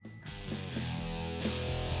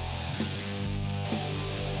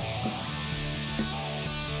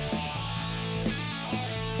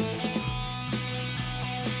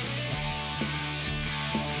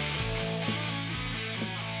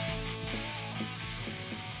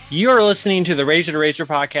You're listening to the Razor to Razor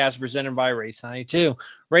podcast presented by Race 92.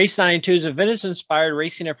 Race 92 is a vintage-inspired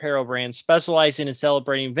racing apparel brand specializing in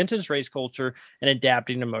celebrating vintage race culture and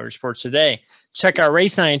adapting to motorsports today. Check out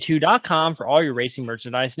race92.com for all your racing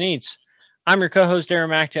merchandise needs. I'm your co-host, Darren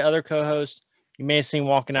Mack. To other co-hosts, you may have seen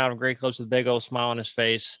walking out of Great Clips with a big old smile on his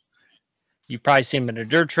face. You've probably seen him in a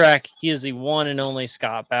dirt track. He is the one and only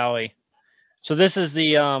Scott Bowie. So this is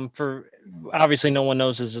the for obviously no one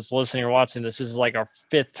knows this is listening or watching. This is like our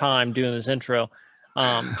fifth time doing this intro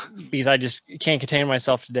because I just can't contain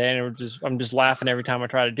myself today, and I'm just laughing every time I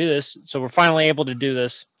try to do this. So we're finally able to do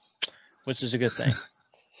this, which is a good thing.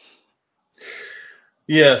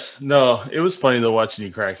 Yes, no, it was funny though watching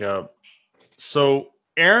you crack up. So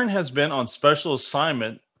Aaron has been on special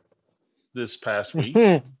assignment this past week.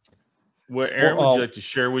 What Aaron, would you like to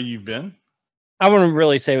share where you've been? I wouldn't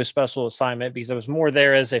really say it was special assignment because I was more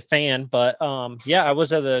there as a fan, but yeah, I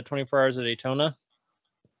was at the 24 Hours of Daytona.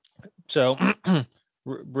 So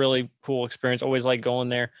really cool experience. Always like going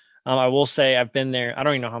there. I will say I've been there. I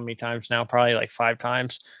don't even know how many times now, probably like 5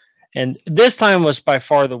 times. And this time was by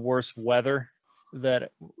far the worst weather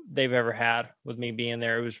that they've ever had with me being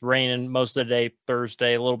there. It was raining most of the day,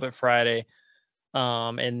 Thursday, a little bit Friday.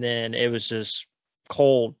 And then it was just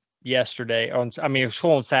cold yesterday. It was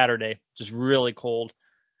cold on Saturday, just really cold.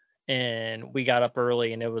 And we got up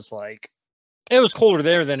early and it was colder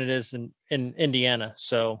there than it is in Indiana.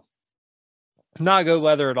 So not good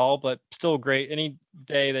weather at all, but still great. Any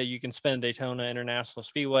day that you can spend Daytona International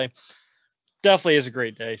Speedway definitely is a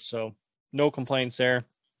great day. So no complaints there.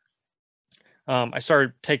 I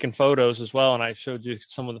started taking photos as well, and I showed you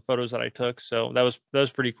some of the photos that I took. So that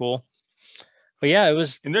was pretty cool. But yeah, it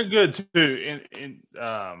was, and they're good too. And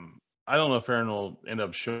I don't know if Aaron will end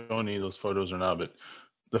up showing any of those photos or not, but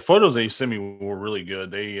the photos that you sent me were really good.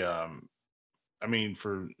 They, I mean,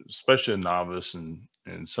 for especially a novice and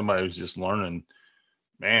somebody who's just learning,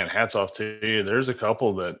 man, hats off to you. There's a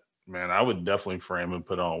couple that, man, I would definitely frame and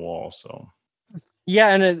put on a wall. So yeah,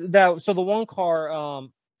 and so the one car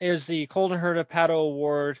is the Colton Herta Pato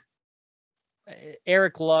Award,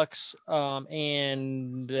 Eric Lux,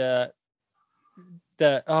 and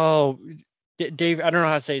Dave. I don't know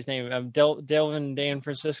how to say his name. Delvin Dan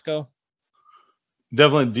Francisco.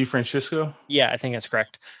 Devlin DeFrancisco. Yeah, I think that's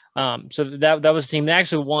correct. So that was the team. They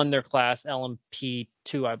actually won their class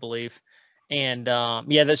LMP2, I believe. And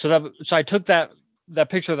so I took that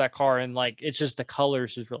picture of that car, and like it's just the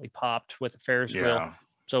colors just really popped with the Ferris wheel.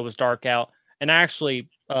 So it was dark out. And I actually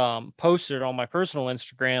posted it on my personal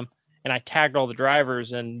Instagram, and I tagged all the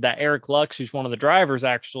drivers, and that Eric Lux, who's one of the drivers,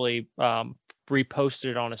 actually reposted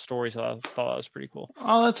it on his story. So I thought that was pretty cool.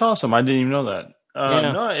 Oh, that's awesome. I didn't even know that.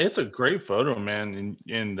 No, it's a great photo, man.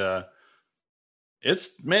 And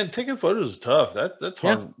it's, man, taking photos is tough. That's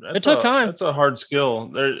hard. Yeah, it took time. That's a hard skill.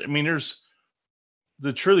 There's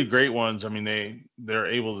the truly great ones. I mean, they're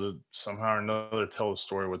able to somehow or another tell a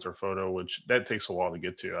story with their photo, which that takes a while to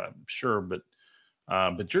get to, I'm sure. But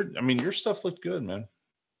your stuff looked good, man.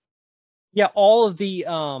 Yeah, all of the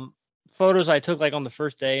photos I took like on the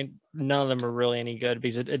first day, none of them are really any good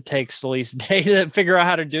because it takes at least a day to figure out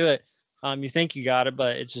how to do it. You think you got it,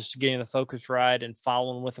 but it's just getting the focus right and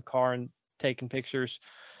following with the car and taking pictures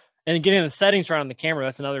and getting the settings right on the camera.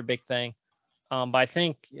 That's another big thing. But I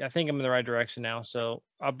think I'm in the right direction now. So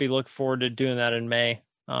I'll be looking forward to doing that in May.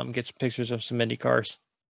 Get some pictures of some Indy cars.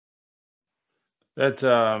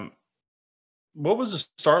 That what was the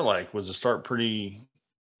start like? Was the start pretty?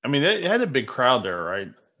 I mean, it had a big crowd there, right?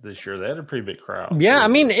 This year they had a pretty big crowd. Yeah,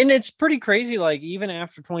 so and it's pretty crazy. Like even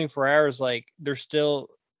after 24 hours, like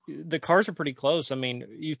the cars are pretty close. I mean,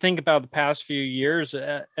 you think about the past few years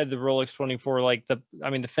at the Rolex 24, like the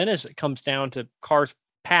finish, it comes down to cars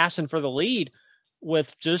passing for the lead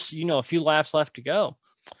with just, a few laps left to go.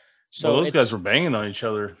 So those guys were banging on each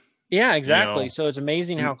other. Yeah, exactly. So it's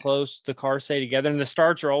amazing how close the cars stay together, and the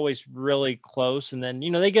starts are always really close. And then,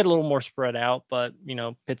 they get a little more spread out, but,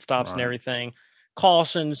 pit stops and everything,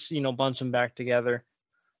 cautions, bunch them back together.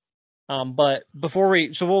 But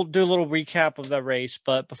we'll do a little recap of the race.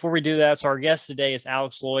 But before we do that, so our guest today is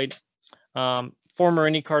Alex Lloyd, former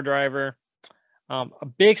IndyCar driver, a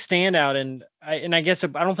big standout. And I guess I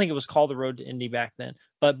don't think it was called the Road to Indy back then,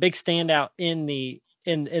 but big standout in the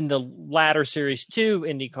latter Series 2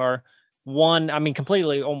 IndyCar.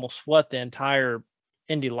 Completely almost swept the entire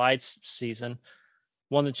Indy Lights season.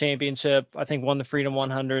 Won the championship. I think won the Freedom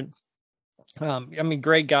 100.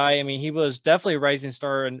 Great guy. He was definitely a rising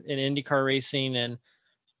star in IndyCar racing, and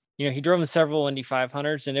he drove in several Indy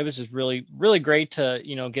 500s, and it was just really, really great to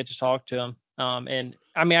get to talk to him. And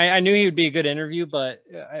I knew he would be a good interview, but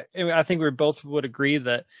I think we both would agree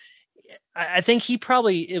that I think he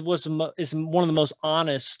probably is one of the most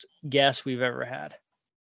honest guests we've ever had.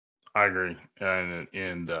 I agree,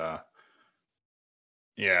 and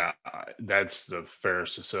yeah, that's the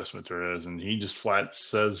fairest assessment there is, and he just flat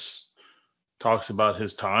says talks about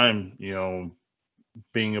his time,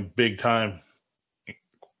 being a big time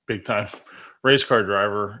race car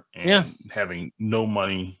driver Yeah. and having no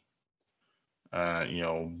money,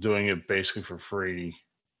 doing it basically for free.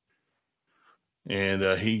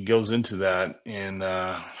 And he goes into that, and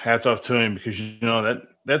hats off to him because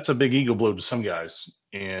that's a big ego blow to some guys,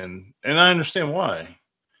 and I understand why.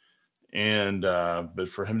 And but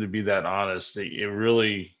for him to be that honest, it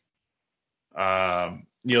really, that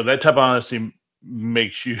type of honesty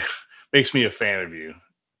makes you makes me a fan of you,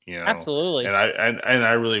 Absolutely. and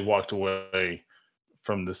I really walked away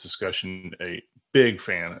from this discussion a big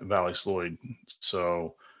fan of Alex Lloyd.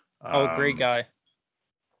 So, Oh, great um, guy.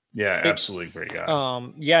 yeah, Big absolutely great guy.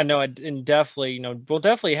 Yeah, no, and definitely, we'll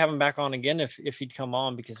definitely have him back on again if he'd come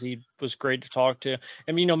on, because he was great to talk to.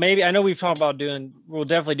 I mean, maybe, I know we've talked about we'll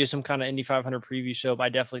definitely do some kind of Indy 500 preview show, but I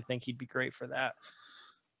definitely think he'd be great for that.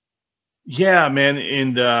 Yeah, man,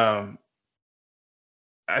 and I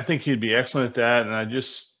think he'd be excellent at that. And I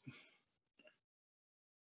just,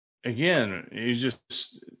 again, he's just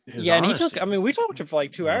his Yeah, and I honesty. mean, we talked to him for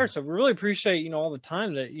like 2 hours, Yeah, so we really appreciate, all the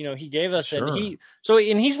time that, he gave us. And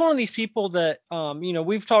sure. he's one of these people that,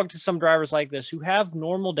 we've talked to some drivers like this who have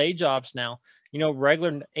normal day jobs now,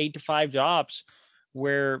 regular 8 to 5 jobs,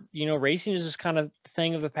 where, racing is just kind of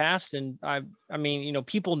thing of the past. And I mean,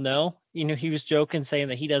 people know, he was joking saying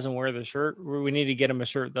that he doesn't wear the shirt. We need to get him a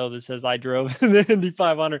shirt though that says I drove the Indy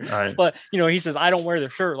 500. All right. But he says I don't wear the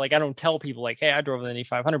shirt. Like, I don't tell people like, hey, I drove the Indy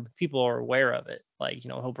 500, but people are aware of it. Like,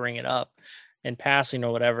 he'll bring it up in passing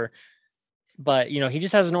or whatever. But he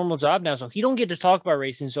just has a normal job now, so he don't get to talk about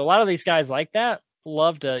racing. So a lot of these guys like that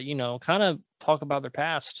love to kind of talk about their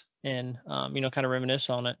past and kind of reminisce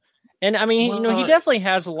on it. And I mean, he Well, definitely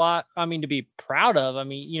has a lot, I mean, to be proud of. I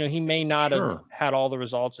mean, he may not have sure. had all the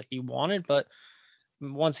results that he wanted, but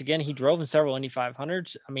once again, he drove in several Indy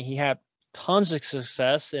 500s. I mean, he had tons of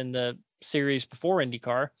success in the series before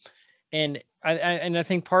IndyCar. And I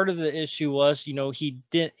think part of the issue was,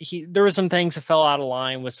 there were some things that fell out of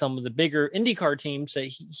line with some of the bigger IndyCar teams that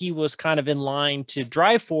he was kind of in line to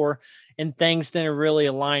drive for, and things didn't really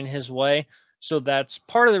align his way. So that's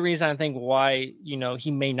part of the reason, I think, why,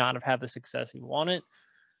 he may not have had the success he wanted.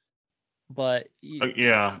 But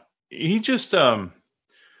Yeah, he just, and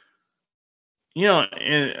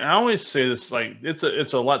I always say this, like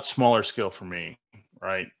it's a lot smaller scale for me,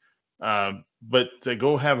 right? But to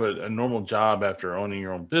go have a normal job after owning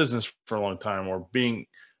your own business for a long time, or being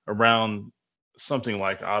around something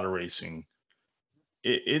like auto racing,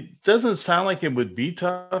 it doesn't sound like it would be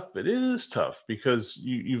tough, but it is tough because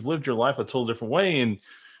you've lived your life a total different way,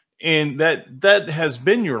 and that has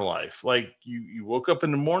been your life. Like you woke up in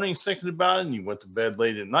the mornings thinking about it, and you went to bed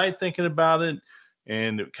late at night thinking about it,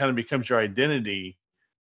 and it kind of becomes your identity.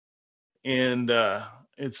 And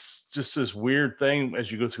it's just this weird thing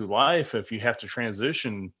as you go through life. If you have to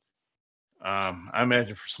transition, I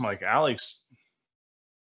imagine for someone like Alex,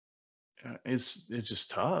 it's just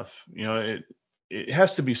tough. It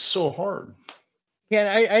has to be so hard.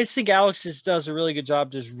 yeah, I think Alex just does a really good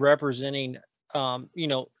job just representing,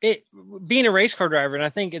 it being a race car driver. And I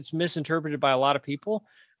think it's misinterpreted by a lot of people.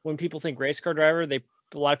 When people think race car driver,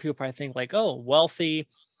 a lot of people probably think like, oh, wealthy,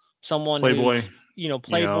 someone Playboy, who's, you know.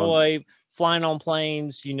 playboy, flying on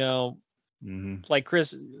planes, Mhm. like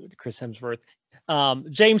Chris Hemsworth,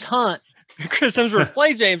 James Hunt. Chris Hemsworth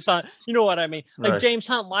played James Hunt. You know what I mean? Like Right. James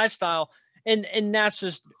Hunt lifestyle. And that's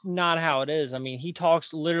just not how it is. I mean, he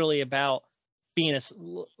talks literally about being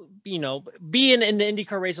being in the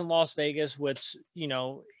IndyCar race in Las Vegas, which,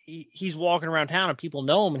 he's walking around town and people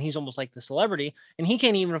know him and he's almost like the celebrity, and he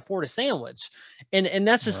can't even afford a sandwich. And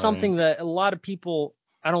that's just Right. something that a lot of people,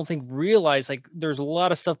 I don't think, realize. Like, there's a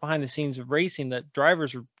lot of stuff behind the scenes of racing that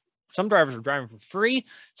some drivers are driving for free.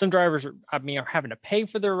 Some drivers are having to pay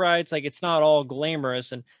for their rides. Like, it's not all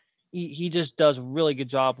glamorous. And he just does a really good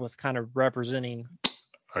job with kind of representing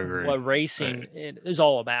I agree. what racing is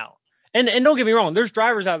all about. And don't get me wrong, there's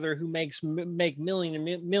drivers out there who make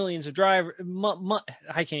millions of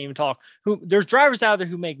I can't even talk. There's drivers out there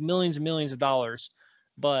who make millions and millions of dollars,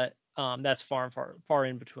 but that's far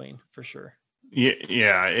in between for sure. Yeah,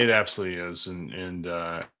 yeah, it absolutely is,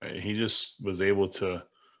 and he just was able to,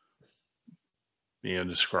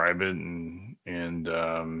 describe it, and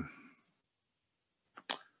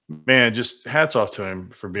man, just hats off to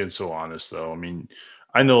him for being so honest. Though, I mean,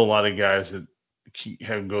 I know a lot of guys that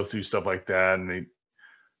have go through stuff like that,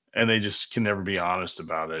 and they just can never be honest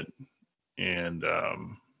about it.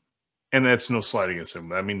 and that's no slight against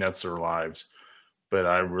them. I mean, that's their lives. But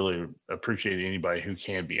I really appreciate anybody who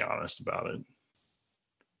can be honest about it.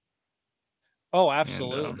 Oh, And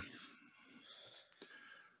absolutely.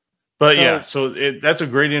 but yeah, So, so that's a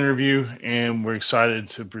great interview, and we're excited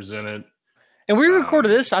to present it. and we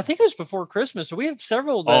recorded Um, this, I think it was before Christmas. So we have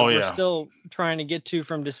several that oh we're yeah, still trying to get to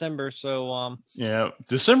from December. So, yeah.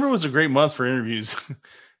 December was a great month for interviews.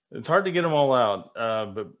 It's hard to get them all out,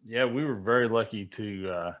 but yeah, we were very lucky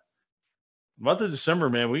to. Month of December,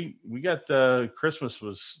 man, we got Christmas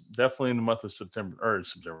was definitely in the month of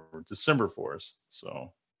December for us.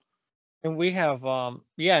 So and we have,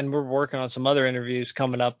 yeah, and we're working on some other interviews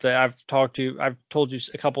coming up that I've told you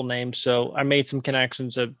a couple names. So I made some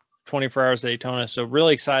connections at 24 Hours of Daytona. So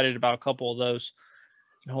really excited about a couple of those.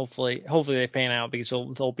 And hopefully they pan out because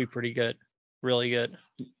they'll be pretty good, really good.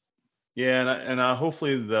 yeah, and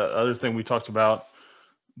hopefully the other thing we talked about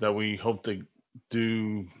that we hope to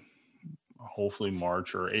do, hopefully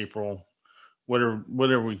March or April,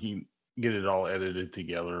 whatever we can get it all edited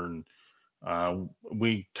together, and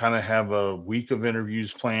we kind of have a week of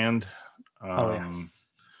interviews planned, Oh yeah.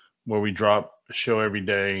 where we drop a show every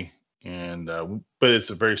day, and but it's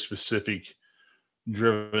a very specific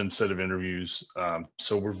driven set of interviews.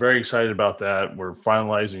 So we're very excited about that. We're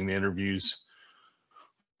finalizing the interviews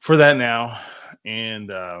for that now, and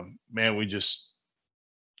man, we just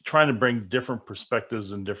trying to bring different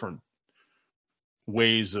perspectives and different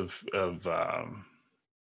ways of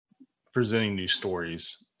presenting these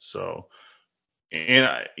stories. So, and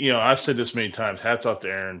I've said this many times. Hats off to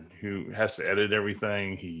Aaron, who has to edit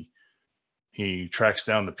everything. He tracks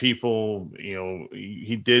down the people.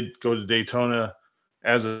 He did go to Daytona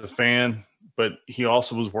as a fan, but he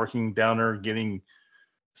also was working down there,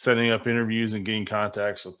 setting up interviews and getting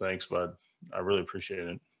contacts. So thanks, bud. I really appreciate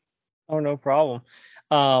it. Oh, no problem.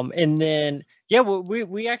 And then yeah,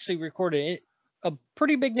 we actually recorded it, a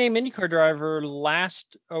pretty big name IndyCar driver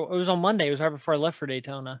last. Oh, it was on Monday. It was right before I left for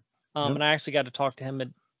Daytona. Yep. And I actually got to talk to him at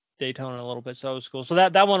Daytona a little bit, so that was cool. So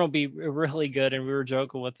that one will be really good. And we were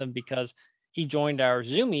joking with him because he joined our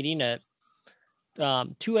Zoom meeting at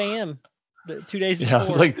 2 a.m. 2 days Yeah, it was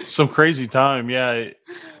before. like some crazy time. Yeah,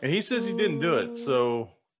 and he says he didn't do it, so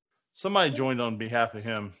somebody joined on behalf of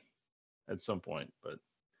him at some point. But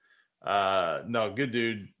no, good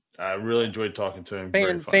dude. I really enjoyed talking to him.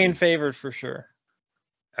 Very Fan funny. favorite for sure.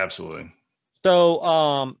 Absolutely.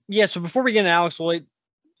 So yeah, so before we get into Alex Lloyd,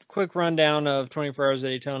 quick rundown of 24 Hours of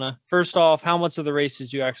Daytona. First off, how much of the race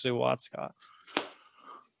did you actually watch, Scott?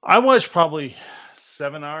 I watched probably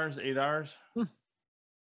 7 hours, 8 hours.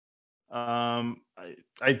 I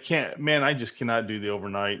can't, man. I just cannot do the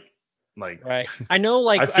overnight. Like, Right. I know,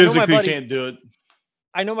 I I know my physically buddy, can't do it.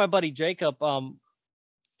 I know my buddy Jacob.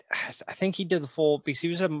 I think he did the full because he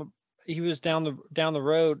was down the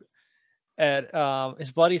road at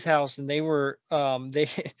his buddy's house, and they were they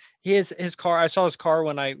his car. I saw his car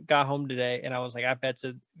when I got home today, and I was like, I bet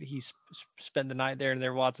he spent the night there, and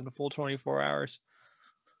they're watching the full 24 hours.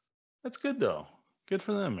 That's good though. Good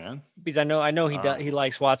for them, man. Because I know Um, he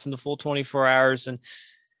likes watching the full 24 hours, and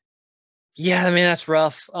yeah, I mean that's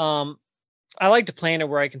rough. I like to plan it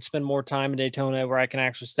where I can spend more time in Daytona, where I can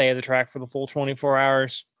actually stay at the track for the full 24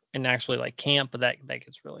 hours and actually like camp, but that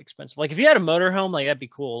gets really expensive. Like if you had a motorhome, like that'd be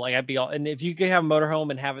cool. Like I'd be all, and if you could have a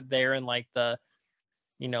motorhome and have it there in like the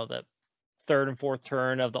third and fourth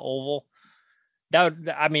turn of the oval,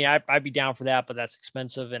 I mean, I'd be down for that, but that's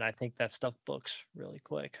expensive. And I think that stuff books really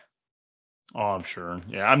quick. oh, I'm sure.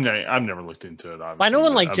 Yeah, I've never looked into it, I know obviously,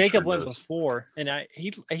 when but like I'm sure Jacob it went does. before, and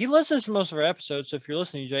he listens to most of our episodes. So if you're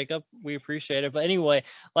listening, Jacob, we appreciate it. But anyway,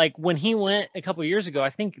 like when he went a couple years ago, I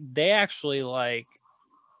think they actually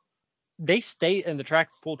they stayed in the track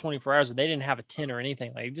full 24 hours, and they didn't have a tent or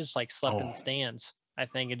anything. Like they just like slept in Oh, the stands, I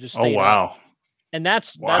think, and just oh stayed up. wow, And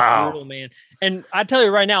that's wow. brutal, man. And I tell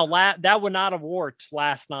you right now, that would not have worked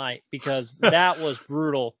last night because that was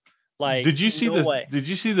brutal. Like no way. Did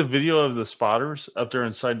you see the video of the spotters up there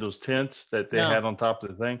inside those tents that they No, had on top of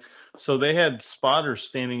the thing? So they had spotters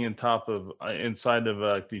standing in top of inside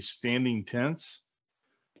of these standing tents,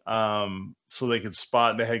 so they could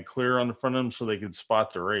spot. They had clear on the front of them, so they could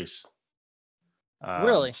spot the race.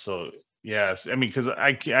 really. So yes, I mean, because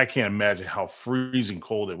I can't imagine how freezing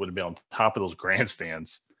cold it would have been on top of those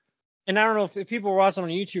grandstands. And I don't know if people are watching on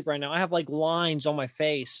YouTube right now. I have like lines on my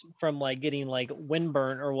face from like getting like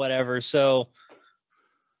windburn or whatever. So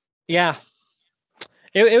yeah,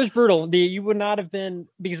 it was brutal. You would not have been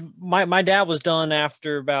because my dad was done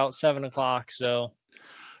after about 7 o'clock. So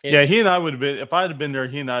Yeah, he and I would have been if I'd have been there.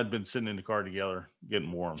 He and I'd been sitting in the car together,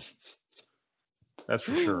 getting warm. That's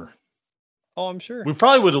for sure. Oh, I'm sure. We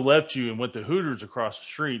probably would have left you and went to Hooters across the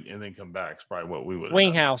street and then come back. It's probably what we would have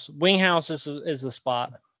Wing done. House. Wing House is the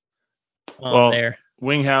spot. Well, There.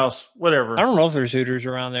 Wing House, whatever. I don't know if there's Hooters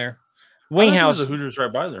around there. Wing House. There's a Hooters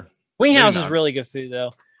right by there. Wing House is really good food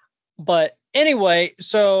though. But anyway,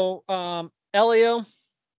 so Elio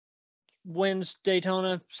wins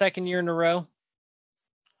Daytona 2nd year in a row.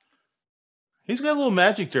 He's got a little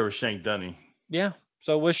magic there with Shank, doesn't he? Yeah.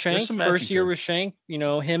 So with Shank, first year with Shank,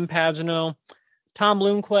 him, Pagano, Tom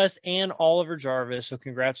Bloomquist, and Oliver Jarvis. So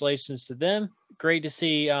congratulations to them. Great to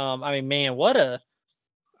see. I mean, man,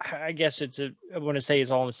 I guess I want to say it's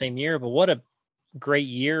all in the same year, but what a great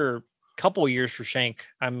year, couple years for Shank.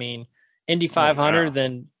 I mean, Indy 500,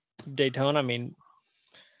 then Daytona. I mean,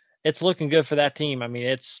 it's looking good for that team. I mean,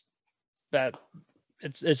 it's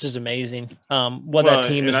just amazing what that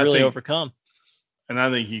team has really overcome. And I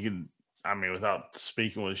think he can. I mean, without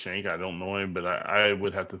speaking with Shank, I don't know him, but I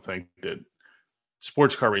would have to think that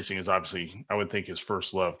sports car racing is obviously, I would think, his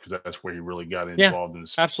first love, because that's where he really got involved in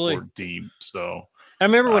sport deep. So I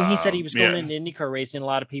remember when he said he was going into IndyCar racing, a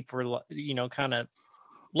lot of people were, kind of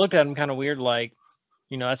looked at him kind of weird, like,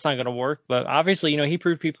 that's not going to work. But obviously, he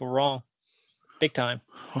proved people wrong, big time.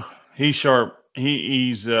 He's sharp.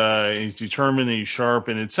 He's determined. He's sharp,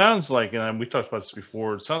 and it sounds like, and we talked about this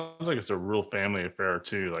before, it sounds like it's a real family affair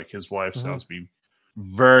too. Like his wife sounds to be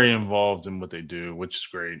very involved in what they do, which is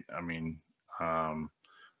great. I mean, and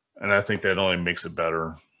I think that only makes it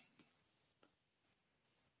better.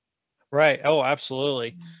 Right. Oh,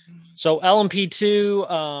 absolutely. So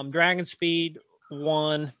LMP2, Dragon Speed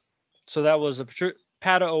won. So that was a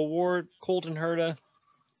Pata Award, Colton Herta,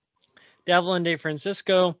 Devlin De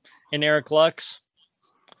Francisco, and Eric Lux.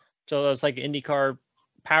 So that was like IndyCar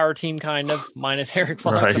power team kind of, minus Eric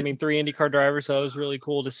Lux. Right. I mean, 3 IndyCar drivers, so it was really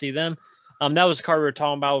cool to see them. That was a car we were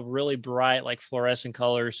talking about, really bright, like fluorescent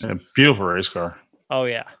colors. Yeah, beautiful race car. Oh,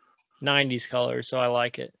 yeah. 90s colors, so I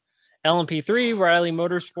like it. LMP3, Riley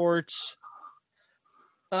Motorsports,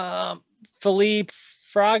 Philippe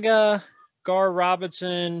Fraga, Gar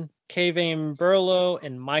Robinson, Kevin Burlow,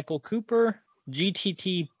 and Michael Cooper.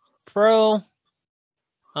 GTT Pro.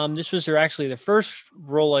 This was actually the first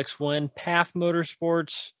Rolex win. Path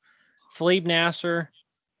Motorsports, Philippe Nasser,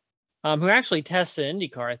 who actually tested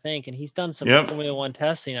IndyCar, I think, and he's done some Formula One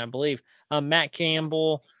testing, I believe. Matt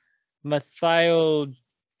Campbell, Matteo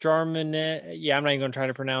Jarmanet. Yeah, I'm not even going to try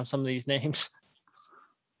to pronounce some of these names.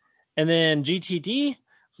 And then GTD,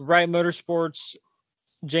 Wright Motorsports,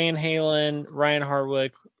 Jan Halen, Ryan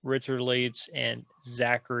Hartwick, Richard Leeds, and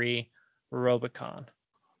Zachary Robicon.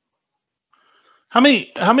 How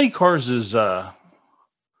many cars is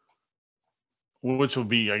which will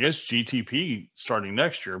be, I guess, GTP starting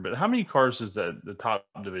next year, but how many cars does the top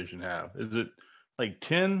division have? Is it like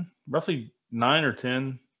 10, roughly 9 or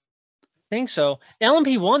 10? I think so.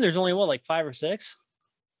 LMP1, there's only like 5 or 6.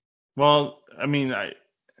 Well, I mean,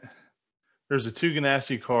 there's the 2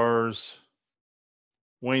 Ganassi cars,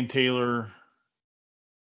 Wayne Taylor.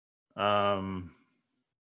 I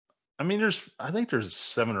mean, I think there's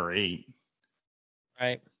 7 or 8.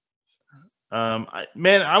 Right.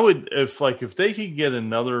 I would, if they could get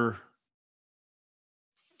another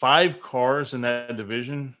 5 cars in that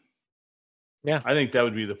division, I think that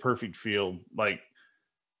would be the perfect field. Like,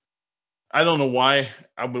 I don't know why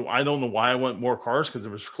I want more cars, because it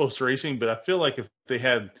was close racing, but I feel like if they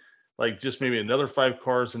had like just maybe another 5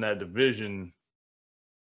 cars in that division,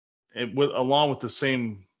 along with the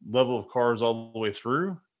same level of cars all the way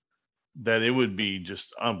through, that it would be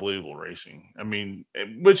just unbelievable racing. I mean,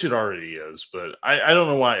 which it already is, but I don't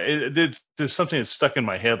know why. There's something that's stuck in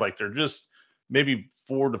my head. Like they're just maybe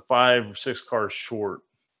 4 to 5 or 6 cars short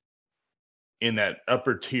in that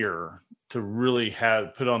upper tier to really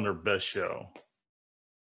put on their best show.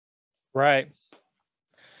 Right.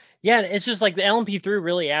 Yeah, it's just like the LMP3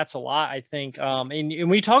 really adds a lot, I think. And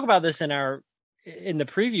we talk about this in the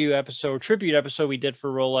preview episode, tribute episode we did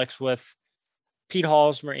for Rolex with Pete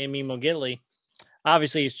Hallsmer and Mimo Gitley.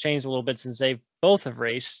 Obviously, it's changed a little bit since they both have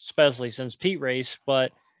raced, especially since Pete raced.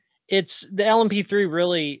 But it's the LMP3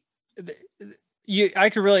 really.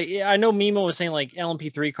 I know Mimo was saying like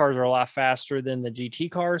LMP3 cars are a lot faster than the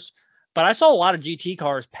GT cars, but I saw a lot of GT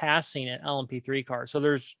cars passing at LMP3 cars,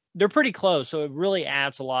 so they're pretty close. So it really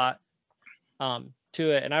adds a lot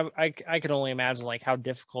to it, and I can only imagine like how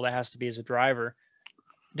difficult it has to be as a driver,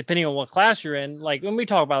 depending on what class you're in. Like when we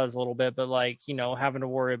talk about this a little bit, but like having to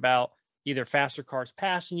worry about either faster cars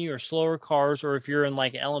passing you or slower cars, or if you're in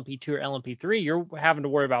like LMP2 or LMP3, you're having to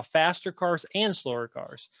worry about faster cars and slower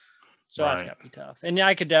cars. So that's got to be tough. And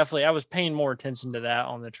I was paying more attention to that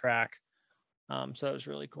on the track. So that was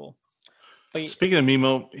really cool. But Speaking of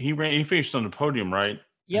Mimo, he finished on the podium, right? In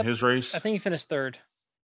yep, his race? I think he finished third.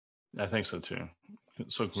 I think so too. So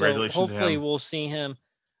So congratulations to hopefully him. we'll see him.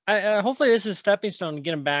 Hopefully this is a stepping stone to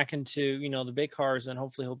get him back into the big cars, and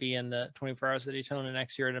hopefully he'll be in the 24 Hours of Daytona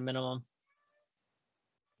next year at a minimum.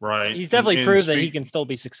 Right. He's definitely And proved that he can still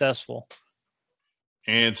be successful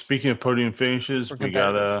speaking of podium or finishes, we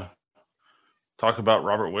competitive. gotta talk about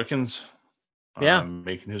Robert Wickens Yeah,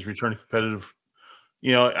 making his return competitive.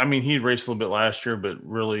 I mean, he raced a little bit last year, but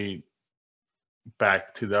really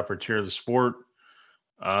back to the upper tier of the sport,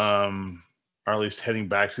 or at least heading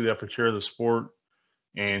back to the upper tier of the sport.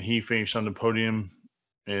 And he finished on the podium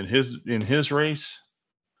in his race.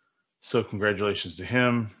 So congratulations to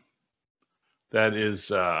him. That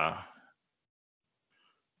is,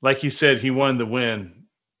 like he said, he wanted to win,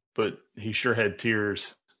 but he sure had tears.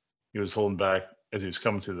 He was holding back as he was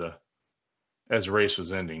coming as the race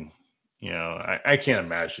was ending. I can't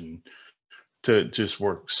imagine to just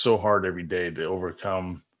work so hard every day to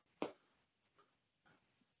overcome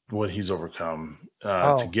what he's overcome, to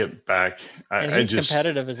oh, get back. and I he's just,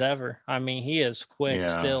 competitive as ever. I mean, he is quick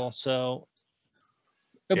yeah, still, so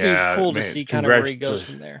it'll be yeah, cool to man. see kind of where he goes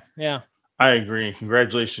from there. Yeah. I agree.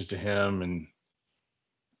 Congratulations to him,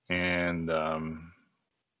 and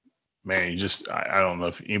man, I don't know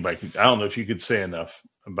if anybody could. I don't know if you could say enough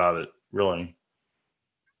about it. Really.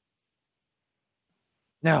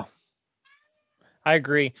 No, I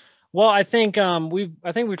agree. Well, I think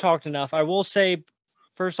we've talked enough. I will say,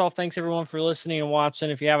 first off, thanks everyone for listening and watching.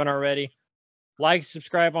 If you haven't already, like,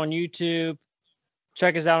 subscribe on YouTube,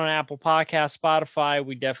 check us out on Apple Podcast, Spotify.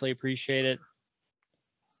 We definitely appreciate it.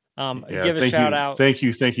 Yeah. Give a shout out. Thank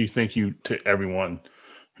you to everyone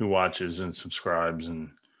who watches and subscribes,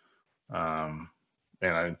 um, and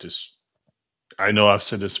I know I've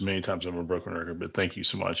said this many times. I'm a broken record, but thank you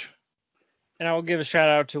so much. And I will give a shout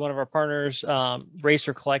out to one of our partners,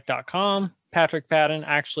 racercollect.com. Patrick Patton.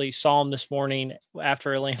 I actually saw him this morning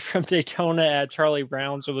after I landed from Daytona at Charlie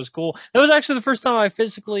Brown's. It was cool. That was actually the first time I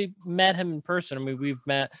physically met him in person. I mean, we've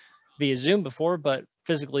met via Zoom before, but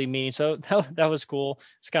physically meeting. So that was cool.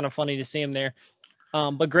 It's kind of funny to see him there.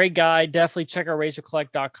 But great guy. Definitely check out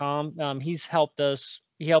racercollect.com. He helped us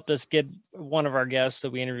get one of our guests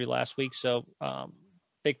that we interviewed last week. So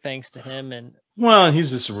big thanks to him. And Well,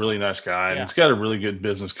 he's just a really nice guy, and yeah, he's got a really good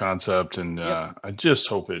business concept, and yep. I just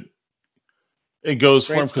hope it goes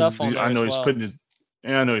for Great him because stuff on there as well.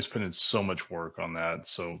 I know he's putting in so much work on that.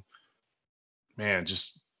 So, man,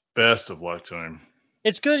 just best of luck to him.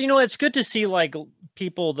 It's good. It's good to see like other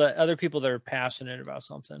people that are passionate about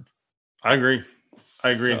something. I agree.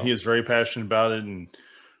 And So he is very passionate about it. And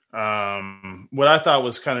what I thought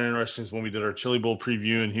was kind of interesting is when we did our Chili Bowl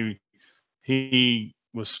preview, and he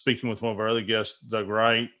was speaking with one of our other guests, Doug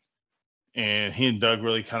Wright, and he and Doug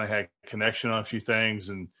really kind of had connection on a few things,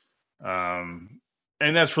 and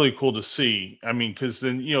that's really cool to see. I mean, because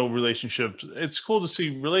then relationships. It's cool to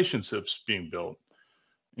see relationships being built,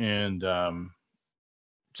 and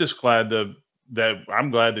just that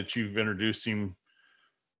I'm glad that you've introduced him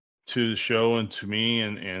to the show and to me,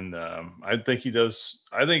 and I think he does.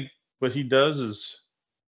 I think what he does is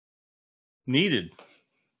needed.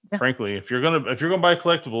 yeah. Frankly, if you're gonna buy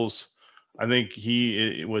collectibles, I think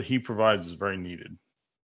what he provides is very needed.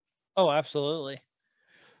 Oh, absolutely.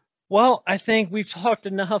 Well, I think we've talked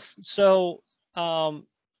enough. So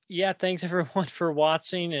yeah, thanks everyone for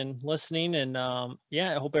watching and listening. And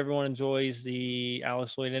yeah, I hope everyone enjoys the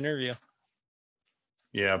Alex Lloyd interview.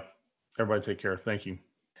 Yeah, everybody take care. Thank you.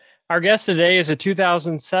 Our guest today is a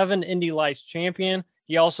 2007 Indy Lights champion.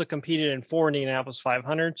 He also competed in 4 Indianapolis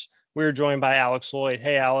 500s. We were joined by Alex Lloyd.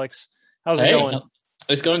 Hey, Alex, how's it going?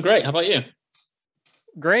 It's going great. How about you?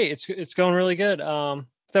 Great. It's going really good.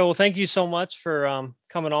 Well, thank you so much for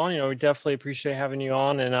coming on. We definitely appreciate having you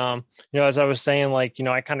on. And as I was saying, like,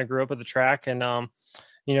 I kind of grew up at the track, and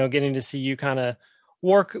getting to see you kind of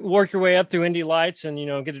work your way up through Indy Lights and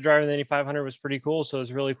get to drive in the Indy 500 was pretty cool. So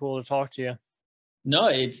it's really cool to talk to you. No,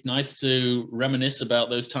 it's nice to reminisce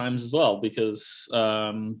about those times as well, because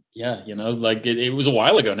like it was a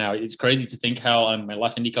while ago now. It's crazy to think how my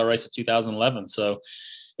last IndyCar race was 2011. So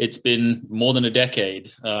it's been more than a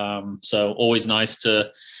decade. So always nice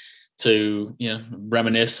to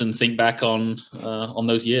reminisce and think back on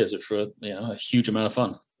those years, which were a huge amount of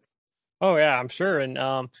fun. Oh yeah, I'm sure. And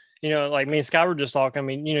like me and Scott were just talking. I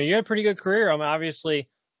mean, you had a pretty good career. I mean, obviously,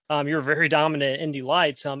 you're very dominant in Indy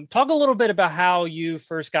Lights. Talk a little bit about how you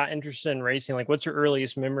first got interested in racing. Like, what's your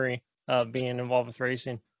earliest memory of being involved with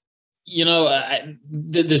racing?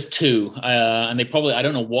 There's two, and I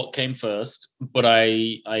don't know what came first, but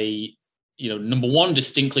I number one,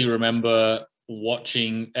 distinctly remember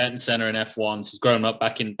watching Ayrton Senna in F1. He's grown up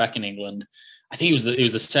back in England. I think it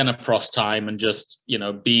was the Senna Prost time, and just, you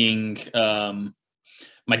know, being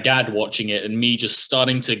my dad watching it and me just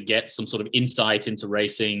starting to get some sort of insight into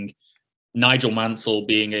racing. Nigel Mansell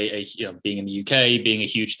being being in the UK, being a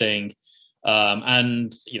huge thing.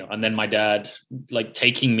 And, you know, and then my dad like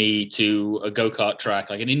taking me to a go-kart track,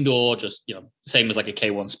 like an indoor, just, you know, same as like a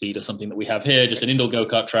K1 Speed or something that we have here, just an indoor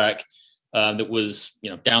go-kart track that was, you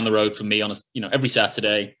know, down the road from me on every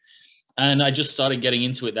Saturday. And I just started getting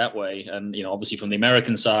into it that way. And, you know, obviously from the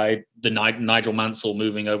American side, the Nigel Mansell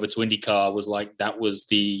moving over to IndyCar was like, that was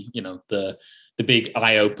the, you know, the big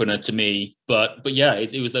eye opener to me. But yeah,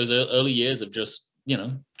 it was those early years of just, you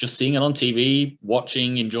know, just seeing it on TV,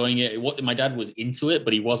 watching, enjoying it. My dad was into it,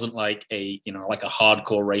 but he wasn't like a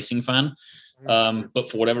hardcore racing fan. But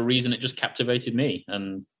for whatever reason, it just captivated me.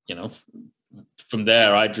 And, you know, from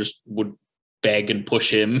there, I just would beg and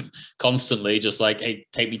push him constantly, just like, hey,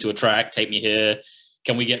 take me to a track, take me here.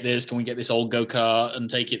 Can we get this? Can we get this old go-kart and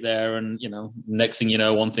take it there? And, you know, next thing you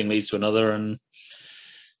know, one thing leads to another and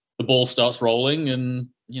the ball starts rolling, and,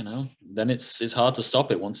 you know, then it's hard to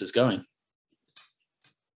stop it once it's going.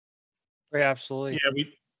 Yeah, absolutely. Yeah,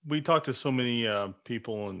 we talk to so many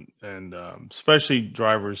people and especially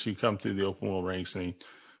drivers who come through the open wheel racing,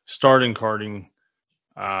 start in karting.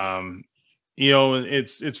 You know,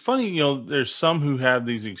 it's funny, you know, there's some who have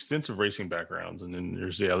these extensive racing backgrounds, and then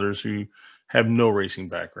there's the others who have no racing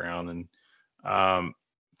background. And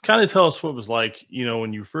kind of tell us what it was like, you know,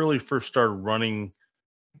 when you really first started running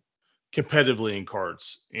competitively in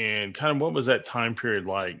karts, and kind of what was that time period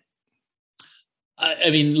like? I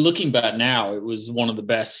mean, looking back now, it was one of the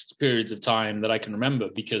best periods of time that I can remember,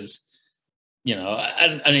 because, you know,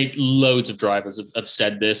 and loads of drivers have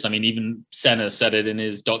said this. I mean, even Senna said it in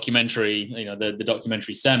his documentary, you know, the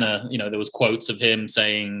documentary Senna, you know, there was quotes of him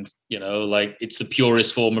saying, you know, like, it's the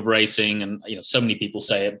purest form of racing. And, you know, so many people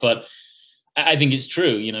say it, but I think it's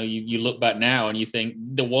true. You know, you look back now and you think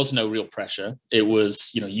there was no real pressure. It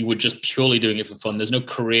was, you know, you were just purely doing it for fun. There's no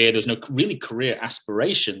career. There's no really career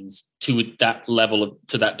aspirations to that level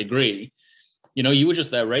to that degree. You know, you were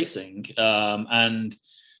just there racing. And,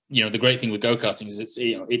 you know, the great thing with go-karting is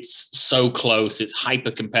it's so close. It's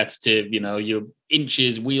hyper competitive. You know, you're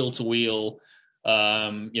inches wheel to wheel.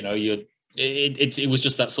 You know, it was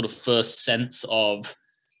just that sort of first sense of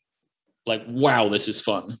like, wow, this is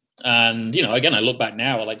fun. And, you know, again, I look back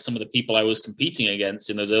now at like some of the people I was competing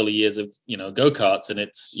against in those early years of, you know, go-karts, and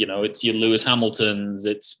it's, you know, it's your Lewis Hamiltons,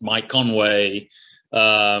 it's Mike Conway,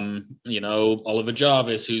 you know, Oliver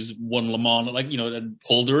Jarvis, who's won Le Mans, like, you know, and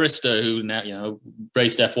Paul di Resta, who now, you know,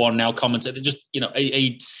 raced F1, now commentated, just, you know,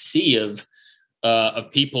 a sea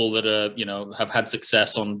of people that are, you know, have had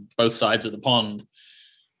success on both sides of the pond.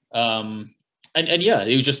 And yeah,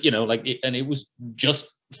 it was just, you know, like, it was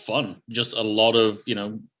just fun, just a lot of, you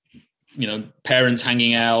know, parents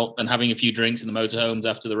hanging out and having a few drinks in the motorhomes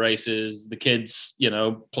after the races, the kids, you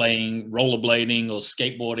know, playing rollerblading or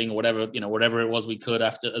skateboarding or whatever, you know, whatever it was we could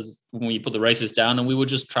when we put the races down, and we were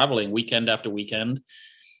just traveling weekend after weekend.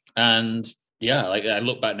 And yeah, like, I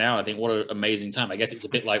look back now, I think what an amazing time. I guess it's a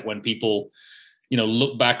bit like when people, you know,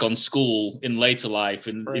 look back on school in later life,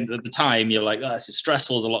 and right. At the time you're like, oh, this is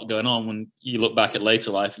stressful, there's a lot going on. When you look back at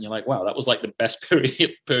later life and you're like, wow, that was like the best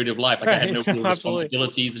period of life. Like, right. I had no real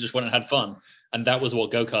responsibilities. I just went and had fun. And that was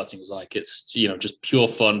what go-karting was like. It's, you know, just pure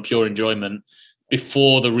fun, pure enjoyment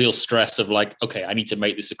before the real stress of like, okay, I need to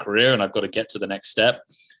make this a career and I've got to get to the next step.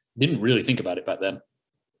 Didn't really think about it back then.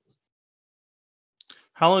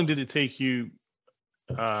 How long did it take you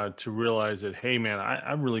to realize that, hey man,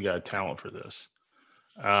 I really got a talent for this?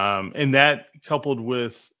 And that coupled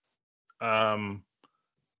with, you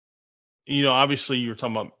know, obviously you were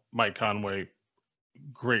talking about Mike Conway,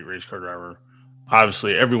 great race car driver.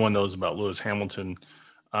 Obviously everyone knows about Lewis Hamilton.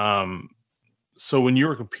 So when you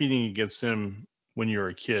were competing against him when you were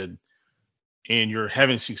a kid and you're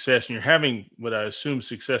having success, and you're having what I assume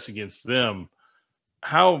success against them,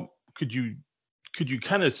 how could you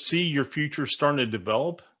kind of see your future starting to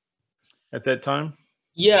develop at that time?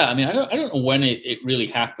 Yeah, I mean, I don't know when it really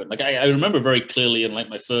happened. Like, I remember very clearly in like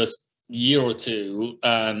my first year or two,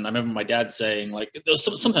 and I remember my dad saying like, there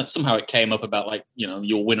was somehow it came up about like, you know,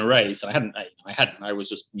 you'll win a race. And I was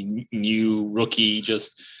just new rookie,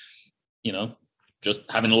 just, you know, just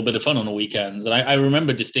having a little bit of fun on the weekends. And I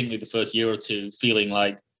remember distinctly the first year or two feeling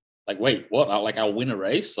like, wait, what? I'll win a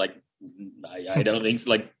race? Like, I don't think so.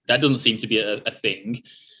 Like, that doesn't seem to be a thing.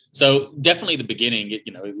 So definitely the beginning,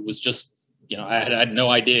 it was just, you know, I had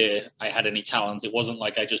no idea I had any talent. It wasn't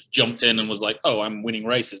like I just jumped in and was like, oh, I'm winning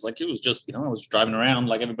races. Like, it was just, you know, I was driving around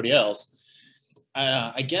like everybody else.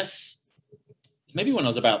 I guess maybe when I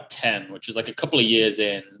was about 10, which was like a couple of years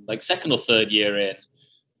in, like second or third year in,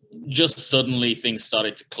 just suddenly things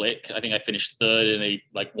started to click. I think I finished third in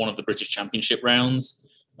one of the British Championship rounds.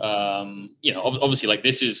 Obviously, like,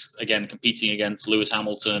 this is again competing against Lewis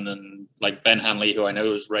Hamilton and like Ben Hanley, who I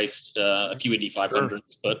know has raced a few Indy 500s,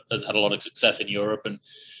 but has had a lot of success in Europe, and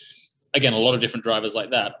again, a lot of different drivers like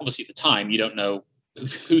that. Obviously, at the time, you don't know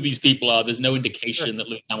who these people are. There's no indication that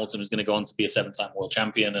Lewis Hamilton is going to go on to be a 7-time world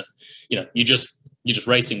champion, and you're just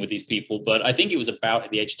racing with these people. But I think it was about at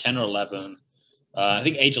the age 10 or 11. I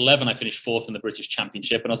think age 11, I finished fourth in the British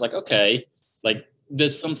Championship, and I was like, okay, like,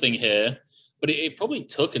 there's something here. But it probably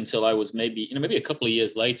took until I was maybe a couple of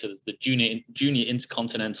years later, the junior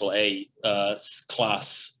Intercontinental A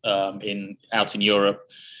class out in Europe,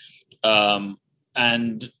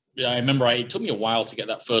 and I remember it took me a while to get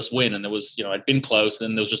that first win, and there was I'd been close,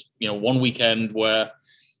 and there was just one weekend where it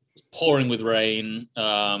was pouring with rain.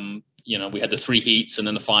 We had the 3 heats and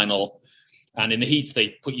then the final. And in the heats, they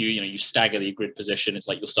put you stagger the grid position. It's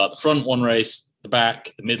like you'll start the front one race, the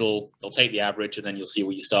back, the middle, they'll take the average, and then you'll see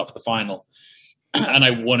where you start for the final. And I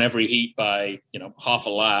won every heat by, half a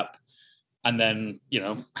lap, and then,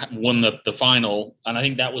 won the final. And I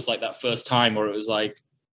think that was like that first time where it was like,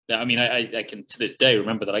 I mean, I can to this day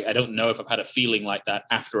remember that I don't know if I've had a feeling like that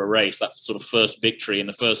after a race, that sort of first victory and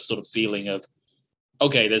the first sort of feeling of,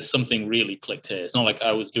 okay, there's something really clicked here. It's not like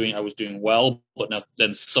I was doing well, but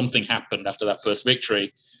then something happened after that first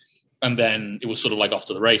victory. And then it was sort of like off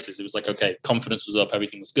to the races. It was like, okay, confidence was up,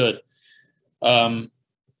 everything was good.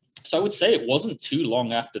 So I would say it wasn't too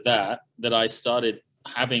long after that I started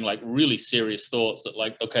having like really serious thoughts that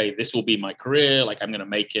like, okay, this will be my career. Like, I'm going to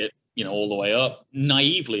make it, all the way up.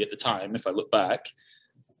 Naively at the time, if I look back,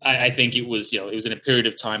 I think it was, it was in a period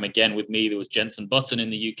of time, again, with me, there was Jenson Button in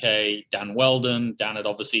the UK, Dan Weldon. Dan had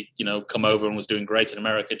obviously, come over and was doing great in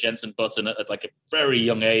America. Jenson Button at like a very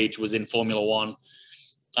young age was in Formula One.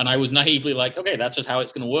 And I was naively like, okay, that's just how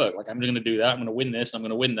it's going to work. Like, I'm going to do that. I'm going to win this. I'm going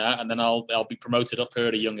to win that. And then I'll be promoted up here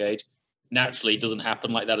at a young age. Naturally, it doesn't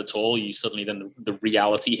happen like that at all. You suddenly then the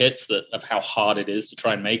reality hits of how hard it is to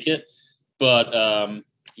try and make it. But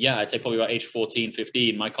yeah, I'd say probably about age 14,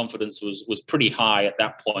 15, my confidence was pretty high at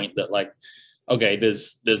that point that like, okay,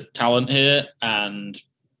 there's talent here, and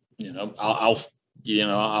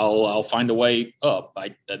I'll find a way up.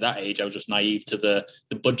 At that age, I was just naive to the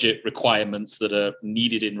budget requirements that are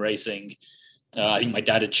needed in racing. I think my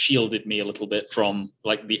dad had shielded me a little bit from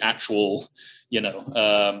like the actual,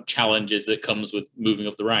 challenges that comes with moving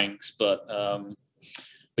up the ranks. But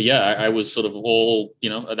yeah, I was sort of all,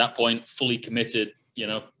 at that point, fully committed.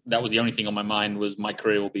 That was the only thing on my mind, was my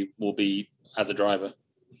career will be as a driver.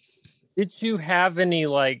 Did you have any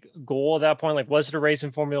like goal at that point? Like, was it a race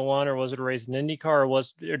in Formula One, or was it a race in IndyCar,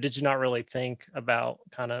 or did you not really think about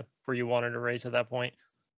kind of where you wanted to race at that point?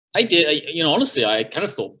 I did. Honestly, I kind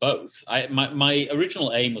of thought both. My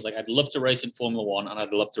original aim was like, I'd love to race in Formula One and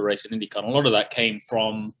I'd love to race in IndyCar. And a lot of that came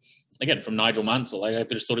from Nigel Mansell. I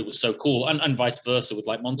just thought it was so cool, and vice versa with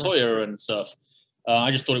like Montoya and stuff.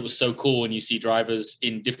 I just thought it was so cool when you see drivers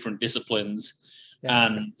in different disciplines. Yeah.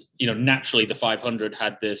 And, naturally the 500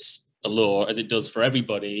 had this allure, as it does for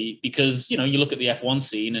everybody, because, you look at the F1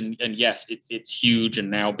 scene and yes, it's huge,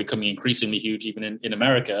 and now becoming increasingly huge even in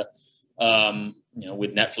America,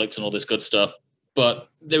 with Netflix and all this good stuff. But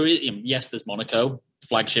there is, yes, there's Monaco,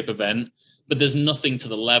 flagship event, but there's nothing to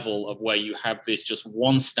the level of where you have this just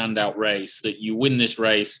one standout race that you win this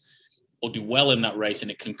race or do well in that race,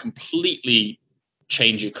 and it can completely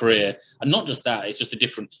change your career. And not just that, it's just a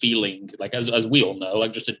different feeling, like as we all know,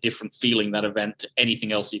 like just a different feeling, that event, to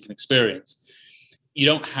anything else you can experience. You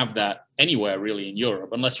don't have that anywhere really in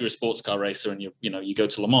Europe, unless you're a sports car racer and you go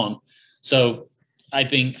to Le Mans. So I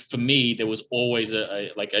think for me, there was always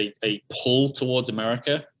a pull towards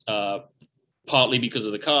America, partly because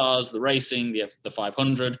of the cars, the racing, the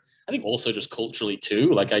 500. I think also just culturally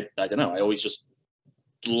too. Like I don't know, I always just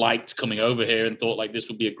liked coming over here and thought like this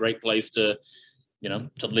would be a great place to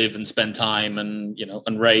live and spend time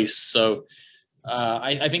and race. So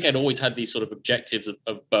I think I'd always had these sort of objectives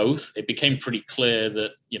of both. It became pretty clear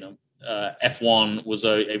that F1 was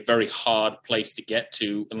a very hard place to get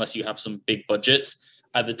to unless you have some big budgets.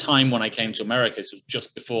 At the time when I came to America, so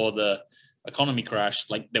just before the economy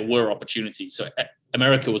crashed, like there were opportunities. So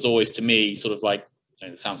America was always, to me, sort of like,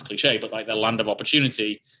 it sounds cliche, but like the land of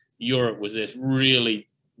opportunity. Europe was this really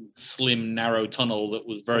slim, narrow tunnel that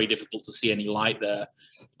was very difficult to see any light there,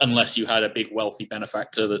 unless you had a big, wealthy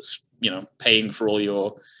benefactor that's paying for all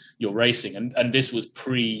your racing. And this was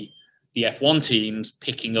pre the F1 teams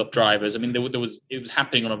picking up drivers. I mean, it was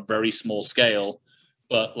happening on a very small scale,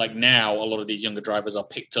 But like now, a lot of these younger drivers are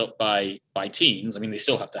picked up by teams. I mean, they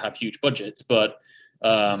still have to have huge budgets, but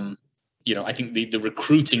you know, I think the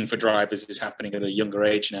recruiting for drivers is happening at a younger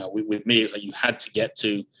age now. With me, it's like you had to get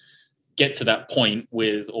to that point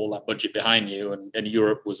with all that budget behind you, and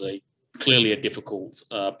Europe was clearly a difficult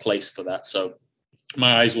place for that. So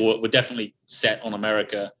my eyes were definitely set on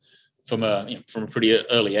America from a pretty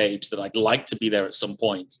early age, that I'd like to be there at some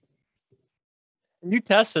point. You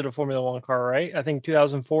tested a Formula One car, right? I think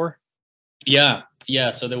 2004. Yeah.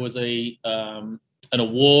 So there was an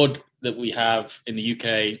award that we have in the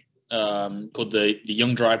UK called the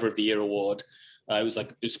Young Driver of the Year Award. It was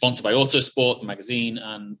sponsored by Autosport, the magazine,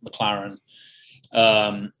 and McLaren.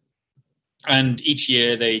 And each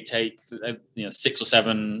year they take 6 or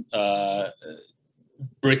 7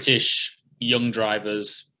 British young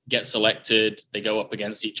drivers get selected. They go up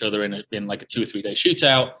against each other in like a 2 or 3 day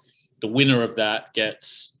shootout. The winner of that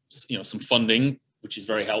gets some funding, which is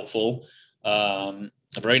very helpful. A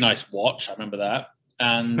very nice watch, I remember that,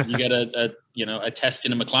 and you get a test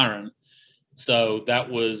in a McLaren. So that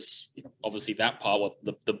was obviously that part.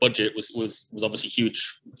 The budget was obviously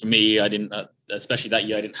huge for me. I didn't, especially that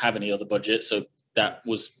year, I didn't have any other budget, so that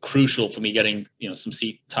was crucial for me getting some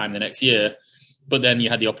seat time the next year. But then you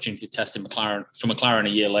had the opportunity to test in McLaren a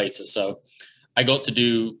year later. So I got to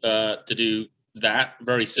do that,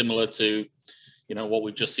 very similar to what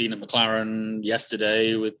we've just seen at McLaren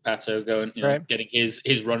yesterday with Pato going, right, getting his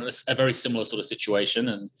run. A very similar sort of situation.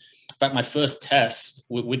 And in fact, my first test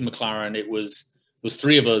with McLaren, it was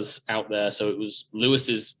 3 of us out there. So it was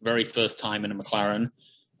Lewis's very first time in a McLaren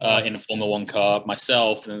in a Formula One car,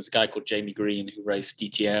 myself, and this guy called Jamie Green who raced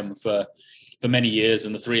DTM for many years.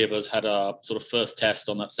 And the 3 of us had our sort of first test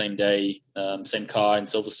on that same day, same car in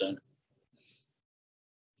Silverstone.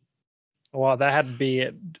 Well, that had to be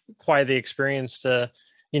quite the experience to,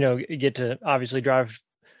 get to obviously drive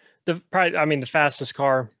the fastest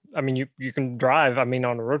car. I mean, you can drive, on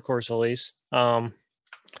a road course at least. So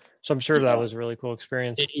I'm sure that was a really cool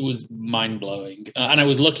experience. It was mind blowing, and I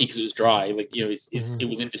was lucky because it was dry. It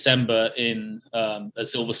was in December at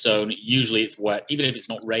Silverstone. Usually it's wet, even if it's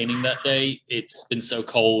not raining that day. It's been so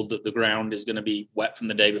cold that the ground is going to be wet from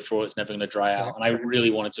the day before. It's never going to dry out, and I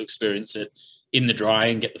really wanted to experience it in the dry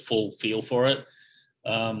and get the full feel for it.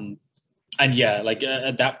 And yeah,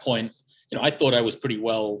 at that point, I thought I was pretty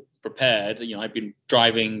well prepared. I've been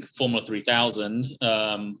driving Formula 3000,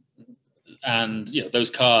 and those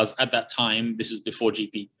cars at that time, this was before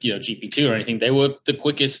GP2 or anything, they were the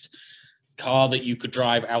quickest car that you could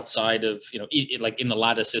drive outside of, in the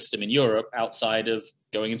ladder system in Europe, outside of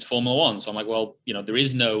going into Formula One. So I'm like, well, there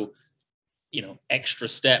is no extra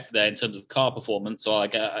step there in terms of car performance. So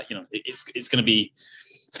it's going to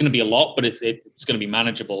be a lot, but it's going to be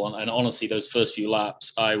manageable. And honestly, those first few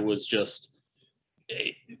laps, I was just,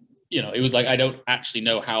 it was like, I don't actually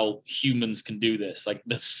know how humans can do this. Like,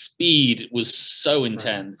 the speed was so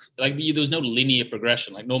intense. Like, there was no linear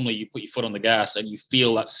progression. Like, normally you put your foot on the gas and you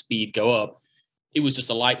feel that speed go up. It was just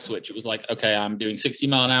a light switch. It was like, okay, I'm doing 60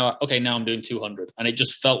 mile an hour. Okay, now I'm doing 200. And it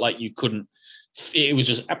just felt like you couldn't. It was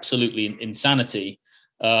just absolutely insanity.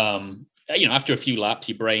 After a few laps,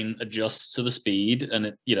 your brain adjusts to the speed, and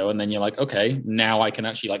and then you're like, okay, now I can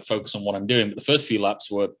actually focus on what I'm doing. But the first few laps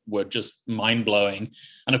were just mind blowing.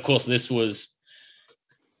 And of course, this was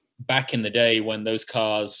back in the day when those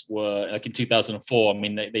cars were like in 2004. I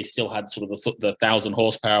mean, they still had sort of the 1,000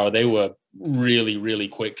 horsepower. They were really, really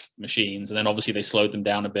quick machines. And then obviously they slowed them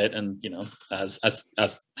down a bit. And, as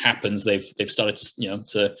happens, they've started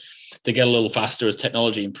to get a little faster as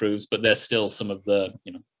technology improves, but they're still some of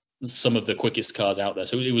the quickest cars out there.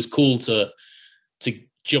 So it was cool to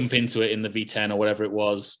jump into it in the V10 or whatever it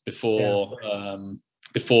was before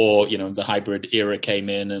the hybrid era came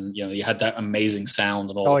in, and you had that amazing sound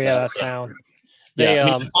and all. Oh yeah, that sound.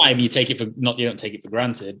 At the time you don't take it for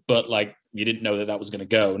granted, but you didn't know that was going to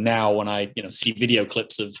go. Now when I see video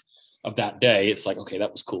clips of that day, it's like, okay,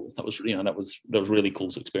 that was cool. That was really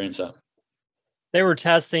cool to experience that. They were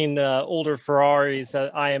testing the older Ferraris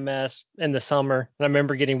at IMS in the summer, and I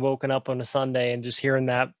remember getting woken up on a Sunday and just hearing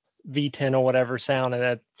that V10 or whatever sound,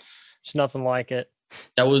 and it's nothing like it.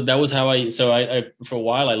 That was how I for a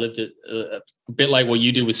while I lived it a bit like what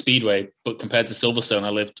you do with Speedway, but compared to Silverstone, I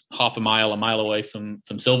lived a mile away from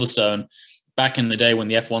Silverstone. Back in the day when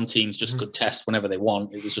the F1 teams just could test whenever they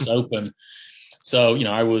want, it was just open. So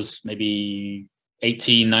I was maybe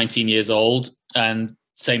 18, 19 years old, and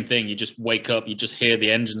same thing. You just wake up, you just hear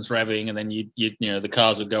the engines revving, and then the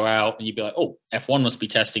cars would go out, and you'd be like, oh, F1 must be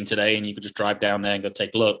testing today, and you could just drive down there and go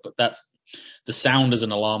take a look. But that's the sound as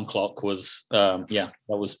an alarm clock was, that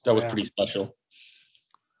was pretty special.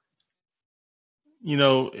 you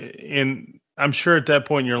know, and I'm sure at that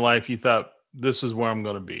point in your life, you thought, this is where I'm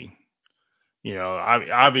going to be. You know,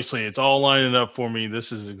 obviously it's all lining up for me.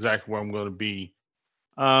 This is exactly where I'm going to be.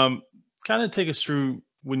 Um, Kind of take us through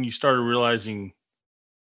when you started realizing,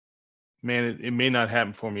 man, it may not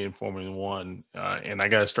happen for me in Formula One, and I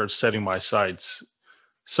got to start setting my sights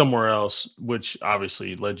somewhere else, which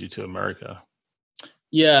obviously led you to America.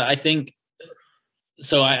 Yeah, I think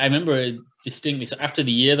so. I remember it distinctly. So after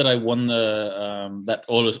the year that I won the that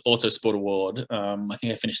Autosport award, I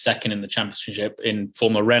think I finished second in the championship in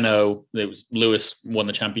Formula Renault. It was Lewis won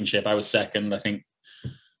the championship. I was second. I think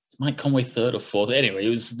Mike Conway third or fourth.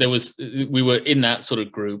 Anyway, we were in that sort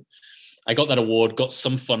of group. I got that award, got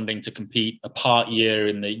some funding to compete a part year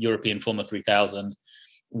in the European Formula 3000,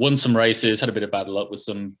 won some races, had a bit of bad luck with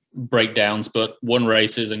some breakdowns, but won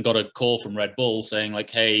races and got a call from Red Bull saying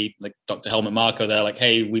like, hey, like Dr. Helmut Marko there, like,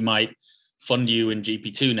 hey, we might fund you in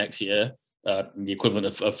GP2 next year, the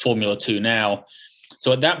equivalent of Formula 2 now.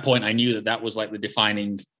 So at that point, I knew that was like the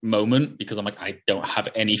defining moment, because I'm like, I don't have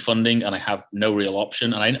any funding and I have no real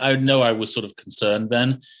option. And I know I was sort of concerned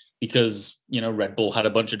then, because, you know, Red Bull had a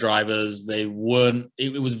bunch of drivers. They weren't,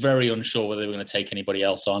 it was very unsure whether they were going to take anybody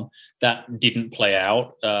else on. That didn't play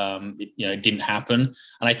out. It didn't happen.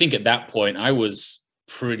 And I think at that point, I was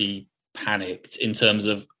pretty panicked in terms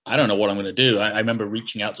of, I don't know what I'm going to do. I remember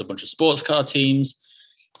reaching out to a bunch of sports car teams.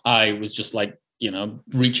 I was just like,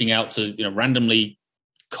 reaching out to, randomly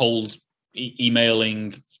cold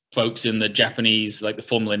emailing folks in the Japanese, like the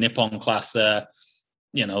Formula Nippon class there,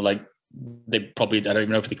 like they probably, I don't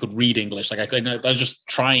even know if they could read English. Like I was just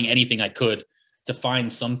trying anything I could to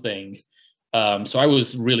find something. So I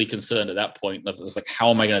was really concerned at that point. I was like, how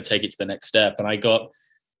am I going to take it to the next step? And I don't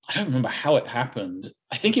remember how it happened.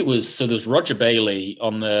 I think it was, so there's Roger Bailey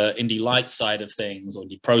on the Indy Lights side of things, or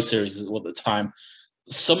the Pro Series at the time.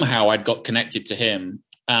 Somehow I'd got connected to him,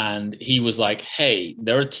 and he was like, hey,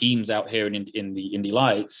 there are teams out here in the Indy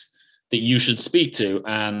Lights that you should speak to.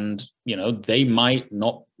 And, they might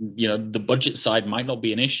not, the budget side might not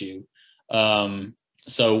be an issue.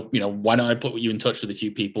 So, why don't I put you in touch with a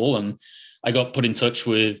few people? And I got put in touch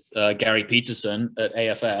with Gary Peterson at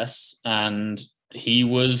AFS, and he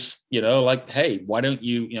was, like, hey, why don't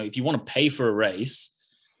you, if you want to pay for a race,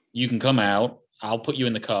 you can come out, I'll put you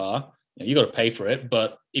in the car. You got to pay for it.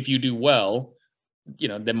 But if you do well,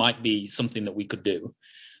 there might be something that we could do.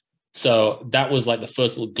 So that was like the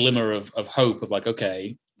first little glimmer of hope of like,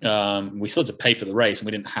 okay, we still had to pay for the race, and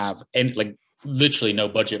we didn't have any, like literally no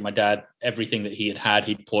budget. My dad, everything that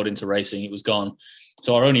he'd poured into racing, it was gone.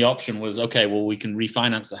 So our only option was, okay, well, we can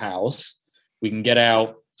refinance the house. We can get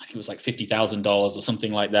out, I think it was like $50,000 or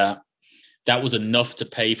something like that. That was enough to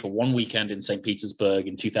pay for one weekend in St. Petersburg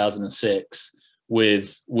in 2006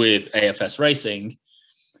 with AFS Racing.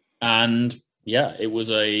 And yeah, it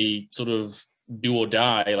was a sort of do or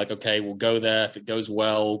die. Like, okay, we'll go there. If it goes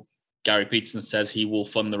well, Gary Peterson says he will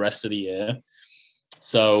fund the rest of the year.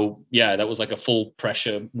 So yeah, that was like a full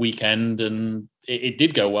pressure weekend, and it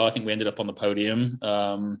did go well. I think we ended up on the podium.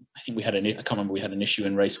 I think I can't remember, we had an issue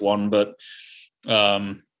in race one, but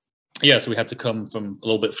so we had to come from a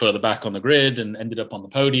little bit further back on the grid and ended up on the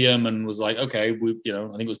podium, and was like, okay, I think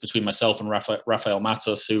it was between myself and Rafael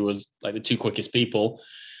Matos, who was like the two quickest people.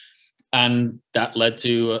 And that led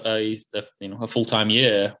to a full-time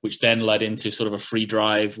year, which then led into sort of a free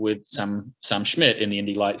drive with Sam Schmidt in the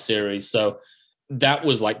Indy Lights series. So that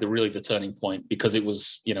was like the turning point, because it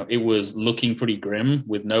was, it was looking pretty grim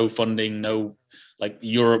with no funding, like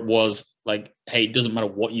Europe was like, hey, it doesn't matter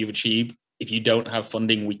what you've achieved. If you don't have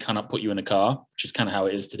funding, we cannot put you in a car, which is kind of how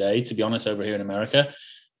it is today, to be honest, over here in America.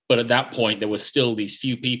 But at that point, there were still these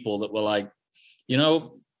few people that were like,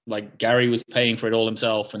 like Gary was paying for it all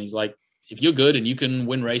himself. And he's like, if you're good and you can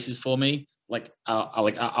win races for me, like,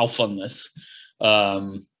 I'll fund this.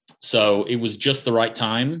 So it was just the right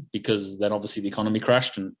time, because then obviously the economy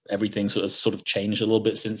crashed and everything sort of changed a little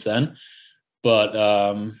bit since then. But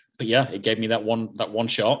yeah, it gave me that one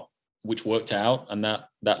shot, which worked out. And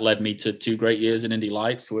that led me to 2 great years in Indy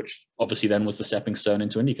Lights, which obviously then was the stepping stone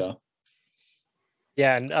into IndyCar.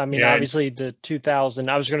 Yeah. And I mean, obviously the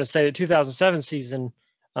 2007 season,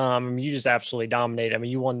 you just absolutely dominated. I mean,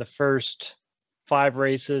 you won the first 5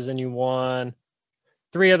 races and you won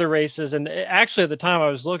 3 other races. And actually, at the time I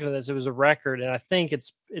was looking at this, it was a record, and I think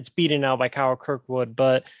it's beaten now by Kyle Kirkwood.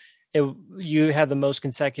 But you had the most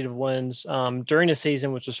consecutive wins during the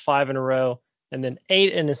season, which was 5 in a row, and then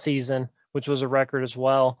 8 in a season, which was a record as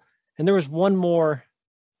well. And there was one more.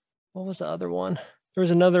 What was the other one? There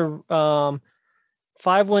was another 5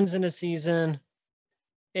 wins in a season,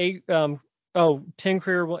 8. 10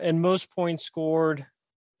 career and most points scored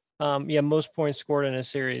most points scored in a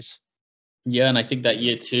series. Yeah, and I think that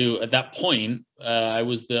year too, at that point, I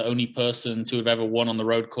was the only person to have ever won on the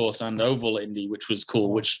road course and oval Indy, which was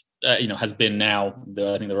cool, which, has been now.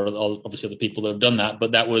 I think there are obviously other people that have done that,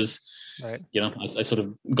 but that was, right. I sort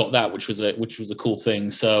of got that, which was a cool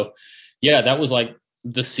thing. So yeah, that was like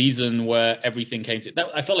the season where everything came to that.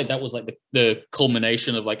 I felt like that was like the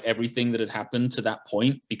culmination of like everything that had happened to that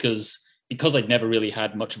point, because I'd never really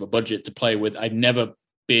had much of a budget to play with. I'd never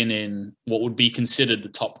been in what would be considered the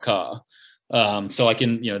top car. So like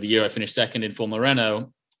in, the year I finished second in Formula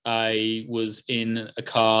Renault, I was in a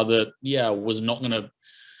car that, was not going to,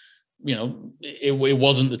 it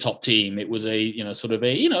wasn't the top team. It was a, sort of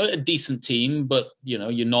a decent team, but,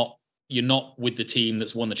 you're not with the team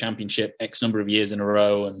that's won the championship X number of years in a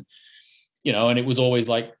row. And, and it was always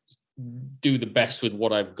like, do the best with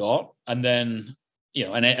what I've got. And then,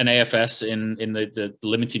 an AFS in the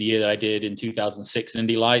limited year that I did in 2006 in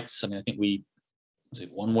Indy Lights. I mean, I think was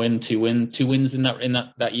it 1 win, 2 wins in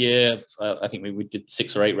that year. I think we did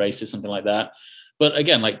 6 or 8 races, something like that. But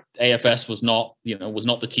again, like AFS was not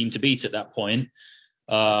the team to beat at that point.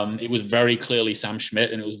 It was very clearly Sam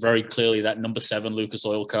Schmidt, and it was very clearly that number 7 Lucas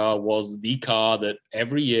Oil car was the car that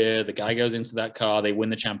every year the guy goes into that car, they win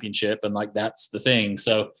the championship, and like that's the thing.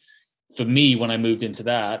 So for me, when I moved into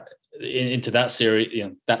that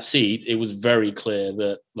series, that seat, it was very clear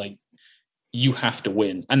that like you have to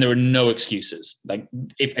win, and there are no excuses. Like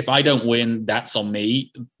if I don't win, that's on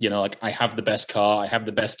me. Like I have the best car, I have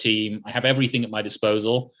the best team, I have everything at my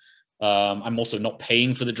disposal. I'm also not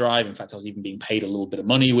paying for the drive. In fact, I was even being paid a little bit of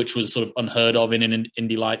money, which was sort of unheard of in an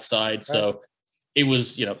Indy Lights side. Right. So it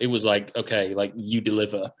was, it was like, okay, like you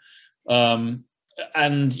deliver. And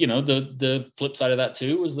the flip side of that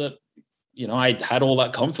too was that, I had all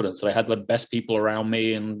that confidence that I had the best people around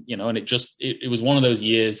me, and and it was one of those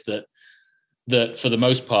years that for the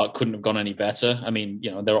most part couldn't have gone any better. I mean,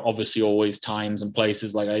 there are obviously always times and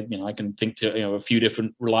places like I can think to, a few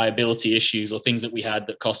different reliability issues or things that we had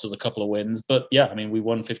that cost us a couple of wins. But yeah, I mean, we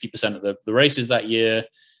won 50% of the races that year.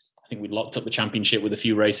 I think we locked up the championship with a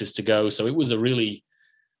few races to go. So it was a really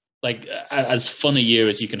like as fun a year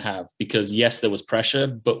as you can have, because yes, there was pressure,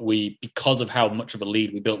 but because of how much of a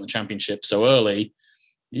lead we built in the championship so early,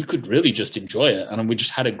 you could really just enjoy it. And we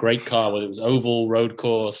just had a great car, whether it was oval, road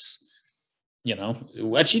course.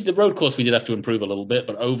 Actually the road course we did have to improve a little bit,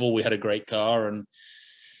 but oval we had a great car. And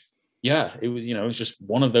yeah, it was, it was just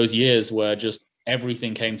one of those years where just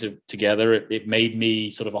everything came together. It made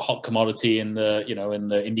me sort of a hot commodity in the, in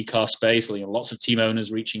the IndyCar space. Lots of team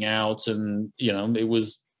owners reaching out, and,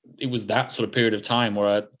 it was that sort of period of time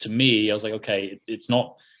where to me, I was like, okay,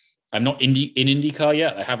 I'm not in IndyCar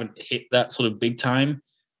yet. I haven't hit that sort of big time,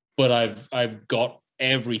 but I've got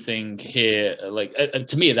everything here. Like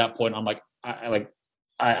to me at that point, I'm like,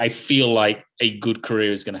 I feel like a good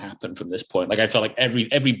career is going to happen from this point. Like I felt like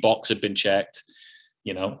every box had been checked,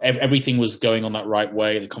 everything was going on that right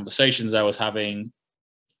way. The conversations I was having,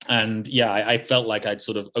 and yeah, I felt like I'd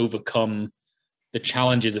sort of overcome the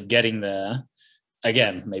challenges of getting there.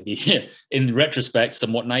 Again, maybe in retrospect,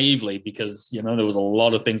 somewhat naively, because, there was a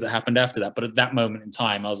lot of things that happened after that. But at that moment in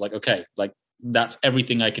time, I was like, okay, like that's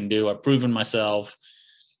everything I can do. I've proven myself.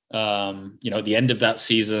 At the end of that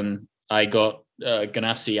season, I got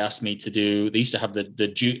Ganassi asked me to do. They used to have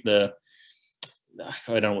the I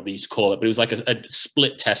don't know what they used to call it, but it was like a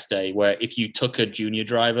split test day where if you took a junior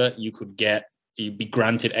driver, you'd be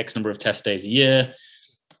granted X number of test days a year,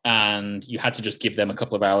 and you had to just give them a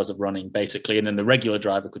couple of hours of running basically, and then the regular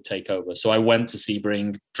driver could take over. So I went to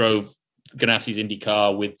Sebring, drove Ganassi's Indy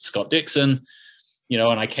car with Scott Dixon,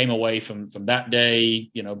 and I came away from that day,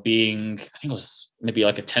 being, I think it was maybe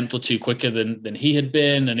like a tenth or two quicker than he had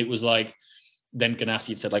been. And it was like, then Ganassi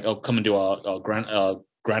had said like, oh, come and do our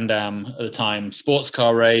Grand Am at the time sports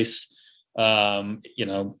car race, on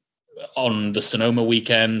the Sonoma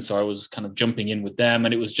weekend. So I was kind of jumping in with them,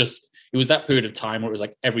 and it was that period of time where it was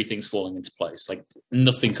like everything's falling into place. Like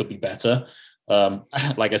nothing could be better.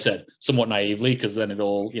 Like I said, somewhat naively, because then it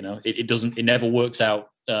all, it never works out.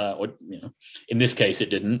 In this case it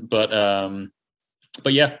didn't, but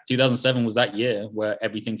yeah, 2007 was that year where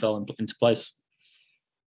everything fell into place.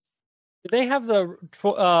 Did they have the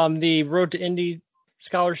Road to Indy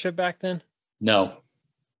scholarship back then? No,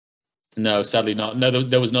 sadly not. No,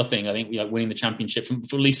 there was nothing. I think winning the championship,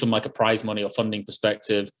 at least from like a prize money or funding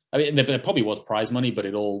perspective. I mean, there probably was prize money, but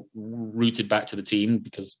it all rooted back to the team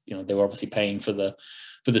because they were obviously paying for the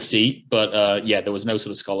seat. But yeah, there was no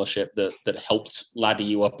sort of scholarship that helped ladder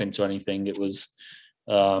you up into anything. It was,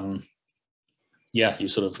 yeah, you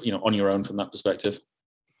sort of on your own from that perspective.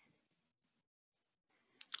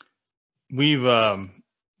 We've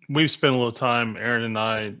we've spent a little time, Aaron and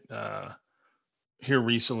I, here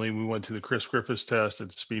recently. We went to the Chris Griffiths test at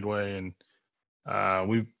the Speedway, and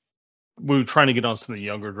we were trying to get on some of the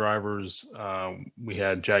younger drivers. We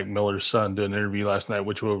had Jack Miller's son do an interview last night,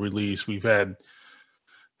 which we'll release. We've had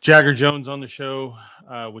Jagger Jones on the show,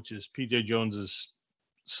 which is PJ Jones's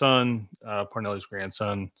son, Parnelli's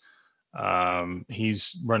grandson.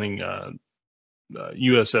 He's running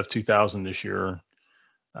USF 2000 this year.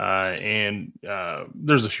 And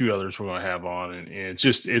there's a few others we're going to have on. And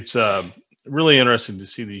it's really interesting to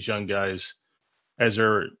see these young guys as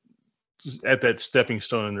they're at that stepping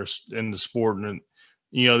stone in the sport. And,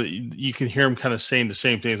 you can hear them kind of saying the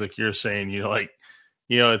same things like you're saying,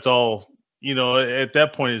 it's all, at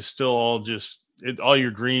that point, it's still all all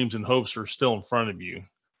your dreams and hopes are still in front of you.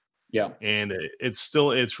 Yeah. And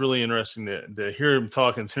it's really interesting to hear him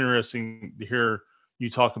talk. It's interesting to hear you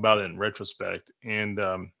talk about it in retrospect. And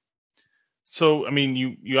so, I mean,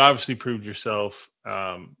 you obviously proved yourself,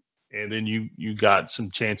 and then you got some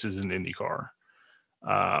chances in IndyCar.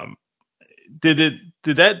 Did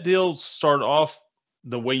that deal start off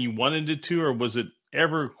the way you wanted it to, or was it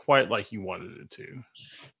ever quite like you wanted it to?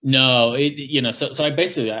 No, so I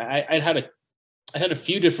basically I had a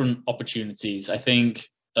few different opportunities. I think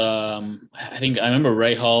I remember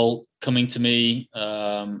Rahal coming to me.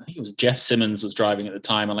 I think it was Jeff Simmons was driving at the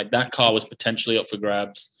time, and like that car was potentially up for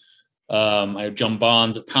grabs. I had John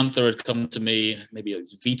Barnes at Panther had come to me. Maybe it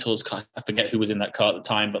was Vitor's car. I forget who was in that car at the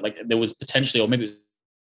time, but like there was potentially, or maybe it was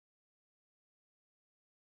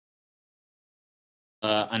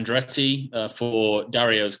Andretti for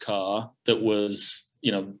Dario's car. That was,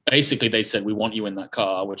 basically they said, we want you in that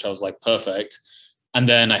car, which I was like, perfect. And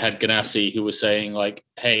then I had Ganassi who was saying like,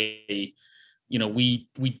 hey, we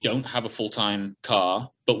don't have a full-time car,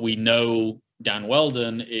 but we know Dan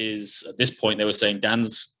Weldon is, at this point, they were saying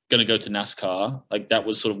Dan's going to go to NASCAR. Like that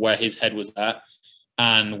was sort of where his head was at.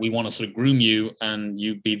 And we want to sort of groom you and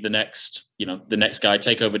you be the next guy,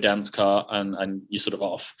 take over Dan's car and you're sort of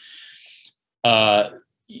off.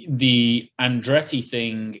 The Andretti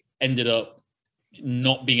thing ended up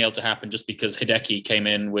not being able to happen just because Hideki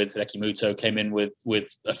Muto came in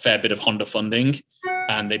with a fair bit of Honda funding,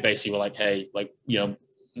 and they basically were like, hey, like,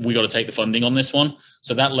 we got to take the funding on this one.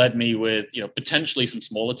 So that led me with, potentially some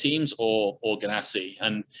smaller teams or Ganassi.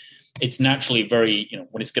 And it's naturally very,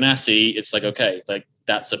 when it's Ganassi, it's like, okay, like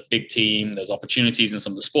that's a big team. There's opportunities in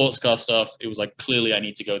some of the sports car stuff. It was like, clearly I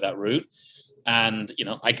need to go that route. And,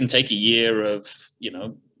 I can take a year of,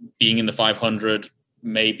 being in the 500,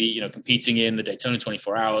 maybe, competing in the Daytona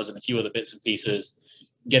 24 Hours and a few other bits and pieces,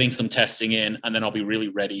 getting some testing in, and then I'll be really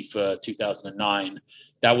ready for 2009.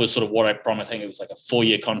 That was sort of what I promised. I think it was like a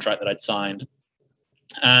 4-year contract that I'd signed.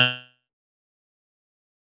 And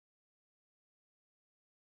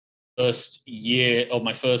first year of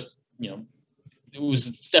my first, it was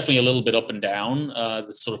definitely a little bit up and down.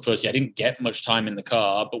 The sort of first year, I didn't get much time in the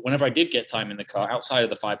car, but whenever I did get time in the car outside of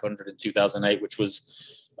the 500 in 2008, which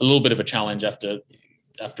was a little bit of a challenge after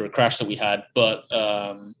a crash that we had, but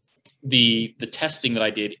the testing that I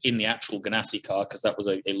did in the actual Ganassi car, because that was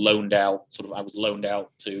a loaned out I was loaned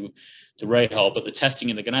out to Rahal, but the testing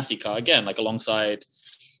in the Ganassi car, again, like alongside,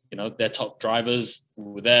 their top drivers,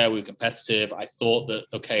 we were there, we were competitive. I thought that,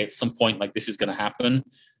 okay, at some point, like this is going to happen.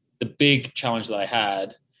 The big challenge that I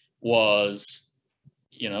had was,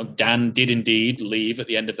 Dan did indeed leave at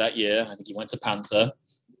the end of that year. I think he went to Panther,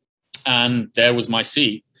 and there was my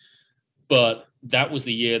seat. But that was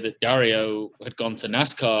the year that Dario had gone to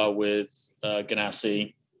NASCAR with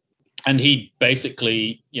Ganassi, and he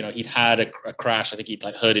basically, he'd had a crash. I think he'd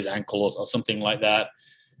like hurt his ankle or something like that,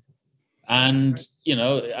 and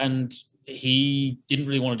and he didn't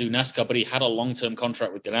really want to do NASCAR, but he had a long-term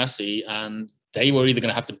contract with Ganassi, and they were either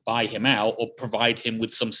going to have to buy him out or provide him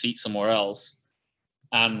with some seat somewhere else.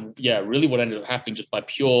 And yeah, really what ended up happening just by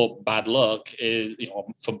pure bad luck is,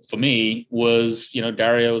 for me was,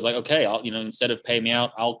 Dario was like, okay, I'll, instead of pay me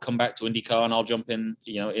out, I'll come back to IndyCar and I'll jump in,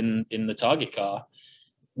 in the target car,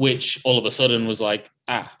 which all of a sudden was like,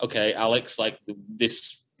 okay, Alex, like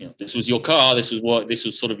this, this was your car. This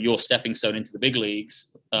was sort of your stepping stone into the big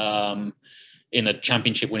leagues, in a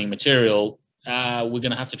championship winning material. We're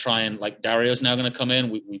going to have to try and, like, Dario's now going to come in.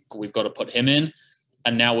 We've got to put him in.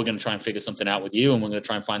 And now we're going to try and figure something out with you, and we're going to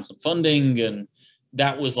try and find some funding. And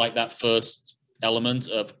that was like that first element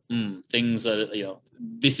of things that,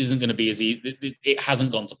 this isn't going to be as easy. It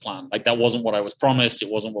hasn't gone to plan. Like that wasn't what I was promised. It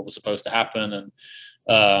wasn't what was supposed to happen. And,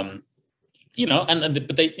 but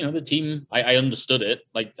they, the team, I understood it.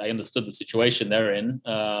 Like I understood the situation they're in.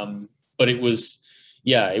 But it was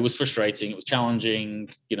yeah, it was frustrating. It was challenging.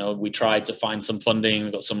 You know, we tried to find some funding.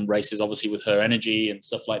 We got some races, obviously, with Her Energy and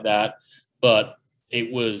stuff like that. But that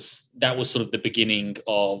was sort of the beginning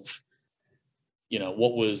of, you know,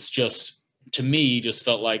 what was just, to me, just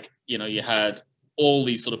felt like, you know, you had all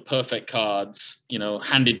these sort of perfect cards, you know,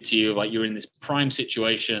 handed to you, like you're in this prime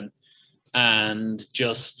situation, and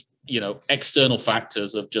just, you know, external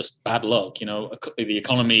factors of just bad luck, you know, the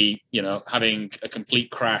economy, you know, having a complete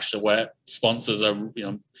crash where sponsors are, you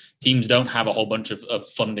know, teams don't have a whole bunch of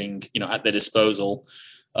funding, you know, at their disposal.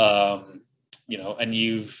 You know, and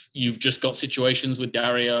you've just got situations with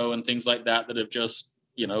Dario and things like that have just,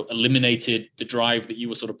 you know, eliminated the drive that you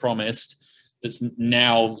were sort of promised, that's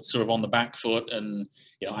now sort of on the back foot. And,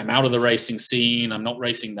 you know, I'm out of the racing scene. I'm not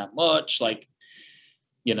racing that much. Like,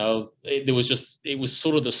 you know, it was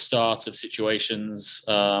sort of the start of situations.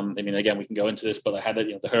 I mean, again, we can go into this, but I had,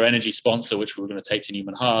 you know, the Her Energy sponsor, which we were going to take to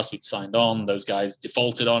Newman Haas. We'd signed on, those guys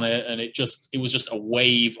defaulted on it. And it was just a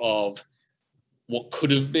wave of what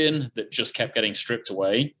could have been that just kept getting stripped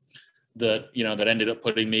away, that, you know, that ended up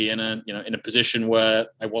putting me in a position where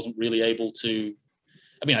I wasn't really able to,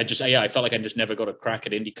 I mean, I felt like I just never got a crack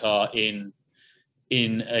at IndyCar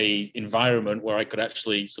in a environment where I could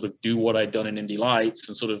actually sort of do what I'd done in Indy Lights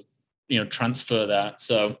and sort of, you know, transfer that.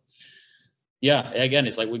 So yeah, again,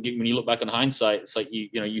 it's like when you look back on hindsight, it's like, you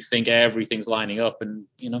know, you think everything's lining up, and,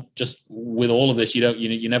 you know, just with all of this,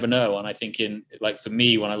 you never know. And I think for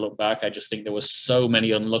me, when I look back, I just think there were so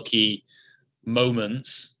many unlucky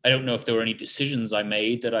moments. I don't know if there were any decisions I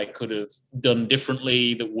made that I could have done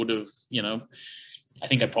differently that would have, you know, I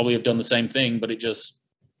think I'd probably have done the same thing, but it just,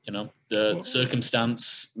 you know, the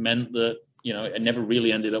circumstance meant that, you know, it never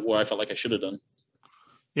really ended up where I felt like I should have done.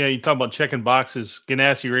 Yeah, you talk about checking boxes.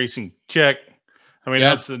 Ganassi Racing, check. I mean,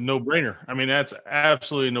 that's a no-brainer. I mean, that's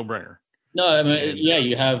absolutely a no-brainer. No, I mean,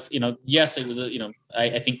 you have, you know, yes, it was you know,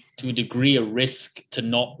 I think to a degree a risk to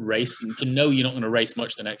not race and to know you're not going to race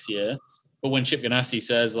much the next year. But when Chip Ganassi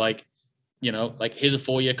says, like, you know, like, here's a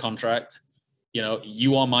 4-year contract, you know,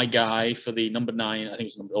 you are my guy for the number 9, I think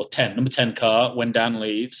it's number 10 car when Dan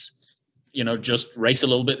leaves, you know, just race a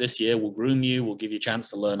little bit this year. We'll groom you. We'll give you a chance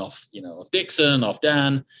to learn off, you know, off Dixon, off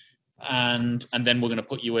Dan. And then we're going to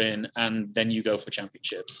put you in, and then you go for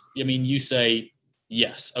championships. I mean, you say,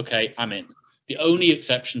 yes, okay, I'm in. The only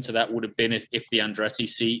exception to that would have been if the Andretti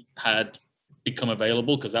seat had become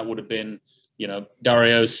available, because that would have been, you know,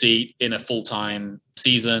 Dario's seat in a full-time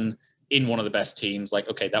season in one of the best teams. Like,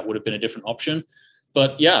 okay, that would have been a different option.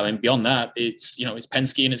 But yeah, I mean, beyond that, it's, you know, it's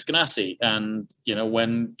Penske and it's Ganassi. And, you know,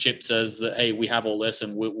 when Chip says that, hey, we have all this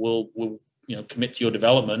and we'll you know, commit to your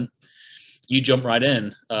development, you jump right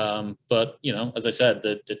in. But, you know, as I said,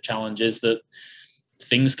 the challenge is that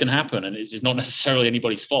things can happen, and it's not necessarily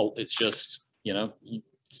anybody's fault. It's just, you know,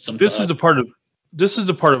 sometimes. This is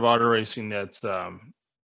the part of auto racing that's,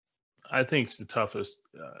 I think, it's the toughest,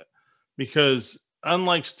 because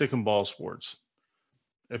unlike stick and ball sports,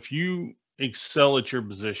 if you excel at your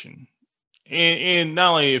position, and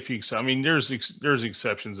not only if you excel, I mean, there's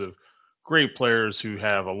exceptions of great players who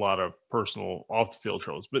have a lot of personal off the field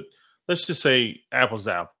troubles, but let's just say apples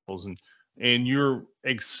to apples, and you're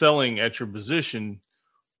excelling at your position.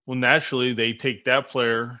 Well, naturally they take that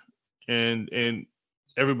player, and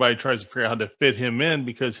everybody tries to figure out how to fit him in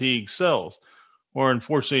because he excels. Or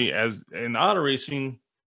unfortunately, as in auto racing,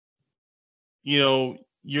 you know,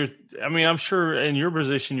 I mean, I'm sure in your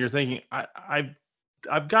position, you're thinking,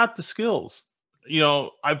 I've got the skills, you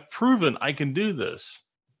know, I've proven I can do this.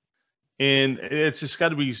 And it's just got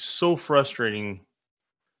to be so frustrating,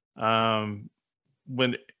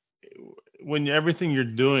 when everything you're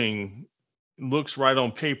doing looks right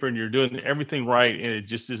on paper and you're doing everything right and it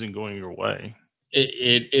just isn't going your way.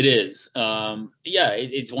 It is.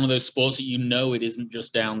 It's one of those sports that, you know, it isn't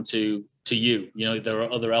just down to you. You know, there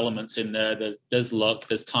are other elements in there. There's luck,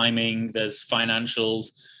 there's timing, there's financials,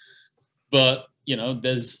 but, you know,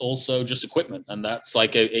 there's also just equipment, and that's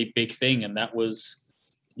like a big thing. And that was,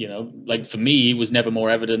 you know, like for me, it was never more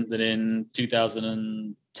evident than in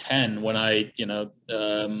 2010 when I, you know,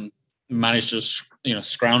 managed to, you know,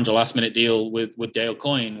 scrounge a last minute deal with Dale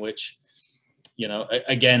Coyne, which, you know,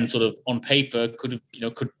 again, sort of on paper could have, you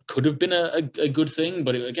know, could have been a good thing,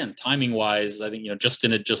 but again, timing wise, I think, you know,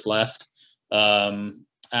 Justin had just left, and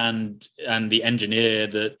the engineer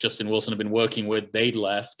that Justin Wilson had been working with, they'd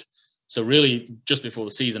left. So really, just before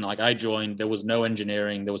the season, like, I joined, there was no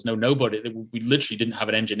engineering, there was nobody. We literally didn't have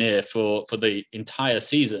an engineer for the entire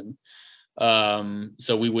season.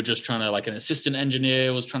 So we were just trying to, like, an assistant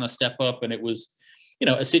engineer was trying to step up, and it was, you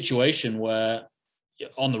know, a situation where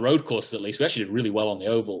on the road courses, at least, we actually did really well on the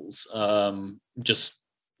ovals. Just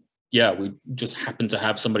yeah, we just happened to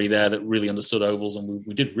have somebody there that really understood ovals, and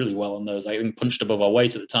we did really well on those. I think punched above our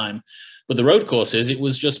weight at the time. But the road courses, it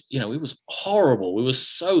was just, it was horrible. We were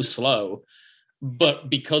so slow. But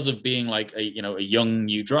because of being like a young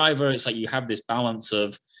new driver, it's like you have this balance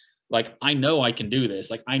of like, I know I can do this.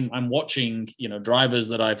 Like I'm watching, drivers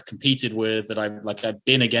that I've competed with, that I've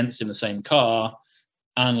been against in the same car,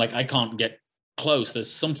 and like I can't get close.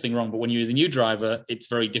 There's something wrong. But when you're the new driver, it's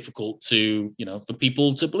very difficult to, for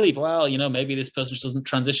people to believe, well, maybe this person just doesn't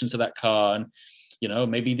transition to that car, and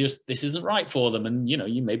maybe this isn't right for them. And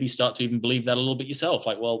you maybe start to even believe that a little bit yourself.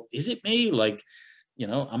 Like, well, is it me? Like,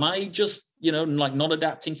 am I just, like not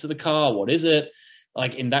adapting to the car? What is it?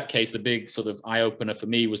 Like in that case, the big sort of eye opener for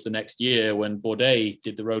me was the next year when Bourdais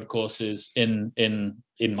did the road courses in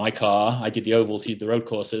my car. I did the ovals, he did the road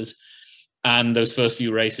courses. And those first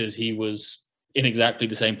few races, he was in exactly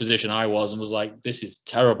the same position I was, and was like, this is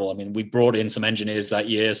terrible. I mean, we brought in some engineers that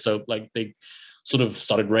year. So like they sort of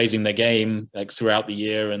started raising their game like throughout the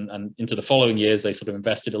year, and into the following years, they sort of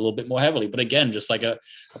invested a little bit more heavily. But again, just like a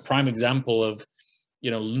prime example of,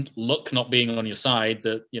 luck not being on your side,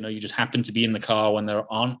 that, you just happen to be in the car when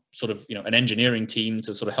there aren't sort of, an engineering team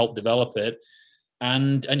to sort of help develop it.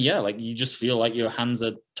 And yeah, like you just feel like your hands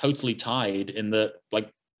are totally tied in that,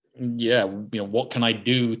 like, yeah, what can I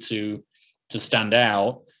do to stand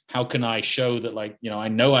out? How can I show that, like, I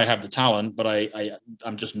know I have the talent, but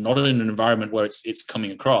I'm just not in an environment where it's coming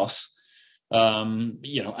across. And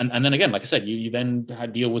then again, like I said, you then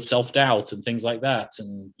deal with self-doubt and things like that.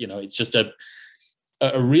 And, it's just a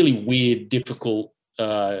really weird, difficult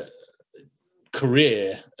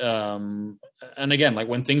career. And again, like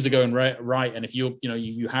when things are going right, and if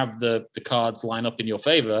you have the cards line up in your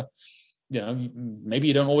favor, maybe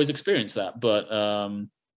you don't always experience that.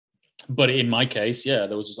 But in my case, yeah,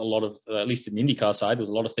 there was just a lot of, at least in the IndyCar side, there was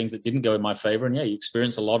a lot of things that didn't go in my favor. And yeah, you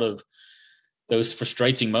experience a lot of those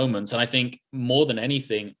frustrating moments. And I think more than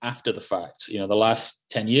anything after the fact, the last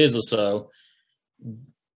 10 years or so,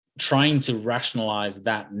 trying to rationalize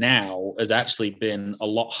that now has actually been a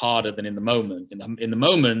lot harder than in the moment. In the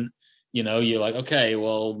moment, you're like, okay,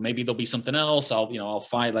 well, maybe there'll be something else. I'll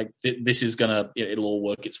fight, like this is gonna, it'll all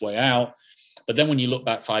work its way out. But then when you look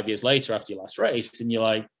back 5 years later after your last race, and you're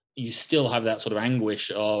like, you still have that sort of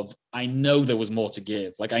anguish of, I know there was more to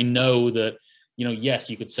give. Like, I know that, yes,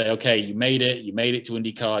 you could say, okay, you made it to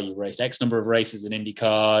IndyCar, you raced X number of races in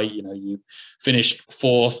IndyCar, you finished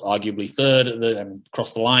fourth, arguably third,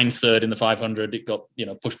 crossed the line third in the 500. It got,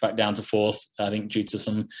 pushed back down to fourth, I think, due to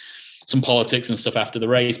some politics and stuff after the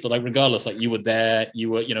race. But like, regardless, like you were there, you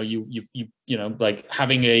were, like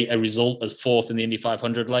having a result as fourth in the Indy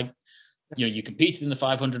 500, like, you competed in the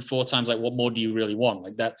 500 4 times. Like, what more do you really want?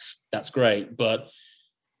 Like, that's great.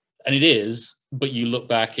 And it is, but you look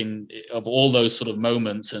back of all those sort of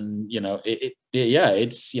moments, and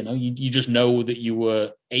it's you just know that you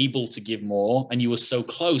were able to give more, and you were so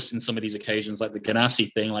close in some of these occasions, like the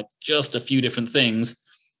Ganassi thing, like just a few different things,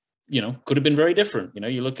 could have been very different.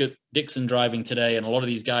 You look at Dixon driving today, and a lot of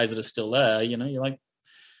these guys that are still there, you're like,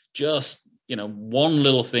 just one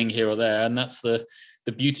little thing here or there, and that's the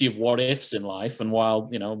beauty of what ifs in life. And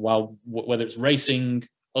while whether it's racing,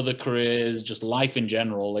 other careers, just life in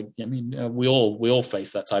general, like, I mean, we all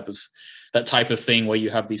face that type of thing where you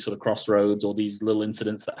have these sort of crossroads or these little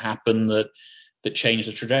incidents that happen that change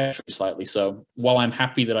the trajectory slightly. So while I'm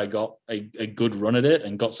happy that I got a good run at it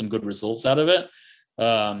and got some good results out of it,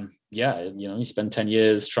 you spend 10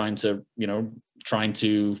 years trying to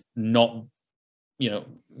not,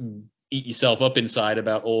 eat yourself up inside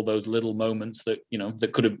about all those little moments that,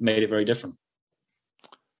 that could have made it very different.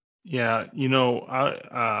 Yeah,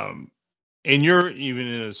 and you're even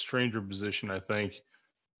in a stranger position, I think,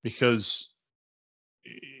 because,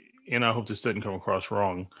 and I hope this doesn't come across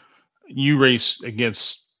wrong, you race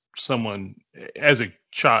against someone as a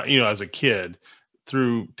child, as a kid,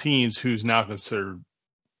 through teens, who's now considered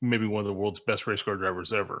maybe one of the world's best race car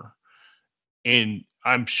drivers ever. And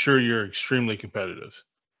I'm sure you're extremely competitive.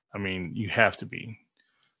 I mean, you have to be.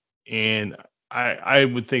 And I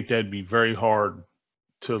would think that'd be very hard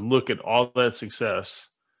to look at all that success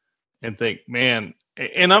and think, man,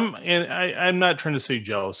 and I'm not trying to say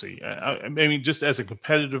jealousy. I mean, just as a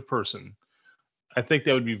competitive person, I think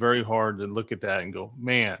that would be very hard to look at that and go,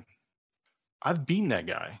 man, I've beaten that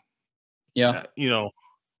guy. Yeah. No,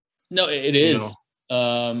 it is.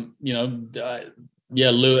 Yeah,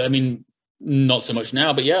 Lou, I mean, not so much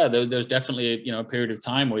now, but yeah, there's definitely a period of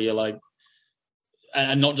time where you're like,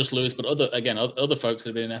 and not just Lewis, but other folks that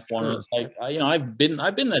have been in F1. Sure. And it's like,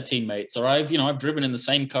 I've been their teammates, or I've driven in the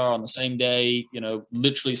same car on the same day,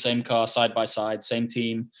 literally same car, side by side, same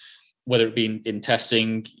team. whether it be in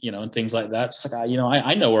testing, and things like that. It's like,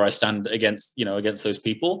 I know where I stand against those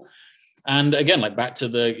people. And again, like back to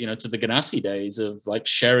the, to the Ganassi days of like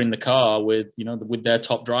sharing the car with, with their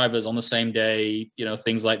top drivers on the same day,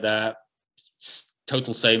 things like that,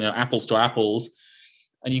 total same, apples to apples.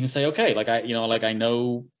 And you can say, okay, like I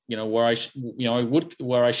know, where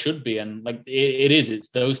where I should be. And like, it's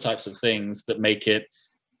those types of things that make it,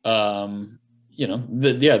 they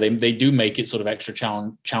do make it sort of extra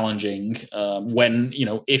challenging when,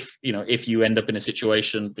 if you end up in a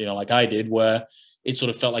situation, like I did, where it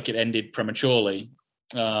sort of felt like it ended prematurely.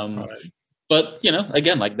 Right. But,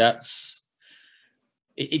 again, like it's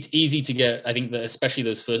easy to get, I think that especially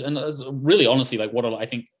those first, and really honestly, like what I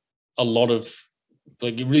think a lot of,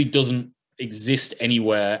 like, it really doesn't exist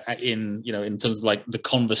anywhere in terms of like the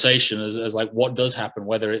conversation as like what does happen,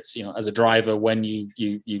 whether it's as a driver, when you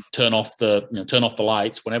turn off the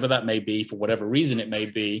lights, whenever that may be, for whatever reason it may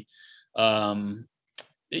be, and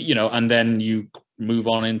then you move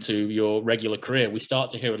on into your regular career. We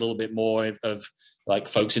start to hear a little bit more of like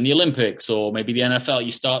folks in the Olympics or maybe the NFL.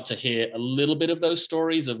 You start to hear a little bit of those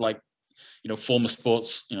stories of like former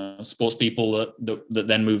sports people that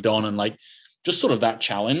then moved on, and like just sort of that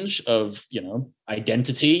challenge of,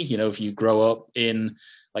 identity. If you grow up in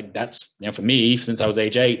like, that's, for me, since I was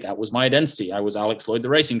age 8, that was my identity. I was Alex Lloyd, the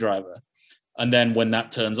racing driver. And then when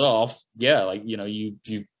that turns off, like, you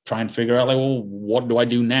try and figure out like, well, what do I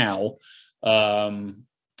do now? And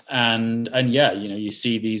you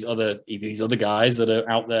see these other guys that are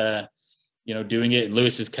out there, doing it in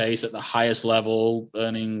Lewis's case at the highest level,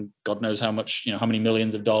 earning God knows how much, how many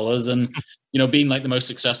millions of dollars, and being like the most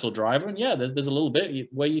successful driver. And there's a little bit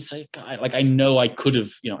where you say, God, like I know I could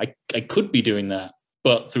have, I could be doing that,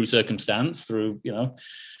 but through circumstance,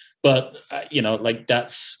 but like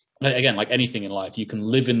that's, again, like anything in life, you can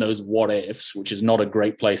live in those what ifs, which is not a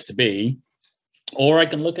great place to be. Or I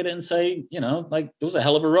can look at it and say, like there was a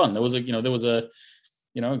hell of a run. There was a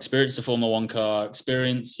experienced a Formula One car,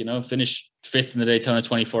 experience, finished 5th in the Daytona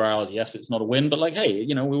 24 hours. Yes, it's not a win, but like, hey,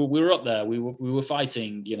 we were up there. We were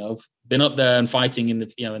fighting, been up there and fighting in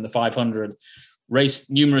the, in the 500,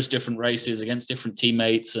 raced numerous different races against different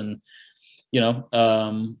teammates, and,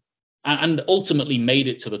 and ultimately made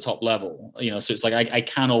it to the top level. So it's like, I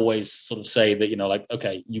can always sort of say that, like,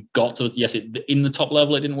 okay, you got to, yes, in the top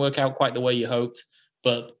level, it didn't work out quite the way you hoped,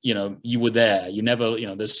 but, you were there. You never,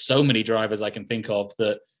 there's so many drivers I can think of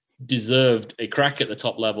that deserved a crack at the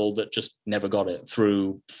top level that just never got it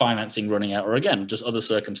through financing running out, or again, just other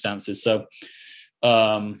circumstances. So,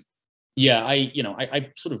 I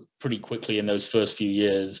sort of pretty quickly in those first few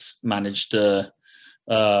years managed to,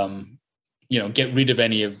 get rid of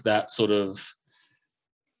any of that sort of,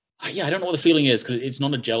 I don't know what the feeling is, because it's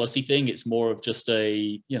not a jealousy thing. It's more of just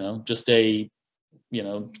a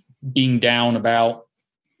being down about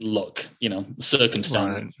luck,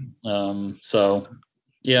 circumstance. Right. So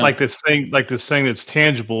yeah, like this thing that's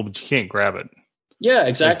tangible, but you can't grab it. Yeah,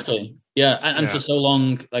 exactly. Yeah. And for so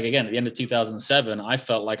long, like again, at the end of 2007, I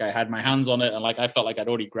felt like I had my hands on it, and like I felt like I'd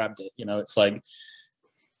already grabbed it. It's like,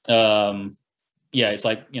 it's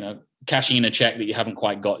like, cashing in a check that you haven't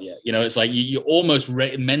quite got yet. It's like you're almost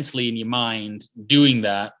mentally in your mind doing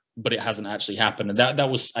that, but it hasn't actually happened. And that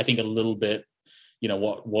was, I think, a little bit,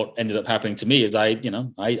 what ended up happening to me is I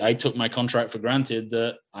took my contract for granted,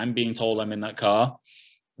 that I'm being told I'm in that car.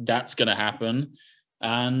 That's going to happen.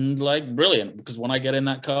 And like, brilliant, because when I get in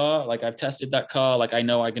that car, like I've tested that car, like I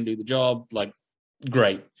know I can do the job, like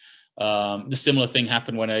great. The similar thing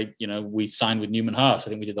happened when we signed with Newman Haas. I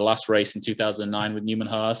think we did the last race in 2009 with Newman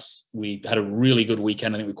Haas. We had a really good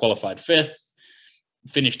weekend. I think we qualified 5th,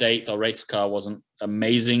 finished 8th. Our race car wasn't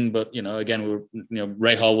amazing, but again, we were,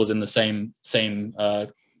 Rahal was in the same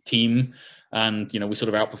team, and we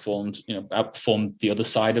sort of outperformed the other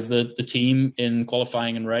side of the team in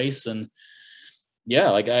qualifying and race. And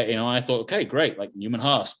I thought, okay, great, like Newman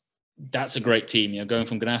Haas, that's a great team. Going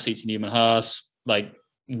from Ganassi to Newman Haas, like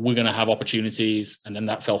we're going to have opportunities. And then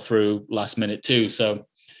that fell through last minute too. So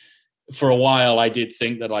for a while, I did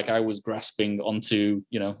think that like I was grasping onto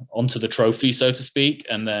the trophy, so to speak.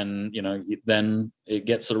 And then, then it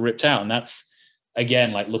gets sort of ripped out. And that's,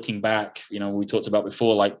 again, like looking back, we talked about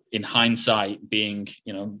before, like in hindsight being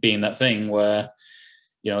that thing where,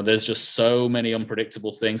 there's just so many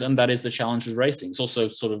unpredictable things. And that is the challenge with racing. It's also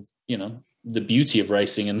sort of, the beauty of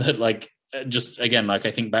racing, and that like, just again, like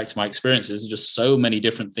I think back to my experiences, just so many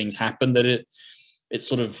different things happen that it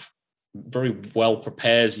sort of very well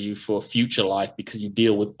prepares you for future life, because you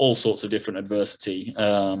deal with all sorts of different adversity.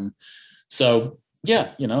 So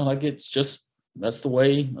yeah, like it's just that's the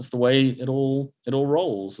way it all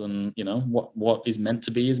rolls. And what is meant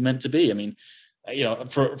to be is meant to be. I mean,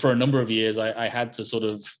 for a number of years, I had to sort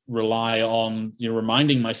of rely on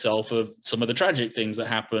reminding myself of some of the tragic things that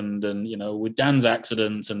happened, and with Dan's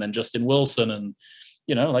accident, and then Justin Wilson, and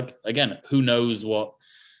like, again, who knows what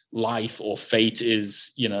life or fate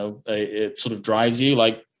is, it sort of drives you,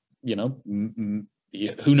 like,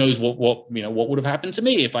 who knows what would have happened to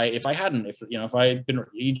me if I hadn't, if I had been,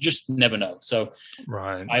 you just never know. So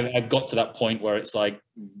right, I've got to that point where it's like,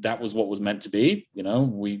 that was what was meant to be.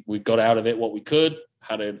 We got out of it what we could,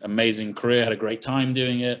 had an amazing career, had a great time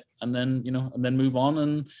doing it, and then move on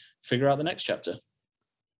and figure out the next chapter.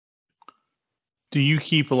 Do you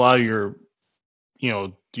keep a lot of your,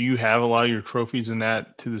 do you have a lot of your trophies in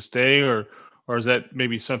that to this day, or is that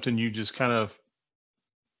maybe something you just kind of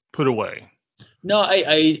put away? No,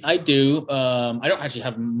 I do. I don't actually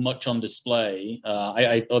have much on display.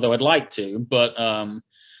 Although I'd like to, but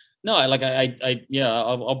no,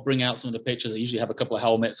 I'll bring out some of the pictures. I usually have a couple of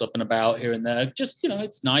helmets up and about here and there. Just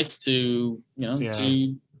it's nice to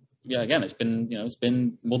again, it's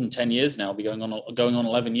been more than 10 years now. It'll be going on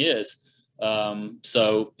 11 years.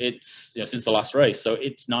 So it's since the last race. So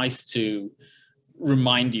it's nice to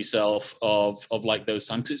remind yourself of like those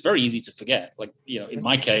times, because it's very easy to forget. Like, in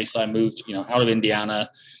my case, I moved out of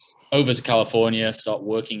Indiana over to California, start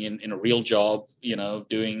working in a real job,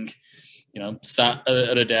 doing sat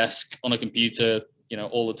at a desk on a computer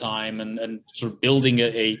all the time, and sort of building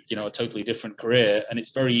a totally different career. And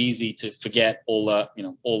it's very easy to forget all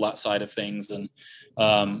that side of things. And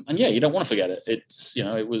yeah, you don't want to forget it. It's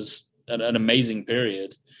it was an amazing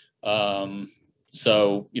period.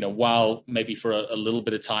 So, while maybe for a little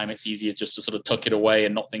bit of time, it's easier just to sort of tuck it away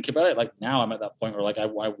and not think about it. Like, now I'm at that point where, like, I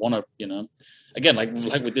want to, again, like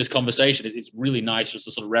with this conversation, it's really nice just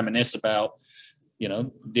to sort of reminisce about,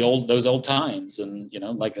 those old times. And,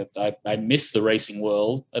 like, I miss the racing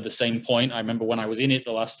world. At the same point, I remember when I was in it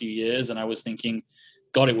the last few years, and I was thinking,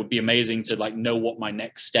 God, it would be amazing to, like, know what my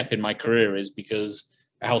next step in my career is, because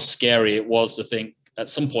how scary it was to think at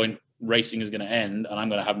some point racing is going to end, and I'm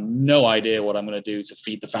going to have no idea what I'm going to do to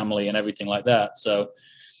feed the family and everything like that. So,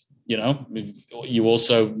 you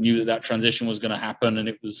also knew that transition was going to happen, and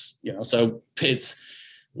it was, so it's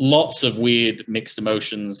lots of weird mixed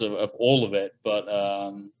emotions of all of it. But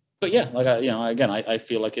yeah, like, I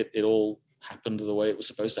feel like it all happened the way it was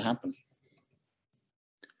supposed to happen.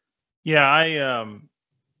 Yeah, I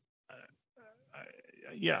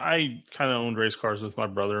kind of owned race cars with my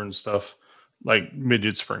brother and stuff, like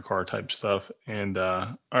midget sprint car type stuff, and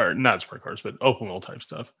or not sprint cars, but open wheel type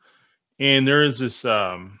stuff. And there is this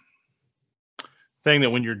thing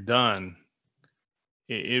that when you're done,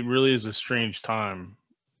 it really is a strange time,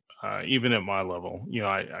 even at my level.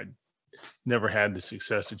 I never had the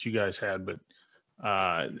success that you guys had, but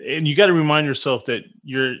and you got to remind yourself that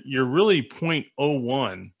you're really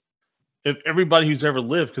 0.01 of everybody who's ever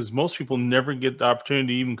lived, because most people never get the opportunity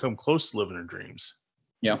to even come close to living their dreams.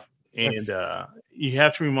 Yeah. And you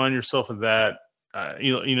have to remind yourself of that. At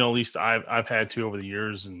least I've had to over the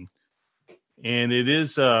years, and it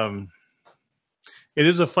is a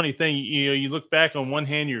funny thing. You look back, on one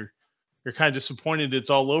hand, you're kind of disappointed it's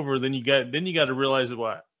all over. Then you got to realize that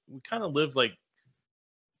we kind of lived like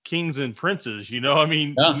kings and princes. I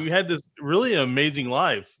mean, you had this really amazing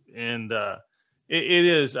life, and it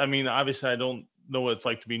is. I mean, obviously, I don't know what it's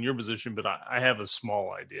like to be in your position, but I have a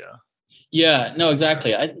small idea. Yeah, no,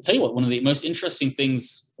 exactly. I tell you what, one of the most interesting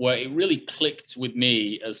things where it really clicked with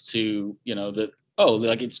me as to, that,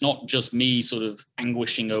 like, it's not just me sort of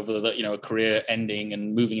anguishing over the, a career ending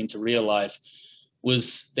and moving into real life,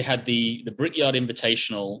 was they had the Brickyard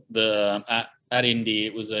Invitational, at Indy.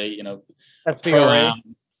 It was a, FBRA.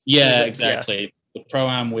 Yeah, exactly. Yeah. The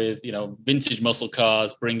Pro-Am with, vintage muscle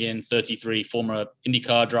cars, bring in 33 former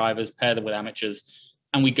IndyCar drivers, pair them with amateurs,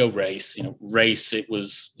 and we go race. It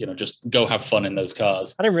was, just go have fun in those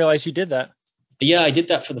cars. I didn't realize you did that. Yeah, I did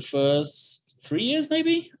that for the first 3 years,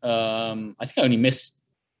 maybe. I think I only missed,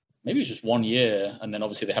 maybe it was just 1 year, and then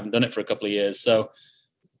obviously they haven't done it for a couple of years. So,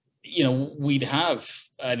 we'd have,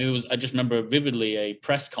 I just remember vividly a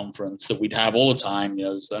press conference that we'd have all the time,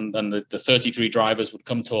 and the 33 drivers would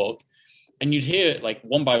come talk. And you'd hear it like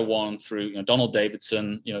one by one through, Donald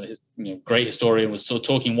Davidson, his great historian, was sort of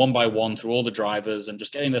talking one by one through all the drivers and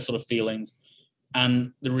just getting their sort of feelings.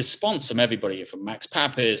 And the response from everybody, from Max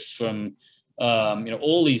Papis, from,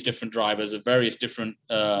 all these different drivers of various different,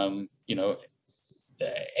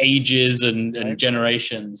 ages and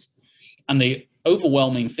generations. And the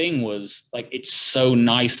overwhelming thing was, like, it's so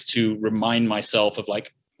nice to remind myself of,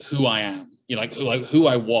 like, who I am, like who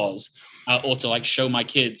I was. Or to, like, show my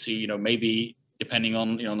kids who, maybe depending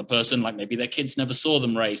on, on the person, like maybe their kids never saw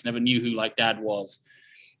them race, never knew who like dad was.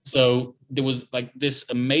 So there was like this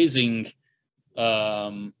amazing,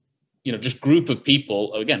 just group of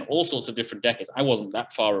people, again, all sorts of different decades. I wasn't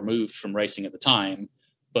that far removed from racing at the time,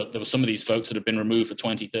 but there were some of these folks that have been removed for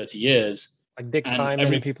 20, 30 years. Like Dick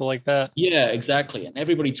Simon and people like that. Yeah, exactly. And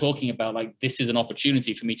everybody talking about like, this is an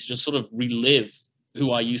opportunity for me to just sort of relive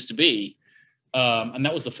who I used to be. And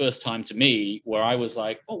that was the first time to me where I was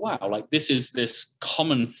like, oh, wow, like this is this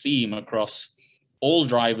common theme across all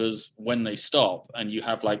drivers when they stop. And you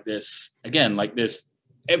have like this, again, like this,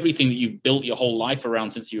 everything that you've built your whole life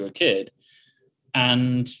around since you were a kid.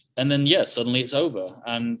 And then, suddenly it's over.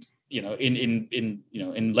 And,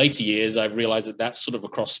 in later years, I've realized that that's sort of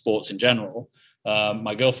across sports in general.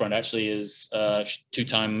 My girlfriend actually is a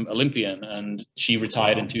two-time Olympian, and she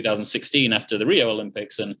retired in 2016 after the Rio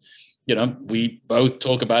Olympics. And, we both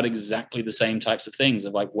talk about exactly the same types of things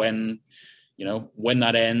of like when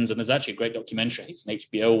that ends. And there's actually a great documentary, it's an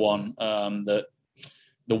HBO one, that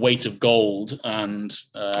The Weight of Gold, and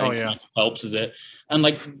helps is it. And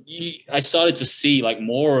like I started to see like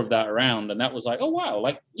more of that around, and that was like, oh wow,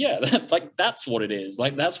 like like that's what it is.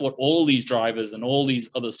 Like that's what all these drivers and all these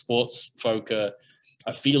other sports folk are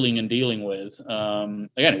feeling and dealing with.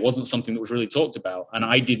 Again, it wasn't something that was really talked about, and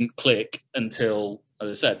I didn't click until, as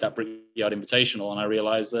I said, that Brickyard Invitational, and I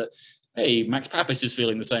realized that, hey, Max Papis is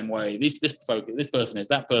feeling the same way. This person is,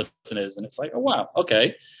 that person is, and it's like, oh wow,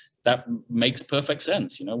 okay, that makes perfect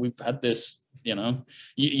sense. We've had this.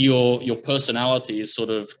 Your personality is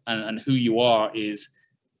sort of, and who you are is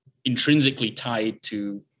intrinsically tied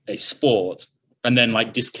to a sport, and then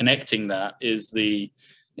like disconnecting that is it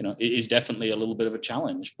is definitely a little bit of a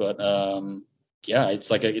challenge. But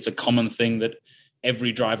it's a common thing that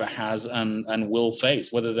every driver has and will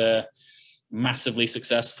face, whether they're massively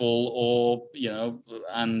successful or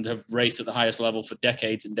and have raced at the highest level for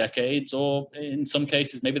decades and decades, or in some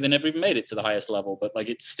cases maybe they never even made it to the highest level, but like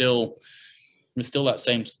it's still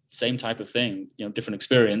that same type of thing, different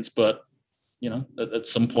experience. But at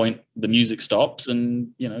some point the music stops, and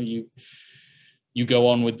you go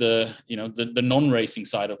on with the non-racing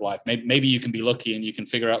side of life. Maybe you can be lucky and you can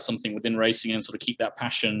figure out something within racing and sort of keep that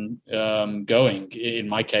passion going. In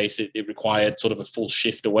my case, it required sort of a full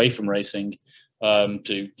shift away from racing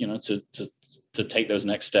to take those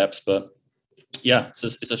next steps. But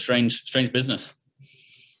it's a strange business.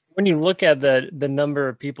 When you look at the number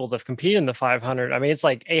of people that compete in the 500, I mean, it's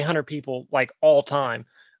like 800 people like all time.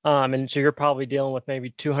 And so you're probably dealing with maybe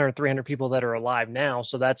 200, 300 people that are alive now.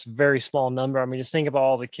 So that's a very small number. I mean, just think about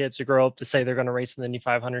all the kids who grow up to say they're going to race in the Indy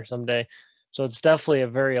 500 someday. So it's definitely a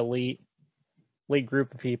very elite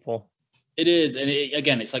group of people. It is. And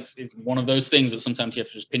it's one of those things that sometimes you have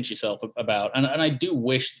to just pinch yourself about. And I do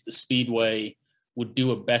wish that the Speedway would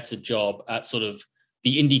do a better job at sort of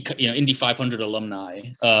the Indy 500 alumni.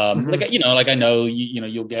 Like I know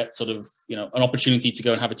you'll get sort of an opportunity to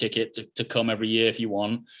go and have a ticket to come every year if you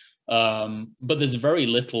want. But there's very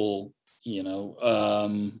little, there's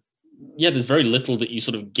very little that you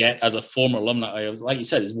sort of get as a former alumni. Like you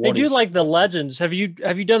said, they do like the Legends. Have you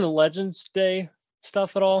done the Legends Day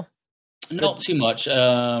stuff at all? Not too much.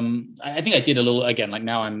 I think I did a little, again, like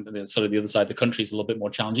now I'm sort of the other side of the country is a little bit more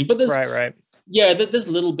challenging, but there's right. Yeah, there's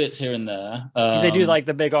little bits here and there. They do like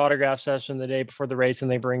the big autograph session the day before the race, and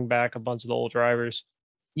they bring back a bunch of the old drivers.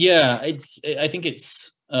 Yeah, I think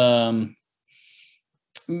it's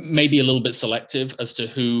maybe a little bit selective as to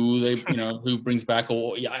who they who brings back,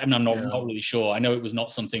 or I'm not really sure. I know it was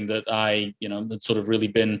not something that I had sort of really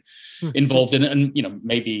been involved in, and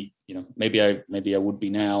maybe I would be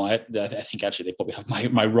now. I think actually they probably have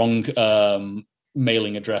my wrong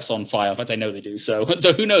mailing address on file. In fact, I know they do. So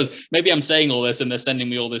who knows? Maybe I'm saying all this and they're sending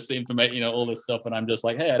me all this information, all this stuff, and I'm just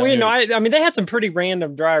like, hey, I mean, they had some pretty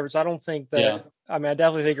random drivers. I don't think that. Yeah. I mean, I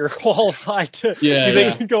definitely think you're qualified to.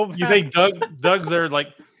 You think Doug's there? Like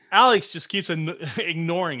Alex just keeps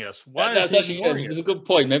ignoring us. Why? That's a good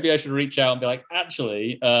point. Maybe I should reach out and be like,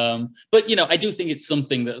 actually, but I do think it's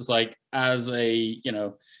something that's like as a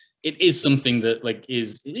it is something that like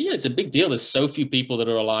is, it's a big deal. There's so few people that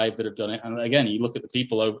are alive that have done it. And again, you look at the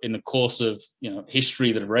people in the course of,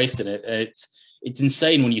 history that have raced in it. It's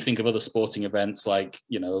insane when you think of other sporting events like,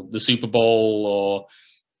 the Super Bowl,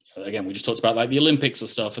 or again, we just talked about like the Olympics or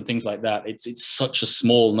stuff and things like that. It's such a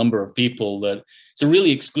small number of people that it's a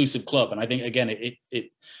really exclusive club. And I think, again,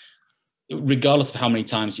 it regardless of how many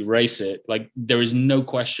times you race it, like there is no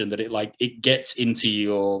question that it gets into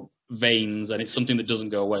your veins, and it's something that doesn't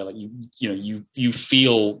go away. Like you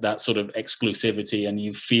feel that sort of exclusivity, and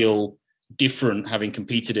you feel different having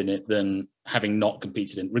competed in it than having not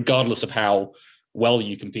competed in, regardless of how well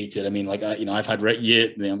you competed. I mean, like, I've had a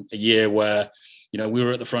year where, we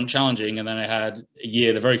were at the front challenging, and then I had a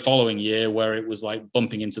year, the very following year, where it was like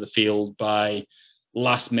bumping into the field by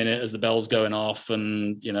last minute as the bell's going off,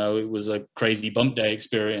 and it was a crazy bump day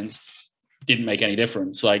experience. Didn't make any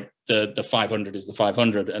difference. Like the 500 is the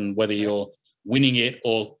 500, and whether you're winning it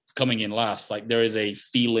or coming in last, like there is a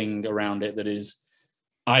feeling around it that is,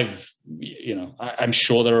 I'm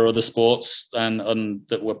sure there are other sports and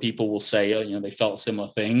that where people will say, they felt a similar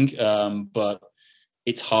thing, but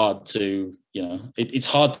it's hard to, it's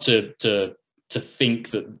hard to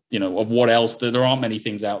think that, of what else, that there aren't many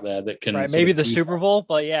things out there that can. Right. Maybe the Super Bowl,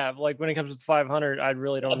 but yeah, like when it comes to the 500, I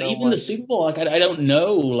really don't know. Even the Super Bowl, like I don't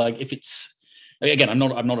know, like if it's, again, I'm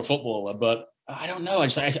not a footballer, but I don't know. I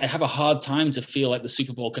have a hard time to feel like the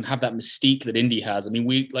Super Bowl can have that mystique that Indy has. I mean,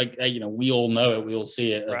 we all know it, we all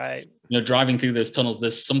see it. Right. Driving through those tunnels,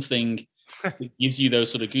 there's something that gives you those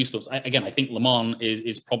sort of goosebumps. I think Le Mans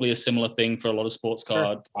is probably a similar thing for a lot of sports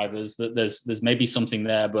car drivers. That there's maybe something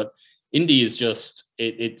there, but Indy is just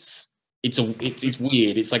it's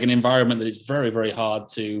weird. It's like an environment that is very, very hard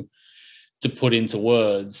to put into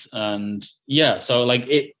words. And yeah, so like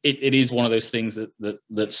it is one of those things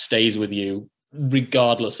that stays with you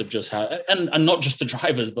regardless of just how, and not just the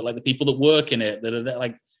drivers, but like the people that work in it, that are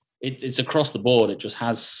like, it's across the board. It just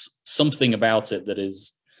has something about it that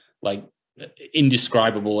is like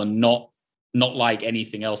indescribable and not like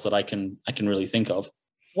anything else that I can really think of.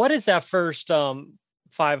 What is that first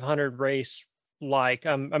 500 race like?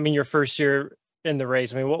 I mean, your first year in the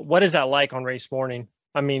race. I mean, what is that like on race morning?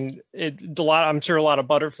 I mean, I'm sure a lot of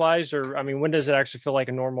butterflies, or I mean, when does it actually feel like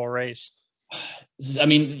a normal race? I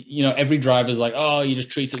mean, every driver's like, oh, you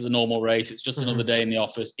just treat it as a normal race. It's just another day in the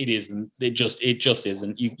office. It isn't. It just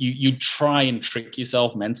isn't. You try and trick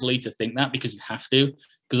yourself mentally to think that, because you have to,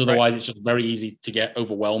 because otherwise it's just very easy to get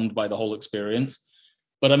overwhelmed by the whole experience.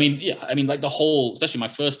 But I mean, like the whole, especially my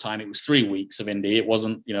first time, it was 3 weeks of Indy. It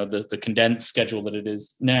wasn't, the condensed schedule that it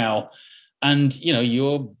is now. And,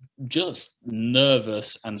 you're just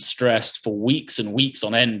nervous and stressed for weeks and weeks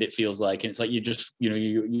on end, it feels like. And it's like, you just,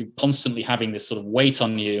 you're constantly having this sort of weight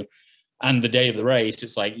on you. And the day of the race,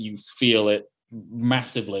 it's like you feel it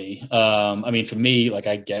massively. I mean, for me, like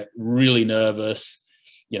I get really nervous.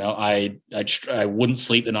 I wouldn't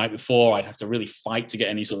sleep the night before. I'd have to really fight to get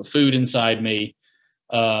any sort of food inside me.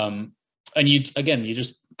 And you're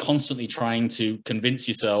just constantly trying to convince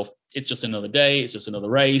yourself it's just another day. It's just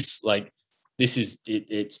another race. Like, this is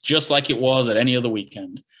it's just like it was at any other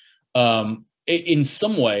weekend. In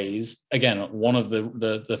some ways, again, one of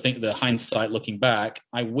the hindsight looking back,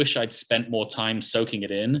 I wish I'd spent more time soaking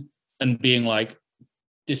it in and being like,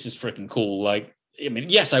 this is freaking cool. Like, I mean,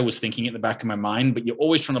 yes, I was thinking it in the back of my mind, but you're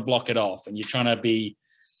always trying to block it off, and you're trying to be,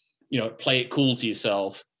 play it cool to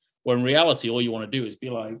yourself. Where in reality, all you want to do is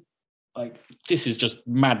be like this is just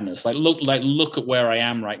madness. Like look at where I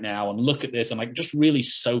am right now, and look at this, and like just really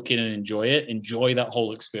soak in and enjoy that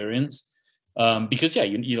whole experience. Because yeah,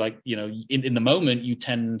 you like, in the moment you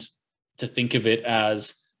tend to think of it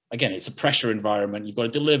as, again, it's a pressure environment. You've got to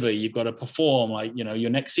deliver, you've got to perform. Like, your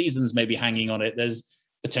next season's maybe hanging on it. There's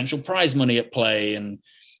potential prize money at play, and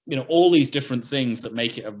all these different things that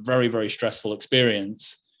make it a very, very stressful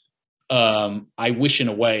experience. I wish in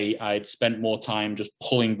a way I'd spent more time just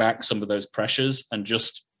pulling back some of those pressures and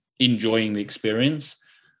just enjoying the experience.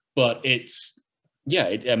 But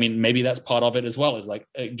I mean, maybe that's part of it as well, is like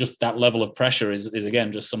just that level of pressure is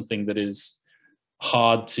again, just something that is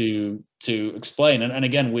hard to explain. And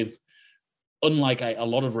again, with, unlike a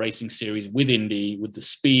lot of racing series with Indy, with the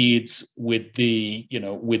speeds, with the,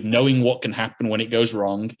 with knowing what can happen when it goes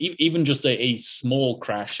wrong, even just a small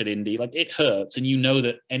crash at Indy, like it hurts. And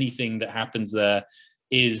that anything that happens there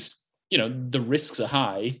is, the risks are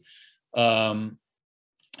high.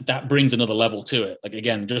 That brings another level to it. Like,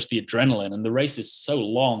 again, just the adrenaline, and the race is so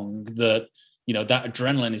long that, that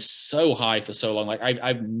adrenaline is so high for so long. Like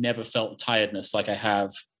I've never felt tiredness like I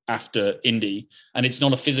have after Indy, and it's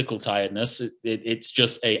not a physical tiredness. It's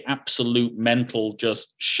just a absolute mental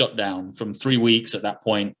just shutdown from 3 weeks at that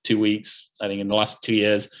point, 2 weeks, I think, in the last 2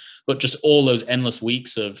 years, but just all those endless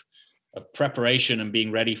weeks of preparation and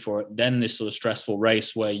being ready for it. Then this sort of stressful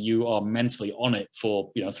race where you are mentally on it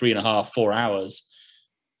for, 3.5, 4 hours.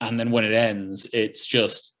 And then when it ends, it's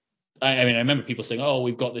just, I mean, I remember people saying, oh,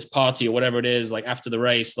 we've got this party or whatever it is, like after the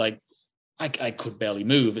race, like, I could barely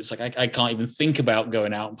move. It's like I can't even think about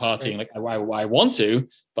going out and partying. Like I want to,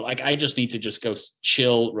 but like I just need to just go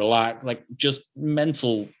chill, relax, like just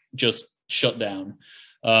mental, just shut down.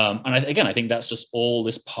 And I think that's just all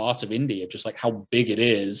this part of Indy, of just like how big it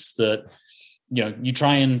is, that you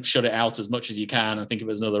try and shut it out as much as you can and think of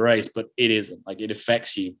it as another race, but it isn't. Like, it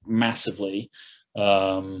affects you massively.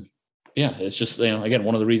 It's just, again,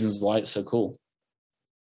 one of the reasons why it's so cool.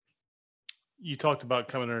 You talked about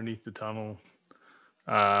coming underneath the tunnel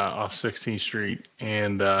off 16th Street,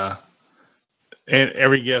 and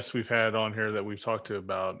every guest we've had on here that we've talked to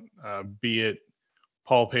about, be it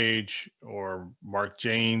Paul Page or Mark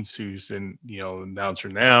Janes, who's in, announcer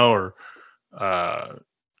now, or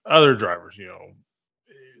other drivers,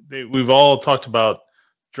 we've all talked about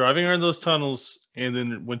driving around those tunnels, and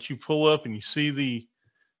then once you pull up and you see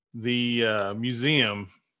the museum,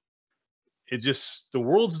 the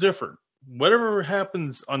world's different. Whatever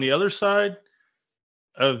happens on the other side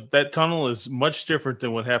of that tunnel is much different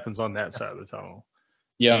than what happens on that side of the tunnel.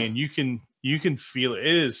 Yeah. And you can feel it.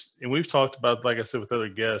 It is, and we've talked about, like I said, with other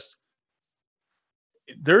guests,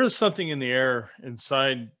 there is something in the air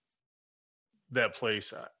inside that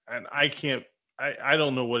place, and I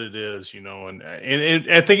don't know what it is, and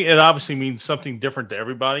I think it obviously means something different to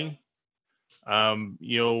everybody.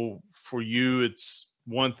 For you, it's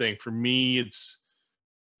one thing. For me, it's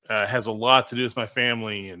has a lot to do with my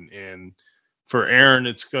family, and for Aaron,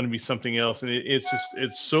 it's going to be something else. And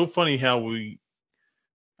it's so funny how we,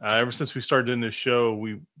 ever since we started doing this show,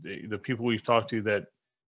 the people we've talked to about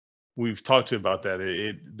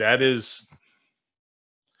that,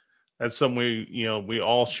 that's something we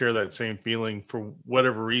all share that same feeling for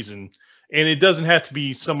whatever reason. And it doesn't have to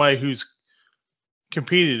be somebody who's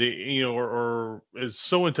competed, or is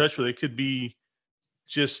so in touch with it. It could be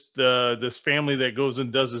just this family that goes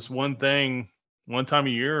and does this one thing one time a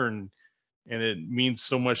year, and it means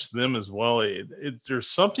so much to them as well. There's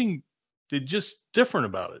something just different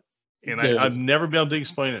about it, and I've never been able to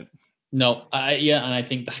explain it. No, and I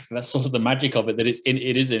think that's sort of the magic of it, that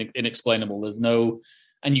it is inexplainable. There's no,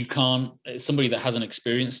 and you can't. Somebody that hasn't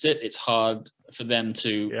experienced it, it's hard for them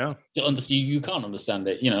to understand. You can't understand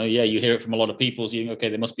it. You hear it from a lot of people, so you think, okay,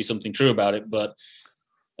 there must be something true about it, but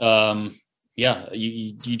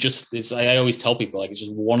you just, I always tell people, like, it's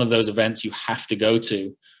just one of those events you have to go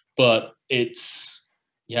to, but it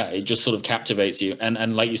just sort of captivates you.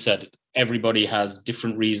 And like you said, everybody has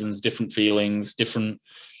different reasons, different feelings, different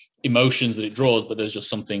emotions that it draws, but there's just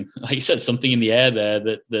something, like you said, something in the air there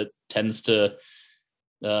that tends to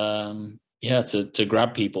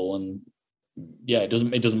grab people. And it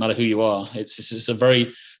doesn't matter who you are. It's a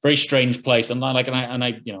very, very strange place. And I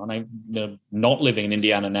not living in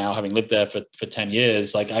Indiana now, having lived there for 10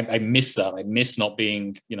 years, like I miss that. I miss not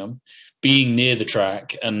being, being near the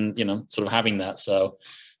track and, sort of having that. So,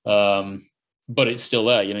 but it's still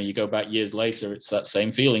there. You go back years later, it's that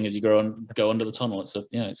same feeling as you go under the tunnel.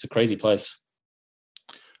 It's a crazy place.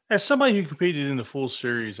 As somebody who competed in the full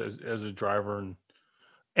series as a driver,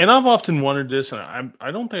 and I've often wondered this, and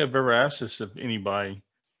I don't think I've ever asked this of anybody.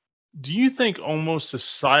 Do you think almost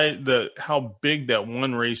how big that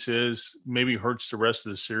one race is maybe hurts the rest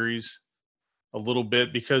of the series a little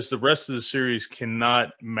bit, because the rest of the series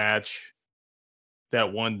cannot match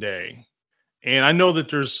that one day? And I know that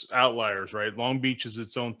there's outliers, right? Long Beach is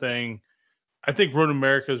its own thing. I think Road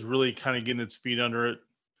America is really kind of getting its feet under it,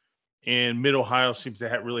 and Mid Ohio seems to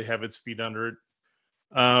really have its feet under it.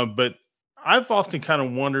 But I've often kind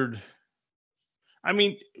of wondered, I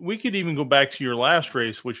mean, we could even go back to your last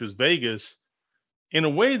race, which was Vegas. In a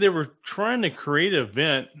way, they were trying to create an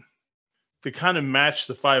event to kind of match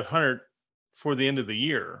the 500 for the end of the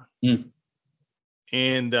year.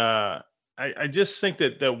 And I just think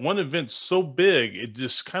that one event's so big, it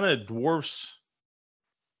just kind of dwarfs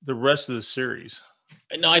the rest of the series.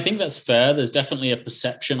 No, I think that's fair. There's definitely a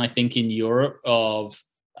perception, I think, in Europe of,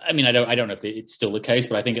 I mean, I don't know if it's still the case,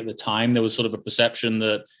 but I think at the time there was sort of a perception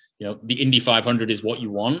that, the Indy 500 is what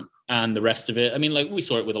you want, and the rest of it. I mean, like, we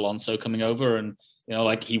saw it with Alonso coming over, and,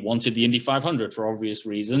 like, he wanted the Indy 500 for obvious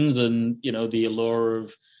reasons. And, the allure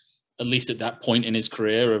of, at least at that point in his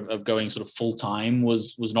career, of going sort of full time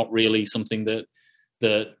was not really something that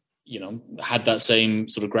had that same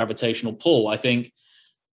sort of gravitational pull. I think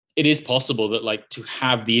it is possible that, like, to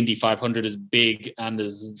have the Indy 500 as big and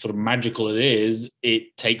as sort of magical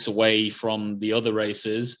it takes away from the other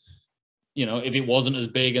races. If it wasn't as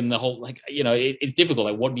big, and the whole, like, it's difficult.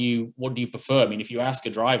 Like, what do you prefer? I mean, if you ask a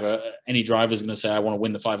driver, any driver is going to say, I want to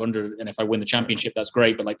win the 500. And if I win the championship, that's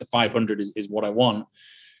great. But, like, the 500 is what I want.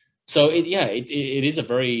 So it is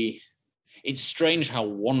it's strange how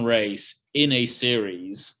one race in a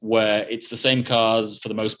series where it's the same cars for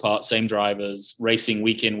the most part, same drivers racing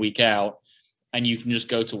week in, week out, and you can just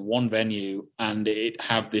go to one venue and it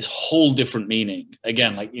have this whole different meaning.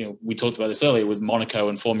 Again, like, we talked about this earlier with Monaco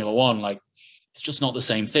and Formula One. Like, it's just not the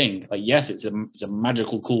same thing. Like, yes, it's a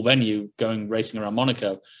magical, cool venue going racing around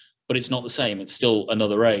Monaco, but it's not the same. It's still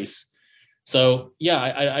another race. So yeah,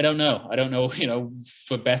 I don't know. I don't know,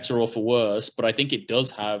 for better or for worse, but I think it does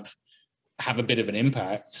have a bit of an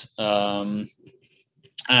impact. And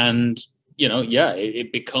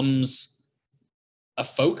it becomes a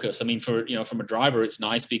focus. I mean, from a driver, it's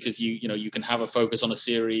nice because you can have a focus on a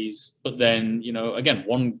series, but then again,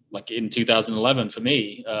 one, like in 2011 for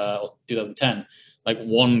me, or 2010, like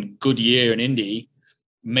one good year in Indy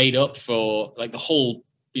made up for like the whole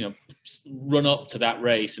run up to that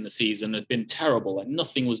race in the season had been terrible. Like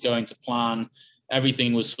nothing was going to plan,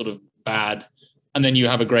 everything was sort of bad, and then you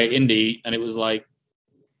have a great Indy, and it was like,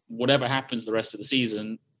 whatever happens the rest of the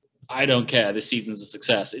season, I don't care. This season's a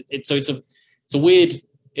success. It's a weird.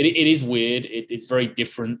 It is weird. It's very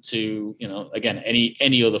different to again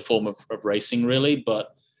any other form of racing really,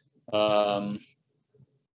 but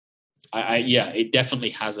it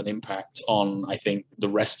definitely has an impact on, I think, the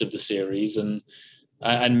rest of the series, and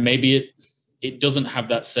maybe it doesn't have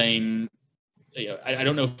that same. I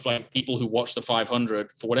don't know if like people who watch the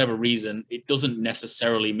 500 for whatever reason, it doesn't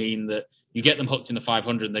necessarily mean that you get them hooked in the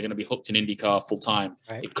 500 and they're going to be hooked in IndyCar full time.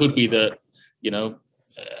 Right. It could be that you're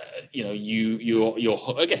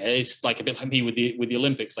again, it's like a bit like me with the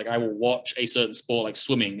Olympics. Like I will watch a certain sport like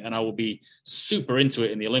swimming and I will be super into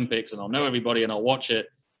it in the Olympics and I'll know everybody and I'll watch it,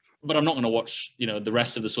 but I'm not going to watch the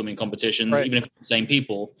rest of the swimming competitions, right, even if it's the same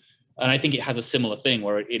people. And I think it has a similar thing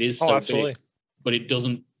where it is so big, but it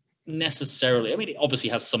doesn't necessarily. I mean, it obviously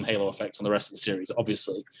has some halo effect on the rest of the series,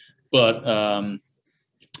 obviously, but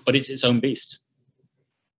it's its own beast.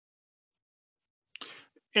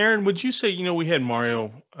 Aaron, would you say, we had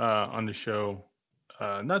Mario on the show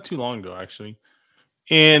not too long ago, actually.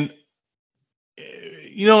 And,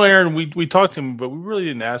 Aaron, we talked to him, but we really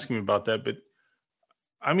didn't ask him about that. But,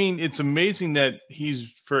 I mean, it's amazing that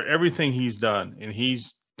for everything he's done, and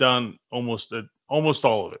he's done almost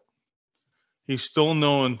all of it, he's still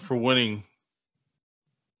known for winning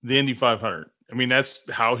the Indy 500. I mean, that's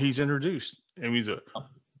how he's introduced. I mean, he's a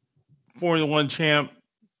Formula One champ,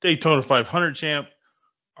 Daytona 500 champ,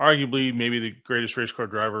 arguably maybe the greatest race car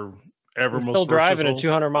driver ever. He's still driving at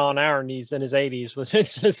 200 mile an hour, and he's in his 80s, which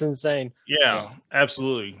is just insane. Yeah,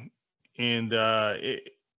 absolutely. And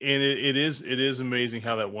it is amazing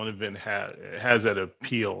how that one event has that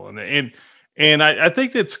appeal, and I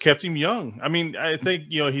think that's kept him young. I mean, I think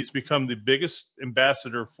he's become the biggest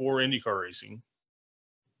ambassador for IndyCar racing,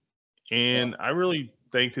 and I really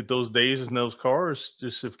think that those days in those cars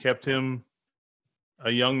just have kept him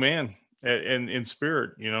a young man and in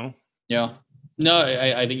spirit, Yeah. No,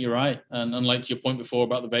 I think you're right. And like to your point before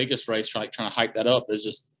about the Vegas race, trying to hype that up, there's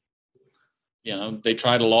just, they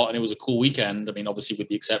tried a lot and it was a cool weekend. I mean, obviously with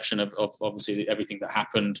the exception of obviously everything that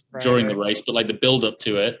happened during the race, but like the build up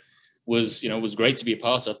to it was, was great to be a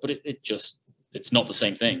part of, but it's not the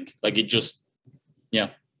same thing. Like it just,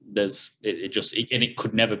 and it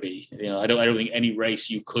could never be, I don't think any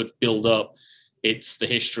race you could build up. It's the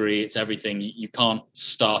history, it's everything. You can't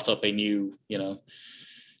start up a new,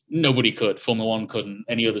 nobody could. Formula One couldn't.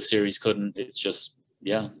 Any other series couldn't. It's just,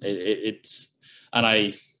 it's, and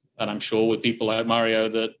I'm sure with people like Mario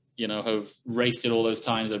that, have raced it all those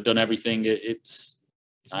times, have done everything.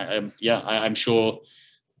 I'm sure.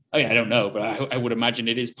 I mean, I don't know, but I would imagine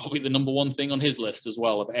it is probably the number one thing on his list as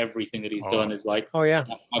well of everything that he's done is like,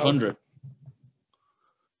 500.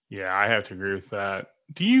 Yeah, I have to agree with that.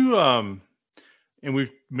 Do you, and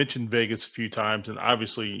we've mentioned Vegas a few times, and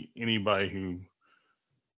obviously anybody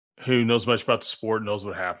who knows much about the sport knows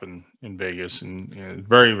what happened in Vegas, and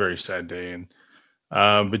very, very sad day. And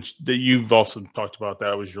but that you've also talked about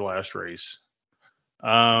that was your last race.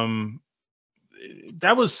 That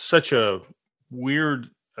was such a weird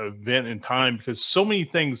event in time because so many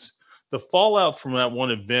things, the fallout from that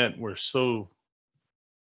one event was so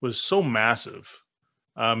massive.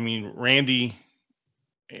 I mean, Randy.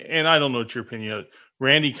 And I don't know what your opinion.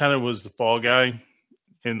 Randy kind of was the fall guy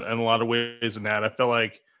in a lot of ways in that. I felt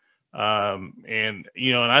like, and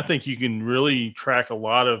I think you can really track a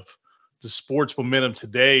lot of the sports momentum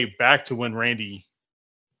today back to when Randy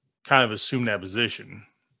kind of assumed that position.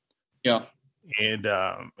 Yeah. And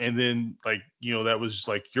then that was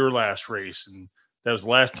like your last race, and that was the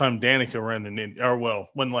last time Danica ran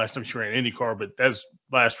when the last time she ran IndyCar, but that's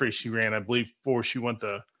the last race she ran, I believe, before she went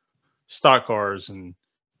to stock cars. And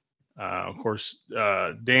of course,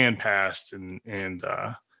 Dan passed, and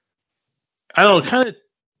I don't know, kind of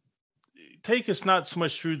take us not so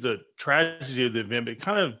much through the tragedy of the event, but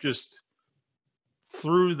kind of just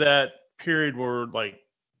through that period where, like,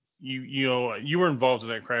 you were involved in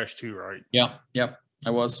that crash too, right? Yeah, I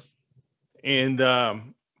was. and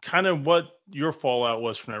kind of what your fallout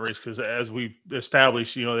was from that race. Because as we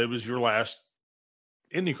established, it was your last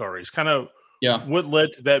IndyCar race. Kind of Yeah. what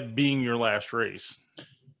led to that being your last race?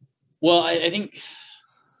 Well, I think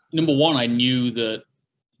number one, I knew that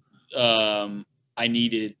I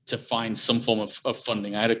needed to find some form of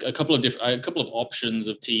funding. I had a couple of options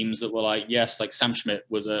of teams that were like, yes, like Sam Schmidt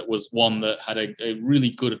was one that had a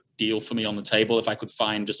really good deal for me on the table if I could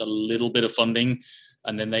find just a little bit of funding,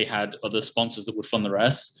 and then they had other sponsors that would fund the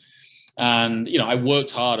rest. And I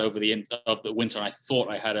worked hard over the end of the winter. And I thought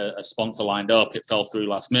I had a sponsor lined up. It fell through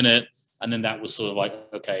last minute, and then that was sort of like,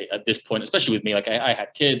 okay, at this point, especially with me, like I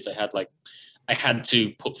had kids, I had to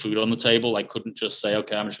put food on the table. I couldn't just say,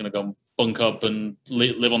 okay, I'm just going to go bunk up and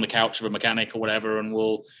live on the couch of a mechanic or whatever, and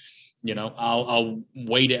I'll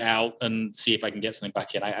wait it out and see if I can get something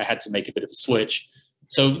back in. I had to make a bit of a switch.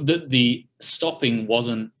 So the stopping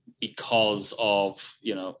wasn't because of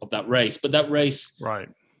that race, but that race right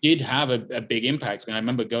did have a big impact. I mean, I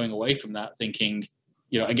remember going away from that thinking,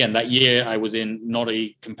 again, that year I was in not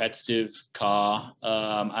a competitive car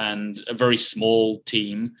and a very small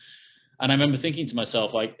team. And I remember thinking to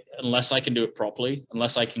myself, like, unless I can do it properly,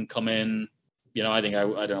 unless I can come in, I think I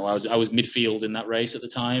don't know, I was midfield in that race at the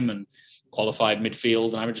time and qualified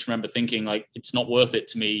midfield. And I just remember thinking, like, it's not worth it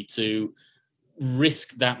to me to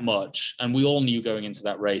risk that much. And we all knew going into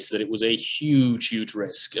that race that it was a huge, huge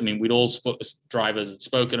risk. I mean, we'd all drivers had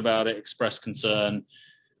spoken about it, expressed concern,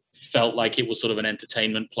 felt like it was sort of an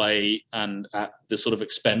entertainment play and at the sort of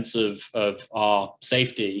expense of our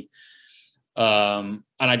safety. And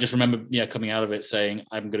I just remember, coming out of it saying,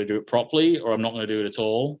 I'm going to do it properly or I'm not going to do it at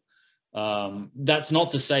all. That's not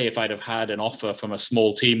to say if I'd have had an offer from a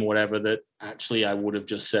small team or whatever that actually I would have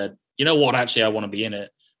just said, you know what, actually I want to be in it.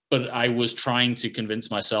 But I was trying to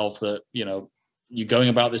convince myself that, you're going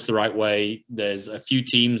about this the right way. There's a few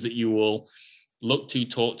teams that you will look to,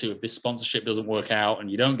 talk to. If this sponsorship doesn't work out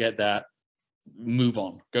and you don't get that, move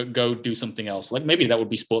on, go do something else. Like maybe that would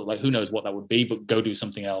be sport, like who knows what that would be, but go do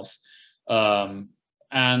something else.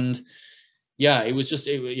 And yeah, it was just,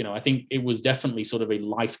 I think it was definitely sort of a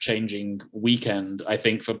life-changing weekend, I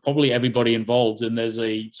think, for probably everybody involved. And there's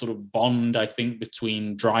a sort of bond, I think,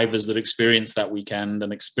 between drivers that experienced that weekend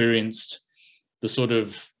and experienced the sort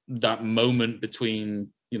of that moment between,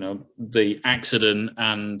 the accident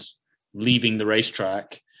and leaving the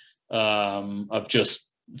racetrack, of just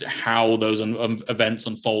how those events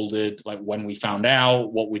unfolded, like when we found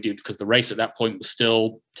out what we did, because the race at that point was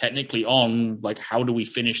still technically on, like, how do we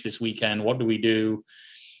finish this weekend? What do we do?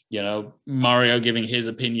 Mario giving his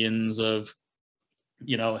opinions of,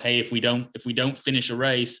 hey, if we don't finish a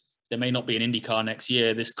race, there may not be an IndyCar next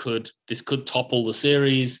year. This could topple the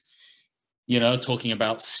series. Talking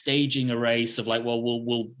about staging a race of like, well,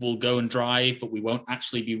 we'll go and drive, but we won't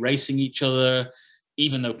actually be racing each other,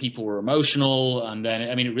 even though people were emotional. And then,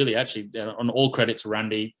 I mean, it really actually, on all credit to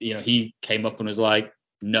Randy, he came up and was like,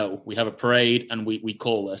 no, we have a parade and we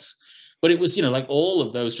call this. But it was, like all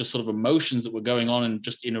of those just sort of emotions that were going on and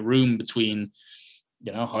just in a room between,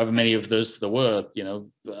 however many of those there were,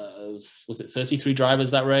 was it 33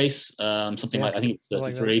 drivers that race? Something like, I think it was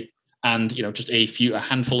 33. Like and, just a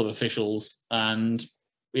handful of officials. And,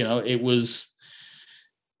 it was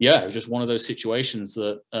just one of those situations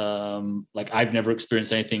that, like, I've never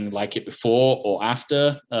experienced anything like it before or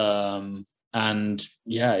after. And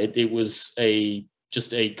yeah, it was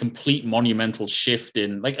just a complete monumental shift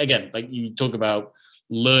in, like, again, like you talk about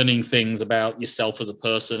learning things about yourself as a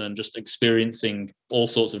person and just experiencing all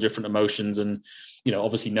sorts of different emotions. And,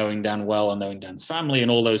 obviously knowing Dan well and knowing Dan's family and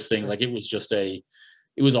all those things, like it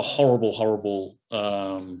was a horrible, horrible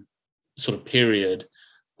sort of period,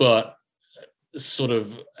 but sort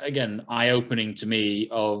of, again, eye-opening to me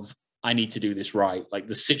of, I need to do this right. Like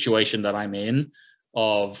the situation that I'm in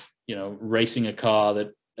of, racing a car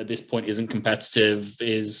that at this point isn't competitive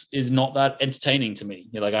is not that entertaining to me.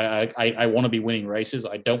 Like I want to be winning races.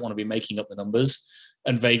 I don't want to be making up the numbers.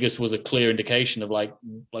 And Vegas was a clear indication of like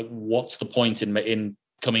what's the point in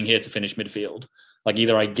coming here to finish midfield? Like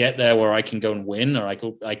either I get there where I can go and win, or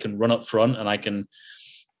I can run up front and I can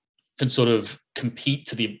sort of compete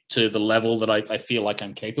to the level that I feel like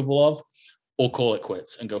I'm capable of, or call it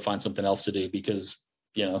quits and go find something else to do. Because,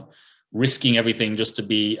 risking everything just to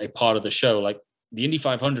be a part of the show, like the Indy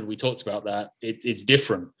 500, we talked about that. It's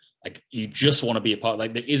different. Like you just want to be a part.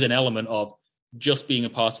 Like there is an element of just being a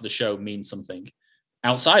part of the show means something.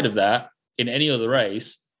 Outside of that, in any other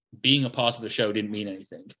race, being a part of the show didn't mean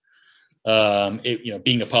anything.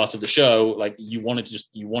 Being a part of the show, like you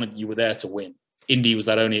were there to win. Indy was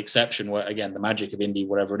that only exception where, again, the magic of Indy,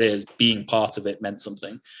 whatever it is, being part of it meant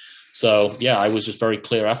something. So yeah, I was just very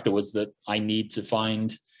clear afterwards that I need to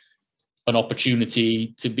find an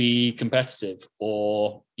opportunity to be competitive,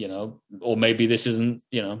 or or maybe this isn't,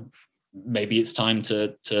 maybe it's time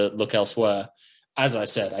to look elsewhere. As I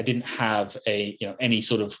said, I didn't have any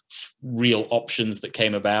sort of real options that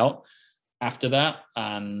came about after that.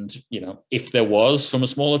 And if there was from a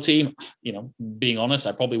smaller team, being honest,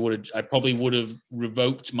 I probably would have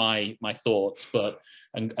revoked my thoughts,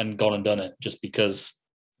 and gone and done it, just because,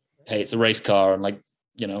 hey, it's a race car, and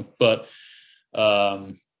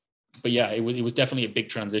but yeah, it was definitely a big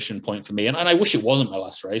transition point for me, and I wish it wasn't my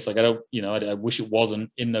last race. Like, I wish it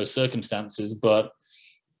wasn't in those circumstances, but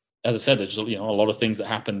as I said, there's a lot of things that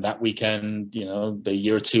happened that weekend, a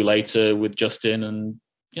year or two later with Justin, and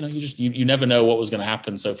you never know what was going to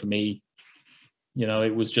happen. So for me,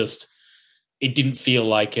 it was just, it didn't feel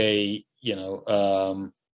like that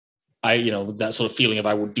sort of feeling of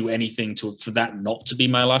I would do anything for that not to be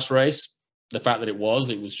my last race. The fact that it was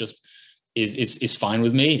just is fine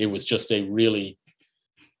with me. It was just a really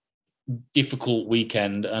difficult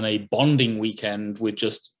weekend and a bonding weekend with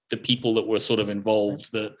just the people that were sort of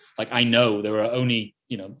involved. That, like, I know there are only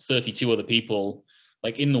 32 other people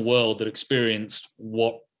like in the world that experienced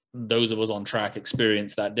what those of us on track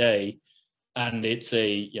experienced that day, and it's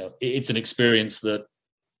an experience that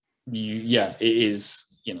is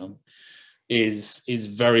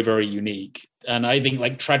very, very unique. And I think,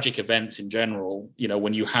 like, tragic events in general,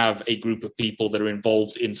 when you have a group of people that are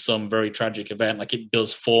involved in some very tragic event, like, it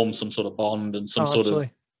does form some sort of bond and some sort of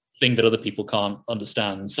thing that other people can't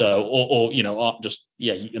understand. So, or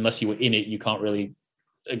unless you were in it, you can't really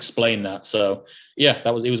explain that. So yeah,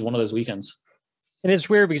 it was one of those weekends. And it's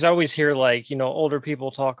weird because I always hear, like, older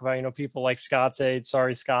people talk about, people like Scott's age,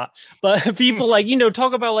 sorry, Scott, but people like,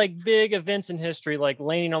 talk about like big events in history, like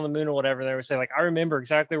landing on the moon or whatever. They would say, like, I remember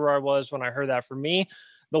exactly where I was when I heard that. For me,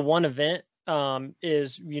 the one event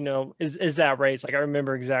is that race. Like, I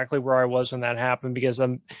remember exactly where I was when that happened, because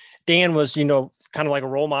Dan was, kind of like a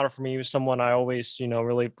role model for me. He was someone I always,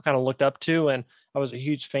 really kind of looked up to, and I was a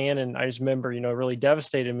huge fan. And I just remember, really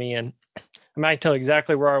devastated me. And I mean, I can tell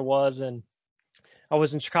exactly where I was, and I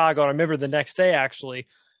was in Chicago. And I remember the next day, actually,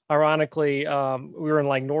 ironically, we were in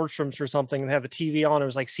like Nordstrom's or something and have the TV on. It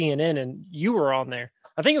was like CNN, and you were on there.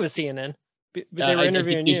 I think it was CNN. But they were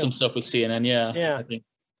interviewing you. Some stuff with CNN, yeah. Yeah. I think.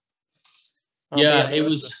 Yeah, it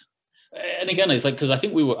was. And again, it's like, because I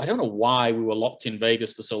think I don't know why we were locked in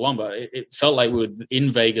Vegas for so long, but it felt like we were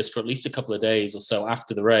in Vegas for at least a couple of days or so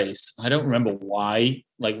after the race. I don't remember why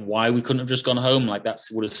we couldn't have just gone home. Like, that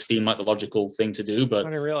would have seemed like the logical thing to do. But I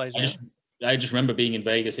didn't realize I just remember being in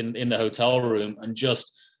Vegas in the hotel room, and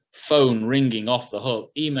just phone ringing off the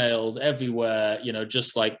hook, emails everywhere,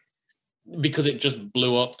 just like, because it just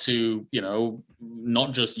blew up to,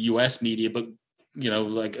 not just US media, but,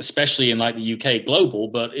 like, especially in like the UK, global,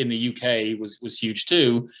 but in the UK was huge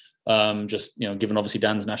too. Just, given obviously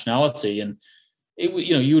Dan's nationality, and it,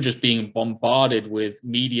 you were just being bombarded with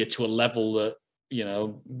media to a level that,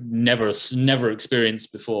 never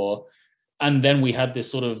experienced before. And then we had this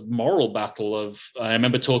sort of moral battle of, I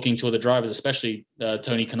remember talking to other drivers, especially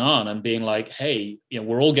Tony Kanaan, and being like, hey,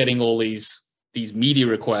 we're all getting all these media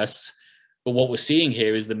requests, but what we're seeing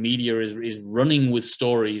here is the media is running with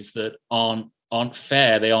stories that aren't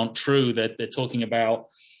fair. They aren't true. That they're talking about,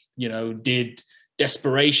 did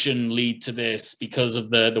desperation lead to this because of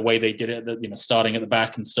the way they did it, starting at the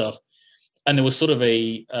back and stuff. And there was sort of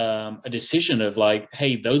a decision of like,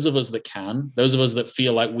 hey, those of us that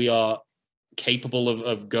feel like we are capable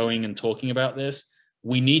of going and talking about this,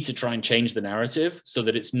 we need to try and change the narrative so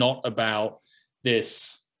that it's not about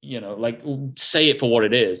this, like, say it for what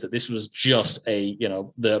it is, that this was just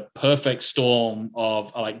the perfect storm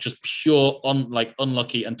of like just pure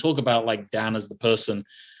unlucky, and talk about like Dan as the person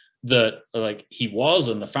that like he was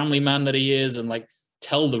and the family man that he is, and like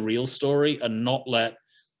tell the real story and not let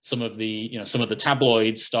some of the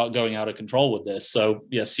tabloids start going out of control with this. So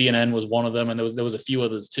yeah, CNN was one of them, and there was a few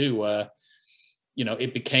others too, where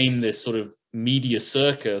it became this sort of media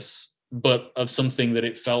circus, but of something that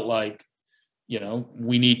it felt like,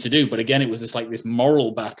 we need to do. But again, it was this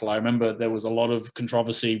moral battle. I remember there was a lot of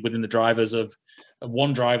controversy within the drivers of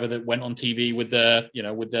one driver that went on TV with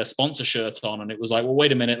their sponsor shirt on. And it was like, well,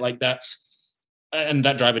 wait a minute, like and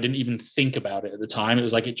that driver didn't even think about it at the time. It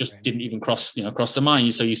was like, it just didn't even cross the mind.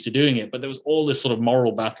 You're so used to doing it. But there was all this sort of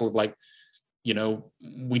moral battle of like, we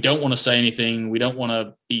don't want to say anything. We don't want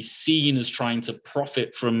to be seen as trying to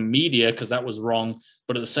profit from media, because that was wrong.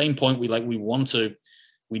 But at the same point, we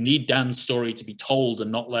need Dan's story to be told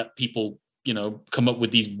and not let people, come up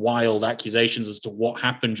with these wild accusations as to what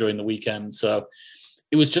happened during the weekend. So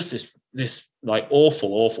it was just this like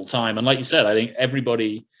awful time. And like you said, I think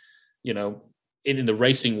everybody, you know, in the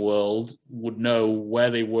racing world would know where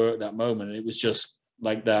they were at that moment. It was just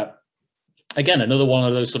like that. Again, another one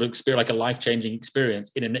of those sort of experience, like a life-changing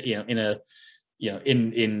experience in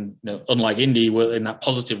unlike Indy, in that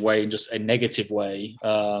positive way, in just a negative way,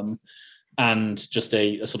 and just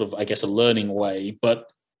a sort of, I guess, a learning way.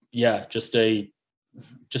 But yeah, just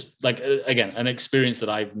like again, an experience that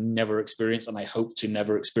I've never experienced, and I hope to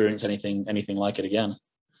never experience anything like it again.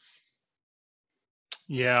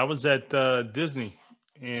 Yeah, I was at Disney,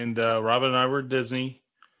 and Robin and I were at Disney.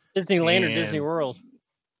 Disneyland or Disney World?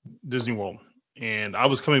 Disney World. And I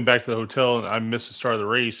was coming back to the hotel, and I missed the start of the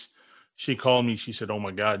race. She called me. She said, "Oh my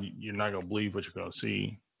God, you're not gonna believe what you're gonna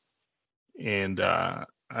see." And I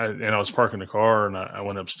was parking the car, and I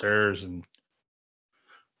went upstairs, and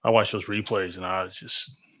I watched those replays, and I was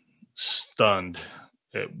just stunned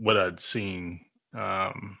at what I'd seen.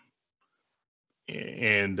 And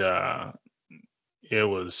it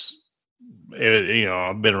was,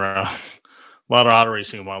 I've been around a lot of auto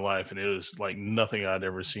racing in my life, and it was like nothing I'd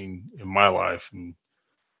ever seen in my life. And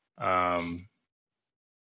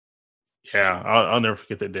yeah, I'll never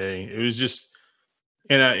forget that day. It was just,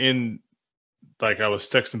 and like I was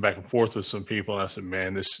texting back and forth with some people, and I said,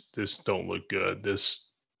 "Man, this don't look good. This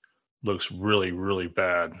looks really, really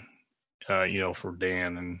bad." For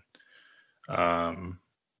Dan, and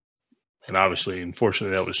obviously,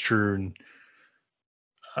 unfortunately, that was true. And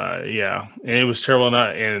yeah, and it was terrible.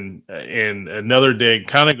 And another day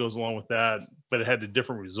kind of goes along with that, but it had a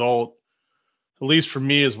different result. At least for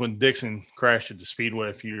me, is when Dixon crashed at the Speedway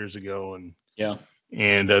a few years ago, and Yeah.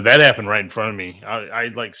 And that happened right in front of me. I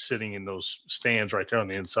like sitting in those stands right there on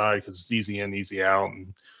the inside because it's easy in, easy out,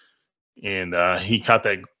 and he caught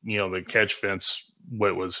that, the catch fence.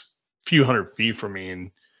 What was a few hundred feet from me, and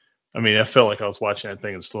I mean, I felt like I was watching that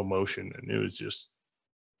thing in slow motion, and it was just,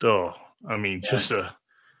 just a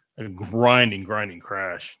grinding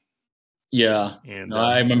crash. Yeah, And no,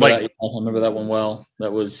 I remember that. I remember that one well.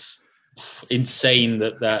 That was insane.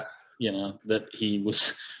 That he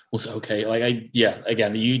was okay. Like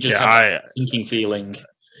again, you just have that sinking feeling.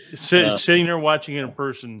 Sitting there watching it in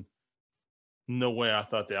person, no way I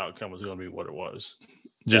thought the outcome was going to be what it was.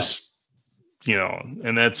 Just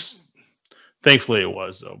and that's, thankfully it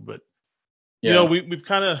was, though. But we've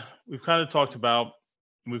kind of talked about,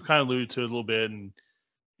 we've kind of alluded to it a little bit,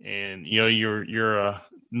 and you're a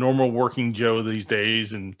normal working Joe these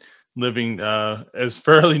days, and living as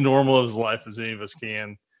fairly normal as life as any of us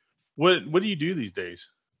can. What do you do these days?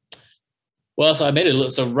 Well, so I made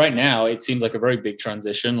it. So right now, it seems like a very big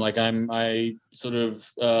transition. Like I sort of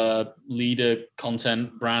lead a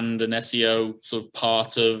content brand and SEO sort of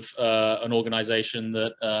part of an organization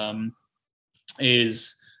that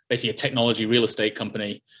is basically a technology real estate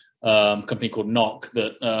company called Knock,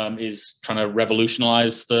 that is trying to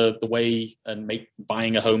revolutionize the way and make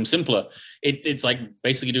buying a home simpler. It's like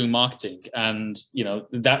basically doing marketing, and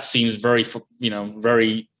that seems very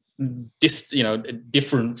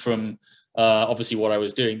different from obviously what I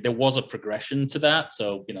was doing. There was a progression to that.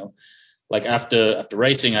 So, like after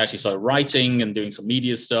racing, I actually started writing and doing some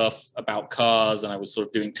media stuff about cars, and I was sort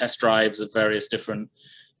of doing test drives of various different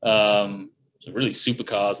really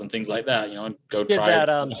supercars and things like that. And go try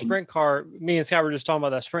that sprint car. Me and Scott were just talking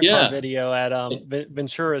about that sprint car video at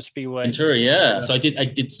Ventura Speedway. Ventura, yeah. So I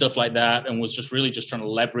did stuff like that, and was just really trying to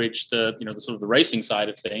leverage the the sort of the racing side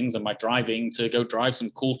of things and my driving to go drive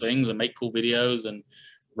some cool things and make cool videos and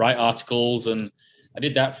write articles. And I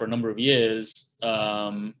did that for a number of years.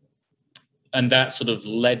 And that sort of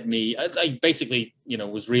led me, I basically,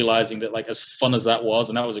 was realizing that, like, as fun as that was,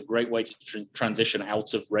 and that was a great way to transition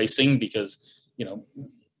out of racing, because,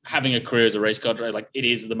 having a career as a race car driver, like, it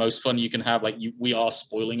is the most fun you can have. Like, we are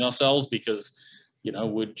spoiling ourselves because,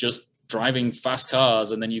 we're just driving fast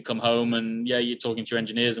cars, and then you come home and you're talking to your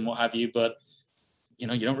engineers and what have you, but you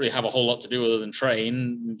don't really have a whole lot to do other than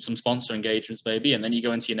train, some sponsor engagements maybe, and then you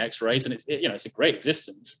go into your next race, and it's a great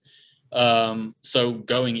existence. So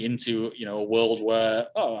going into a world where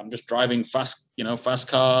I'm just driving fast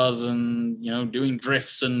cars and doing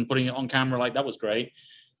drifts and putting it on camera, like, that was great.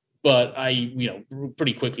 But I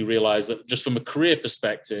pretty quickly realized that just from a career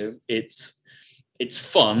perspective, it's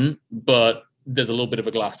fun, but there's a little bit of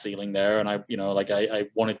a glass ceiling there, and I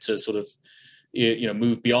wanted to sort of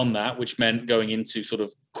move beyond that, which meant going into sort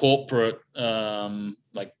of corporate,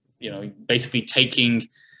 basically taking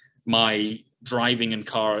my driving and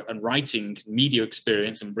car and writing media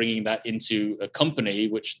experience and bringing that into a company,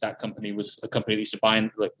 which that company was a company that used to buy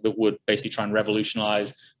and that would basically try and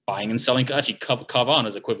revolutionize buying and selling. Actually,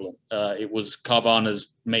 Carvana's equivalent. It was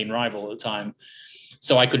Carvana's main rival at the time.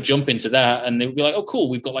 So I could jump into that and they would be like, oh, cool.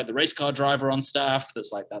 We've got like the race car driver on staff.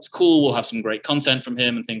 That's cool. We'll have some great content from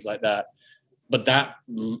him and things like that. But that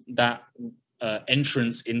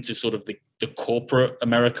entrance into sort of the corporate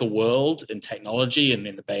America world in technology and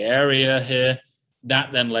in the Bay Area here,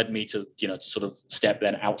 that then led me to, to sort of step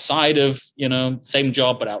then outside of, same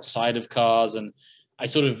job, but outside of cars. And I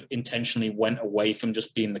sort of intentionally went away from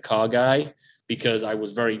just being the car guy because I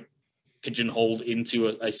was very pigeonholed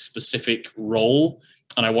into a specific role.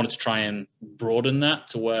 And I wanted to try and broaden that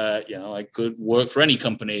to where, I could work for any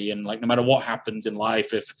company. And like, no matter what happens in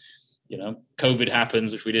life, if, COVID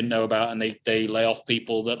happens, which we didn't know about, and they lay off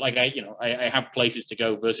people, that like, I have places to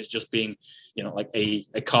go versus just being, like a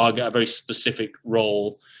car guy, a very specific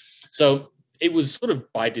role. So it was sort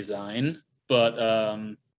of by design, but,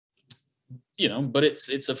 but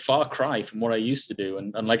it's a far cry from what I used to do.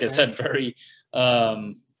 And like I said, very,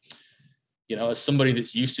 as somebody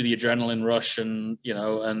that's used to the adrenaline rush and,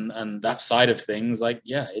 and that side of things, like,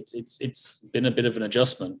 yeah, it's been a bit of an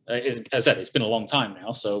adjustment. As I said, it's been a long time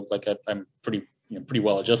now. So like I'm pretty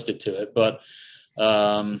well adjusted to it, but,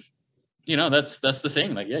 that's the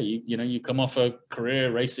thing. Like, yeah, you come off a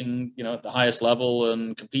career racing, at the highest level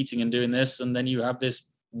and competing and doing this, and then you have this,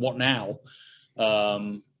 what now?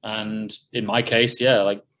 And in my case, yeah,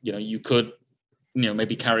 like, you could,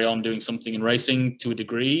 maybe carry on doing something in racing to a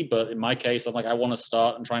degree. But in my case, I'm like, I want to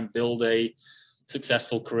start and try and build a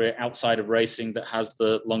successful career outside of racing that has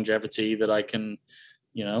the longevity that I can,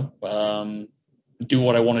 do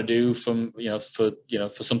what I want to do for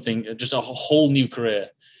something, just a whole new career.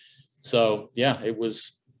 So yeah, it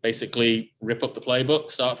was basically rip up the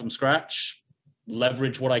playbook, start from scratch,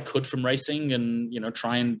 leverage what I could from racing and,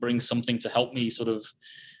 try and bring something to help me sort of,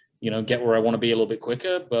 get where I want to be a little bit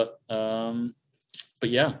quicker. But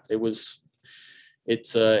yeah,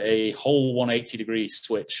 it's a whole 180 degree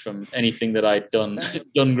switch from anything that I'd done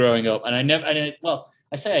growing up. And I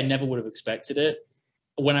never would have expected it.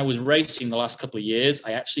 When I was racing the last couple of years,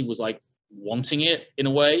 I actually was like wanting it in a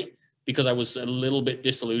way, because I was a little bit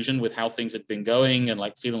disillusioned with how things had been going and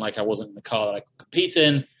like feeling like I wasn't in the car that I could compete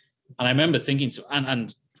in. And I remember thinking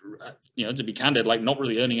to be candid, like not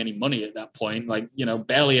really earning any money at that point, like,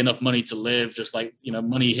 barely enough money to live, just like,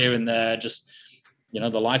 money here and there, just, the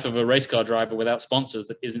life of a race car driver without sponsors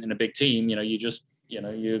that isn't in a big team,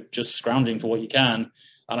 you're just scrounging for what you can.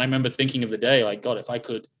 And I remember thinking of the day, like, God, if I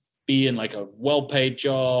could be in like a well-paid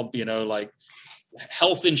job, like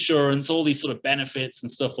health insurance, all these sort of benefits and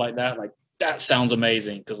stuff like that, like that sounds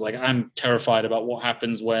amazing. Cause like, I'm terrified about what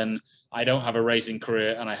happens when I don't have a racing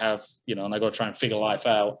career and I have, and I got to try and figure life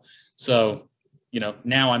out. So,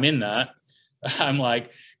 now I'm in that. I'm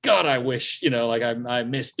like, God, I wish, I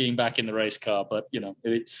miss being back in the race car, but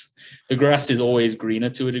it's, the grass is always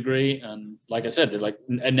greener to a degree. And like I said, like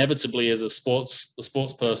inevitably as a sports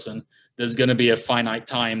person, there's going to be a finite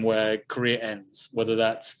time where career ends, whether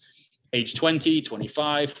that's age 20,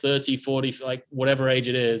 25, 30, 40, like whatever age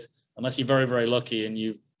it is, unless you're very, very lucky and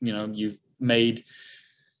you've made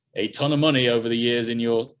a ton of money over the years in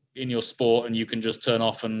your sport and you can just turn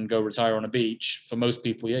off and go retire on a beach. For most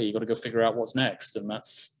people, yeah, you got to go figure out what's next. And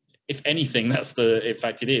that's, if anything, in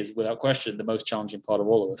fact, it is without question the most challenging part of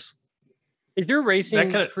all of us. Is your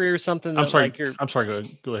racing career something that I'm sorry,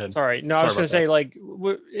 go ahead. Sorry. No, I was going to say, like,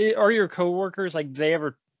 are your coworkers, like, they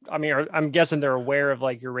ever, I'm guessing they're aware of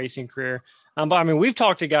like your racing career. But we've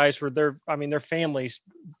talked to guys where their families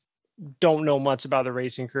don't know much about the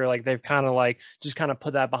racing career. Like they've kind of like just kind of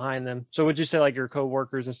put that behind them. So would you say like your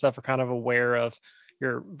coworkers and stuff are kind of aware of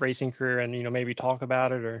your racing career and, maybe talk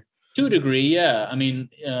about it? Or to a degree, yeah. I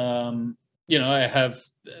have,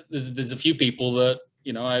 there's a few people that,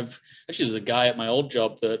 there's a guy at my old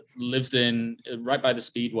job that lives in right by the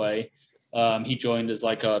Speedway. He joined as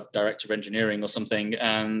like a director of engineering or something.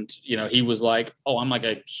 And, he was like, oh, I'm like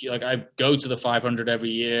I go to the 500 every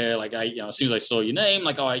year. Like as soon as I saw your name,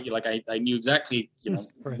 like, I knew exactly,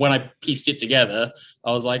 right. When I pieced it together,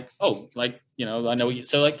 I was like, oh, like, I know you.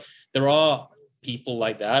 So like, there are people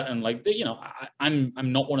like that. And like, I'm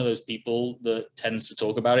not one of those people that tends to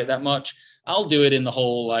talk about it that much. I'll do it in the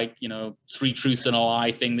whole, like, 3 truths and a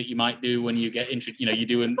lie thing that you might do when you get you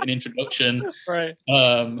do an introduction. Right.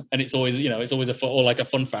 And it's always, a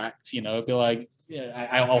fun fact, it'd be like, yeah,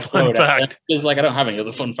 I'll throw it out. Because like, I don't have any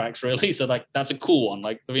other fun facts really. So like, that's a cool one.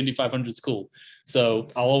 Like the Indy 500 is cool. So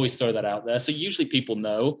I'll always throw that out there. So usually people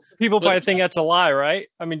know. People probably think that's a lie, right?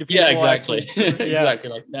 Do people exactly. Actually, yeah. Exactly.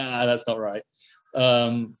 Like, nah, that's not right.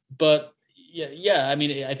 But yeah,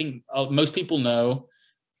 I think most people know.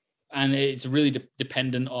 and it's really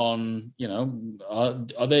dependent on, you know,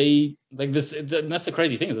 are they like this? That's the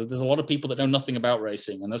crazy thing. There's a lot of people that know nothing about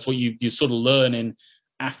racing, and that's what you sort of learn in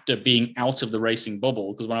after being out of the racing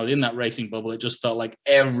bubble. Because when I was in that racing bubble, it just felt like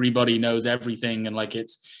everybody knows everything, and like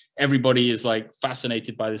everybody is like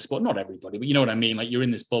fascinated by this sport. Not everybody, but you know what I mean. Like you're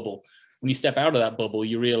in this bubble. When you step out of that bubble,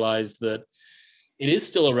 you realize that it is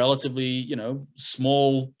still a relatively, you know,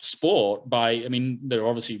 small sport I mean, there are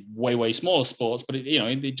obviously way, way smaller sports, but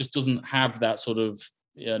it just doesn't have that sort of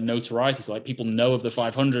notoriety. So like people know of the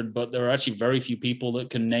 500, but there are actually very few people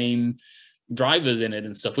that can name drivers in it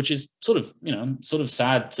and stuff, which is sort of, you know, sort of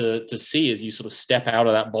sad to see as you sort of step out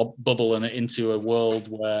of that bubble and into a world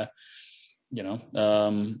where, you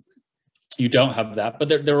know, you don't have that, but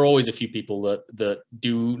there are always a few people that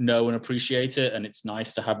do know and appreciate it, and it's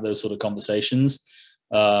nice to have those sort of conversations.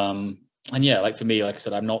 And yeah, like for me, like I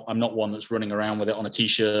said, I'm not one that's running around with it on a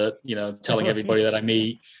t-shirt, you know, telling everybody that I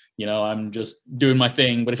meet. You know, I'm just doing my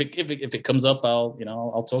thing. But if it comes up,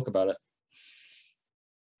 I'll talk about it.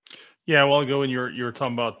 Yeah, a while ago when you were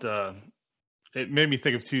talking about, it made me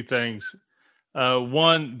think of two things.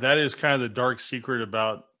 One, that is kind of the dark secret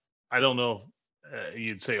about, I don't know,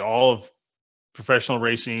 you'd say all of professional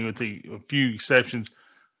racing with a few exceptions,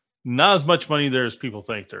 not as much money there as people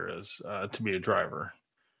think there is to be a driver.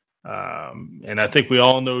 And I think we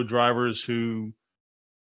all know drivers who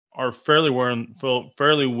are fairly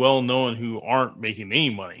well known who aren't making any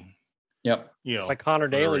money. Yep. You know, like Connor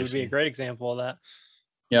Daly would be a great example of that.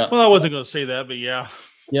 Yeah. Well, I wasn't going to say that, but yeah.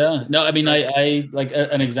 Yeah. No, I mean, I like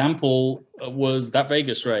an example was that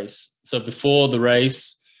Vegas race. So before the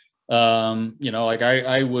race, you know, like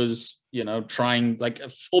I was, you know, trying, like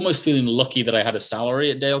almost feeling lucky that I had a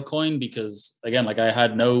salary at Dale Coyne, because again, like I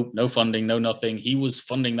had no funding, no nothing. He was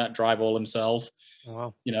funding that drive all himself.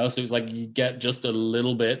 Wow. You know, so it was like you get just a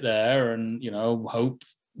little bit there, and you know, hope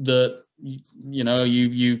that you know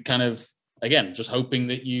you kind of, again, just hoping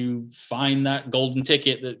that you find that golden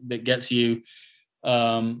ticket that gets you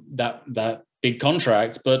that big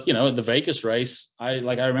contract. But you know, at the Vegas race, I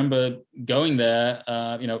remember going there,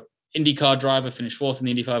 you know, IndyCar driver, finished fourth in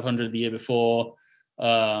the Indy 500 the year before, you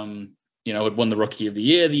know, had won the Rookie of the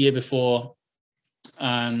Year the year before,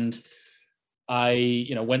 and I,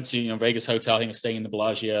 you know, went to, you know, Vegas hotel. I think I was staying in the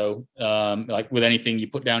Bellagio. Like with anything, you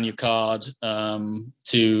put down your card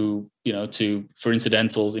for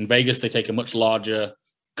incidentals. In Vegas, they take a much larger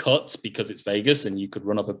cut because it's Vegas, and you could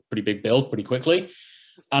run up a pretty big bill pretty quickly.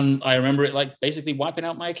 And I remember it like basically wiping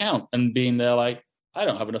out my account and being there like, I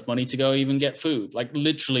don't have enough money to go even get food. Like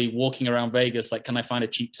literally walking around Vegas, like, can I find a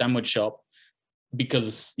cheap sandwich shop?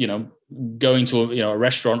 Because, you know, going to a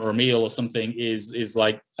restaurant or a meal or something is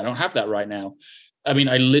like, I don't have that right now. I mean,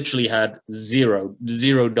 I literally had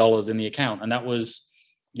 $0 in the account. And that was,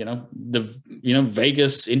 you know,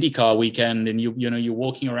 Vegas IndyCar weekend. And you're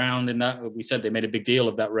walking around in that, we said they made a big deal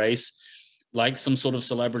of that race, like some sort of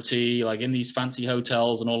celebrity, like in these fancy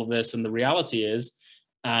hotels and all of this. And the reality is,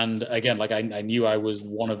 and again, like I knew I was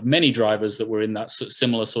one of many drivers that were in that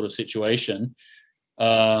similar sort of situation,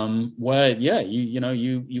 where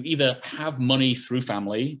you either have money through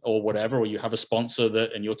family or whatever, or you have a sponsor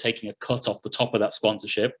and you're taking a cut off the top of that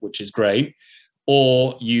sponsorship, which is great,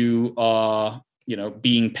 or you are, you know,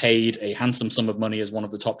 being paid a handsome sum of money as one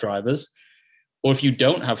of the top drivers. Or if you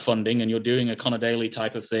don't have funding and you're doing a Connor Daly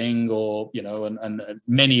type of thing, or, you know, and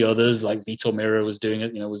many others, like Vitor Meira was doing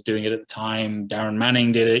it at the time. Darren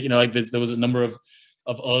Manning did it, you know, like there was a number of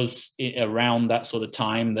us around that sort of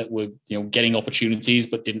time that were, you know, getting opportunities,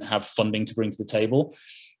 but didn't have funding to bring to the table.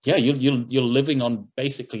 Yeah. You're living on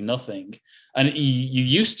basically nothing. And you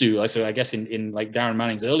used to, like, so I guess in like Darren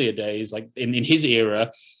Manning's earlier days, like in his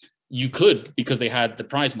era, you could, because they had the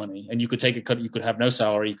prize money, and you could take a cut. You could have no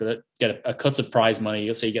salary. You could get a cut of prize money.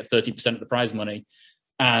 Let's say you get 30% of the prize money,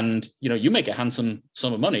 and you know, you make a handsome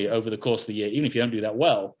sum of money over the course of the year, even if you don't do that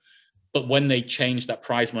well. But when they changed that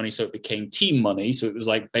prize money, so it became team money, so it was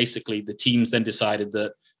like basically the teams then decided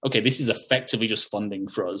that, okay, this is effectively just funding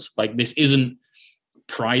for us. Like this isn't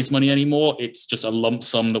prize money anymore. It's just a lump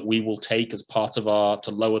sum that we will take as part of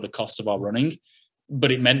to lower the cost of our running.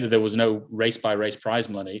 But it meant that there was no race by race prize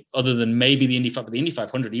money, other than maybe the Indy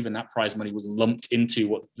 500. Even that prize money was lumped into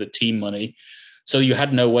what the team money, so you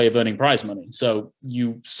had no way of earning prize money. So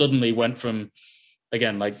you suddenly went from,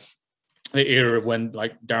 again, like the era of when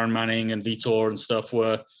like Darren Manning and Vitor and stuff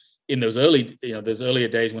were in those earlier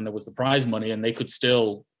days when there was the prize money and they could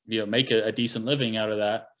still, you know, make a decent living out of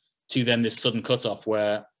that, to then this sudden cutoff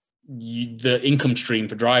where the income stream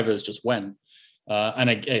for drivers just went.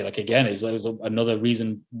 Like again, it was another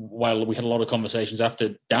reason why we had a lot of conversations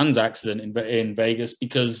after Dan's accident in Vegas,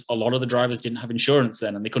 because a lot of the drivers didn't have insurance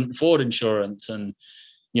then, and they couldn't afford insurance, and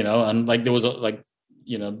and like there was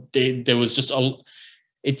there was just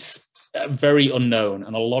it's very unknown,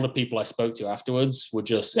 and a lot of people I spoke to afterwards were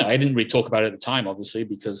just, I didn't really talk about it at the time, obviously,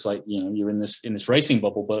 because like you're in this racing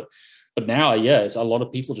bubble, but now, it's a lot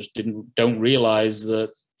of people just don't realize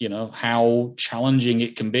that how challenging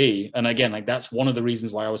it can be. And again, like that's one of the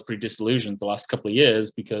reasons why I was pretty disillusioned the last couple of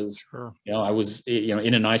years, because I was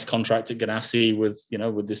in a nice contract at Ganassi with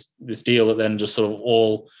with this deal that then just sort of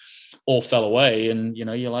all fell away, and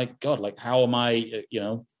you're like, God, like how am I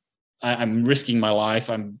I'm risking my life.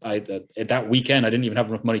 At that weekend I didn't even have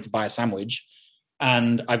enough money to buy a sandwich,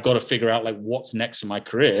 and I've got to figure out like what's next in my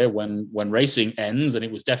career when racing ends. And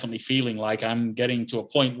it was definitely feeling like I'm getting to a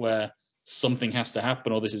point where something has to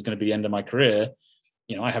happen, or this is going to be the end of my career.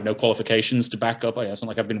 I have no qualifications to back up. It's not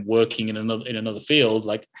like I've been working in another field.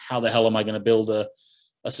 Like, how the hell am I going to build a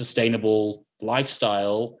sustainable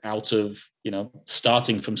lifestyle out of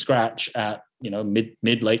starting from scratch at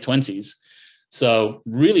mid late 20s? So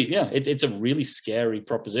really, it's a really scary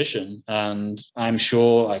proposition, and I'm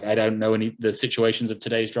sure, like, I don't know the situations of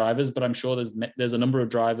today's drivers, but I'm sure there's a number of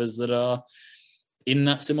drivers that are in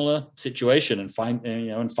that similar situation and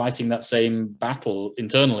fighting that same battle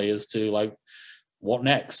internally as to like what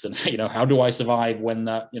next, and how do I survive when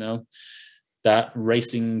that that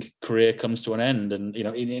racing career comes to an end, and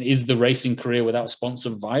is the racing career without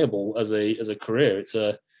sponsor viable as a career? It's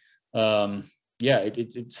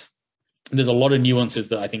it's there's a lot of nuances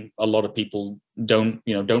that I think a lot of people don't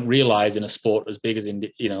realize in a sport as big as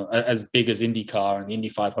as big as IndyCar and the Indy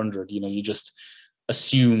 500. You just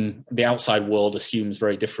assume, the outside world assumes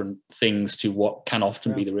very different things to what can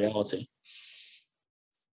often be the reality.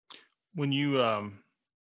 When you and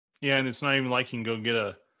it's not even like you can go get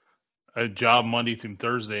a job Monday through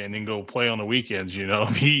Thursday and then go play on the weekends.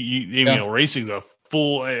 Racing's a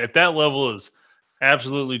full, at that level, is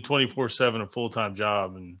absolutely 24/7 a full-time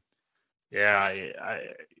job. And it's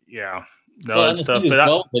tough.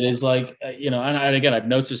 But it is like, and again, I've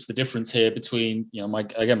noticed the difference here between,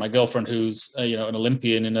 my girlfriend, who's, an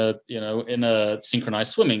Olympian in a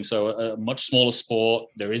synchronized swimming. So a much smaller sport.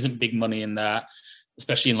 There isn't big money in that,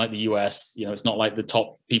 especially in like the US. It's not like the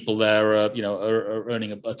top people there are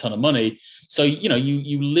earning a ton of money. So,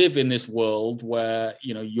 you live in this world where,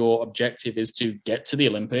 your objective is to get to the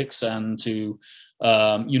Olympics and to,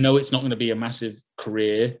 it's not going to be a massive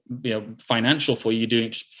career, financial for you. You're doing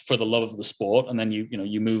it just for the love of the sport. And then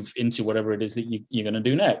you move into whatever it is that you're going to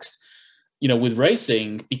do next. With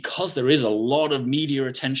racing, because there is a lot of media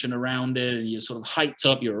attention around it, and you're sort of hyped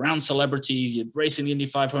up, you're around celebrities, you're racing the Indy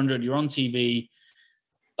 500, you're on TV.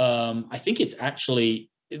 I think it's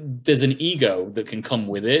actually, there's an ego that can come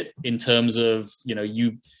with it in terms of,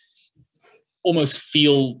 you almost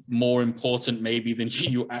feel more important maybe than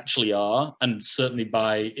you actually are. And certainly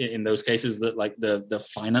in those cases that like the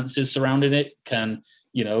finances surrounding it can,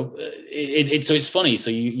 so it's funny.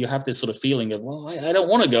 So you have this sort of feeling of, well, I don't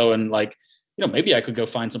want to go and like, maybe I could go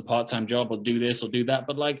find some part-time job or do this or do that.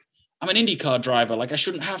 But like, I'm an IndyCar driver. Like I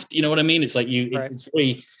shouldn't have to, you know what I mean? It's like it's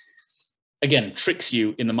very, again, tricks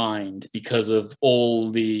you in the mind because of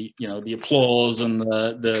all the, the applause and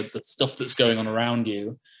the stuff that's going on around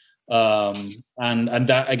you. And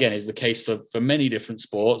that again is the case for many different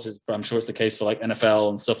sports. I'm sure it's the case for like NFL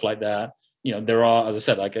and stuff like that. There are, as I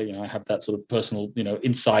said, like, I have that sort of personal,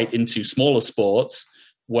 insight into smaller sports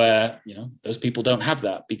where, those people don't have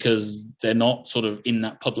that because they're not sort of in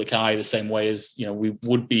that public eye the same way as, we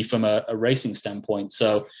would be from a racing standpoint.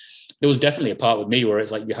 So there was definitely a part with me where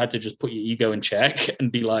it's like, you had to just put your ego in check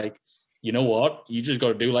and be like, you know what, you just got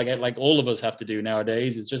to do like all of us have to do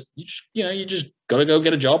nowadays. It's just, you just got to go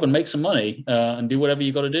get a job and make some money and do whatever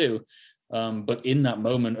you got to do. But in that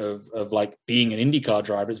moment of like being an IndyCar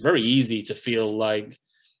driver, it's very easy to feel like,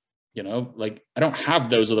 like I don't have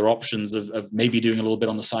those other options of maybe doing a little bit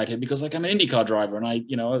on the side here because like I'm an IndyCar driver and I,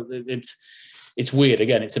 it's weird.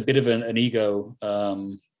 Again, it's a bit of an ego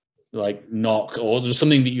like knock, or there's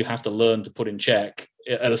something that you have to learn to put in check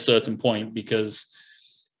at a certain point because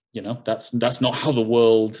that's not how the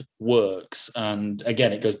world works. And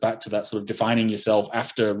again, it goes back to that sort of defining yourself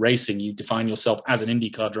after racing. You define yourself as an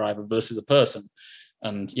IndyCar driver versus a person,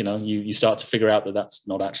 and you start to figure out that that's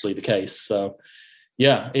not actually the case. So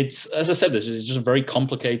it's, as I said, this is just a very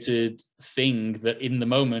complicated thing that in the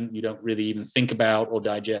moment you don't really even think about or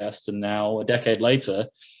digest, and now a decade later,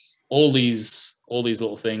 all these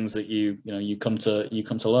little things that you come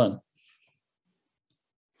to learn.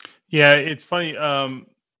 Yeah, it's funny.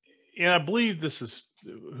 and I believe this is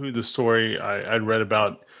who the story I'd read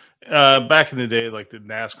about back in the day, like the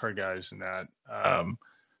NASCAR guys and that.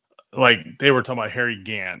 Like they were talking about Harry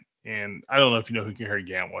Gant, and I don't know if you know who Harry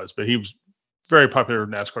Gant was, but he was very popular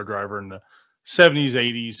NASCAR driver in the 70s,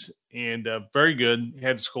 80s, and very good. He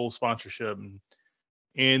had a school sponsorship,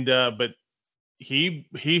 and but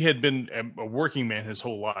he had been a working man his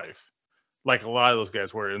whole life, like a lot of those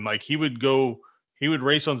guys were, and like he would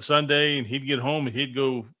race on Sunday, and he'd get home and he'd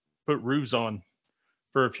go put roofs on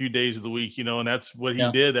for a few days of the week, and that's what he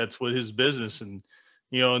Yeah. did. That's what his business, and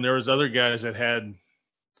and there was other guys that had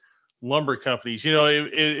lumber companies.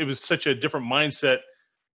 It was such a different mindset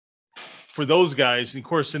for those guys. And of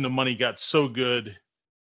course, then the money got so good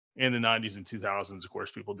in the 90s and 2000s. Of course,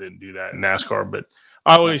 people didn't do that in NASCAR, but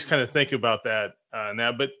I always kind of think about that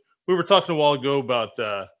now. But we were talking a while ago about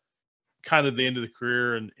kind of the end of the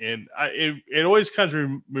career, and it always kind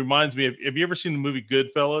of reminds me of, have you ever seen the movie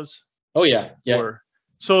Goodfellas? Oh yeah.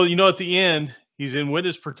 So at the end, he's in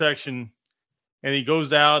witness protection, and he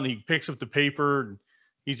goes out and he picks up the paper, and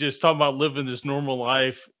he's just talking about living this normal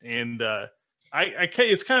life. And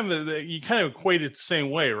it's kind of you kind of equate it the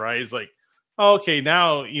same way, right? It's like, oh, okay,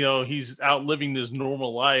 now he's out living this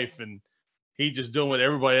normal life, and he's just doing what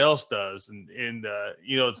everybody else does, and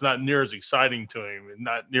it's not near as exciting to him, and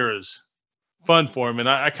not near as fun for him. And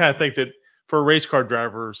I kind of think that for a race car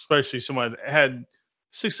driver, especially someone that had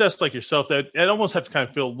success like yourself, that I'd almost have to kind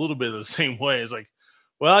of feel a little bit of the same way. It's like,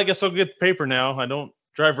 well, I guess I'll get the paper now. I don't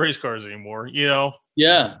drive race cars anymore, Yeah.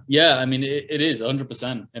 I mean, it is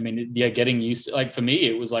 100%. I mean, yeah, getting used to, like, for me,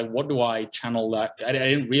 it was like, what do I channel that? I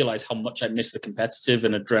didn't realize how much I missed the competitive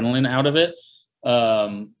and adrenaline out of it.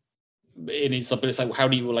 And it's like, how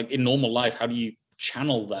do you, like, in normal life, how do you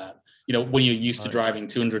channel that? When you're used to driving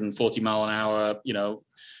 240 mile an hour,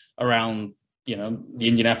 around, the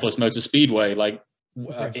Indianapolis Motor Speedway, like,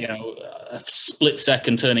 a split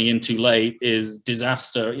second turning in too late is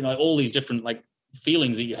disaster. All these different like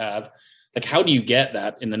feelings that you have. Like, how do you get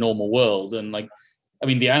that in the normal world? And like, I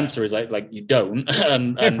mean, the answer is like you don't.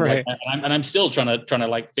 and Right. I'm still trying to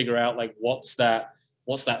like figure out like what's that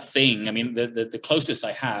thing. I mean, the closest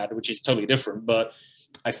I had, which is totally different, but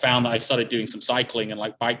I found that I started doing some cycling and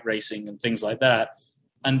like bike racing and things like that,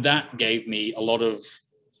 and that gave me a lot of.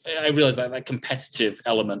 I realized that competitive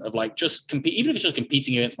element of like just compete, even if it's just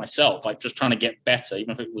competing against myself, like just trying to get better,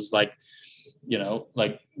 even if it was like,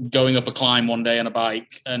 like going up a climb one day on a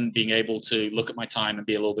bike and being able to look at my time and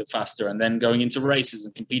be a little bit faster, and then going into races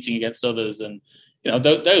and competing against others. And,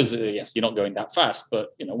 those, yes, you're not going that fast,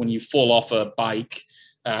 but, when you fall off a bike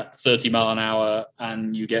at 30 mile an hour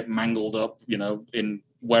and you get mangled up, in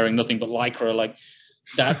wearing nothing but Lycra, like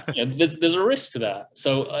that, there's a risk to that.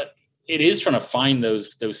 So, it is trying to find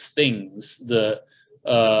those things that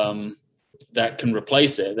that can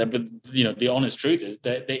replace it. But the honest truth is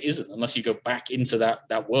that there isn't, unless you go back into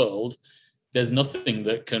that world. There's nothing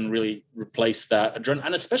that can really replace that adrenaline,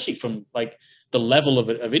 and especially from like the level of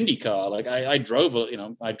IndyCar. Like I drove like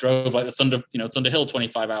the Thunder Hill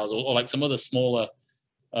 25 hours, or like some other smaller,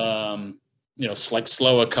 like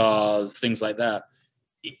slower cars, things like that.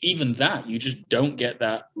 Even that, you just don't get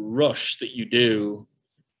that rush that you do.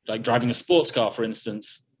 Like driving a sports car, for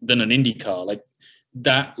instance, than an Indy car. Like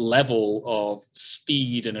that level of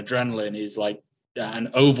speed and adrenaline is like an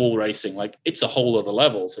oval racing. Like it's a whole other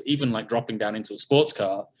level. So even like dropping down into a sports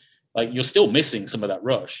car, like you're still missing some of that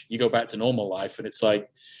rush. You go back to normal life and it's like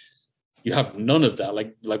you have none of that.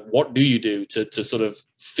 Like what do you do to sort of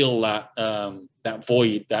fill that that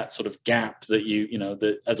void, that sort of gap that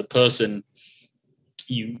that as a person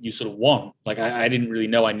you sort of want. Like I didn't really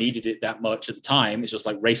know I needed it that much at the time. It's just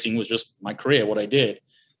like racing was just my career, what I did.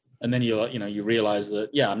 And then you realize that,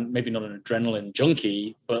 yeah, I'm maybe not an adrenaline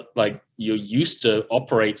junkie, but like you're used to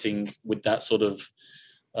operating with that sort of,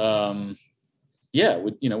 with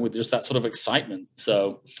just that sort of excitement.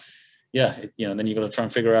 So yeah, then you got to try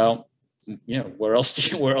and figure out, where else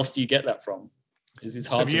do you get that from? It's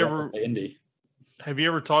hard to replicate Indy. Have you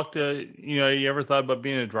ever talked to, you ever thought about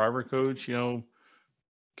being a driver coach,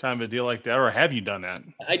 kind of a deal like that, or have you done that?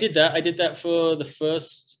 I did that for the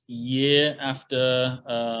first year after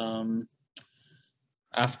my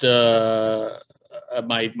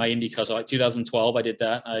IndyCar. So like 2012, I did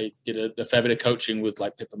that. I did a fair bit of coaching with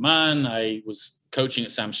like Pippa Mann. I was coaching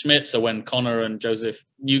at Sam Schmidt. So when Connor and Joseph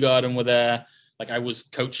Newgarden were there, like I was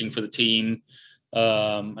coaching for the team.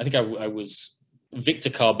 I think I was, Victor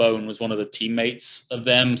Carbone was one of the teammates of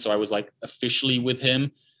them. So I was like officially with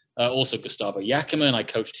him. Also Gustavo Yackerman, I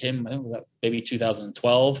coached him, I think was that maybe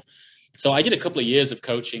 2012. So I did a couple of years of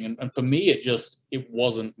coaching, and for me, it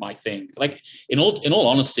wasn't my thing. Like in all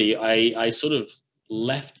honesty, I sort of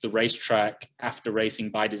left the racetrack after racing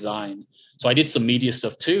by design. So I did some media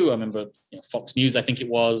stuff too. I remember Fox News, I think it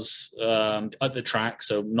was, at the track.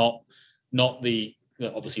 So not the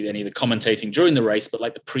obviously any of the commentating during the race, but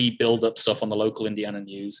like the pre-build-up stuff on the local Indiana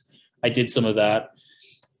news. I did some of that.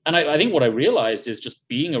 And I think what I realized is just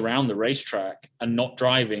being around the racetrack and not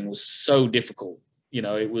driving was so difficult.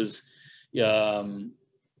 It was,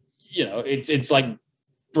 it's like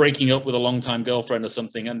breaking up with a longtime girlfriend or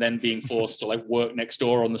something and then being forced to like work next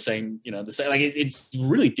door on the same, like it's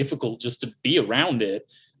really difficult just to be around it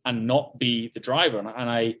and not be the driver. And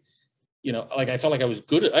I I felt like I was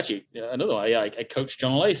good at, actually, another one, I coached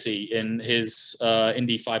John Lacey in his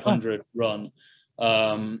Indy 500 run.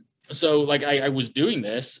 So like I was doing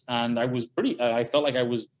this and I felt like I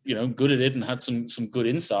was, good at it and had some good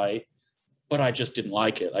insight, but I just didn't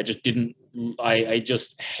like it. I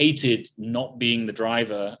just hated not being the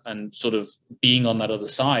driver and sort of being on that other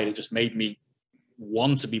side. It just made me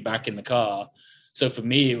want to be back in the car. So for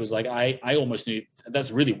me, it was like, I almost knew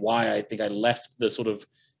that's really why I think I left the sort of,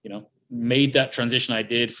 made that transition I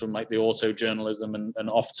did from like the auto journalism and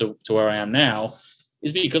off to where I am now,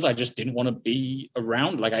 is because I just didn't want to be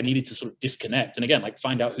around. Like I needed to sort of disconnect. And again, like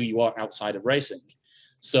find out who you are outside of racing.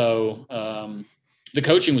 So the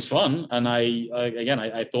coaching was fun. And I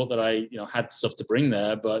thought that I, had stuff to bring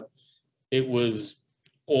there, but it was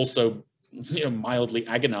also, mildly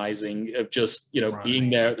agonizing of just, Right. being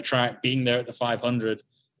there at the track, being there at the 500,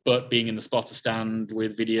 but being in the spotter stand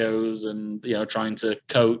with videos and, trying to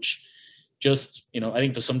coach. Just, I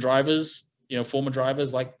think for some drivers, former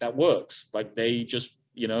drivers, like that works. Like they just,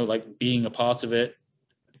 like being a part of it,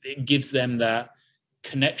 it gives them that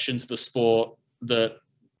connection to the sport that,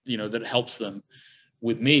 that helps them.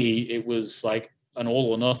 With me, it was like an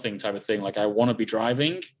all or nothing type of thing. Like I want to be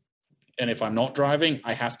driving. And if I'm not driving,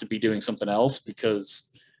 I have to be doing something else, because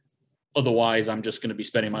otherwise I'm just going to be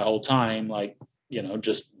spending my whole time like,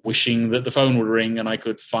 just wishing that the phone would ring and I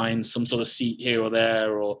could find some sort of seat here or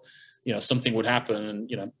there, or, something would happen.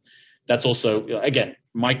 And, that's also, again,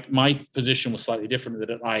 my position was slightly different,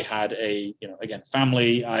 that I had a, again,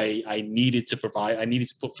 family. I needed to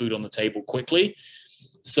put food on the table quickly.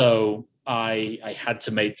 So I had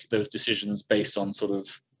to make those decisions based on sort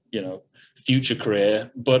of, future career,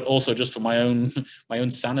 but also just for my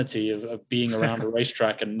own sanity of being around a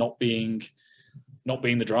racetrack and not being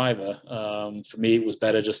the driver. For me, it was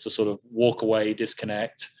better just to sort of walk away,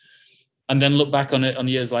 disconnect, and then look back on it on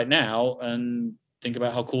years like now and think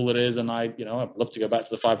about how cool it is. And I'd love to go back to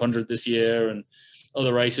the 500 this year and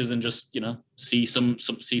other races and just, see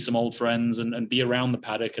some old friends and be around the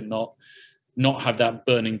paddock and not have that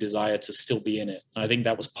burning desire to still be in it. And I think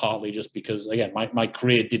that was partly just because, again, my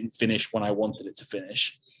career didn't finish when I wanted it to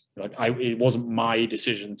finish. Like it wasn't my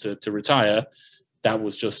decision to retire. That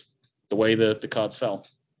was just the way the cards fell.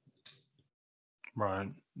 Right.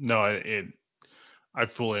 No, I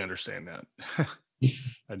fully understand that.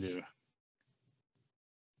 I do.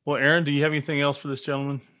 Well, Aaron, do you have anything else for this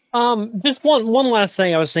gentleman? Just one last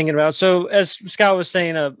thing I was thinking about. So as Scott was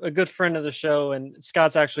saying, a good friend of the show, and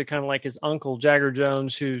Scott's actually kind of like his uncle, Jagger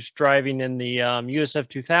Jones, who's driving in the USF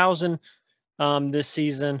 2000 this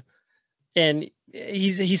season, and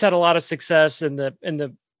he's had a lot of success in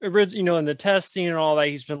the testing and all that.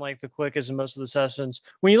 He's been like the quickest in most of the sessions.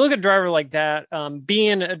 When you look at a driver like that,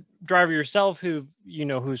 being a driver yourself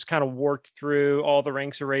who's kind of worked through all the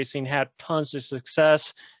ranks of racing, had tons of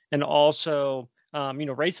success, and also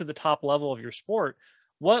race at the top level of your sport,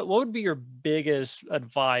 what would be your biggest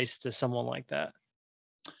advice to someone like that?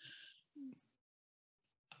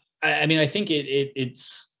 I mean, I think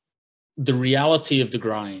it's the reality of the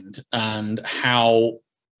grind and how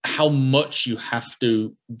much you have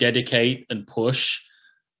to dedicate and push,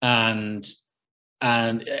 and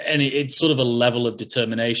it's sort of a level of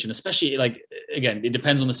determination, especially like, again, it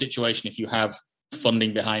depends on the situation, if you have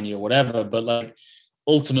funding behind you or whatever, but like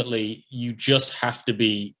ultimately you just have to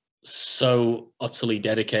be so utterly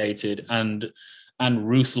dedicated and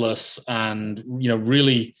ruthless and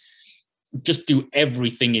really just do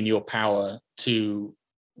everything in your power to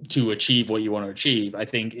achieve what you want to achieve. I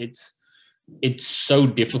think it's so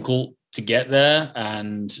difficult to get there,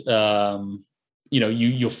 and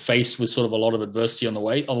you're faced with sort of a lot of adversity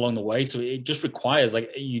along the way. So it just requires, like,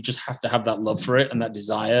 you just have to have that love for it and that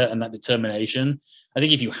desire and that determination. I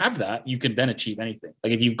think if you have that, you can then achieve anything.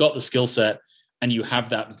 Like if you've got the skill set and you have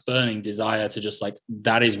that burning desire to just like,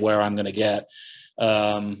 that is where I'm going to get.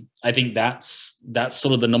 I think that's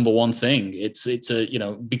sort of the number one thing. It's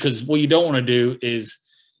because what you don't want to do is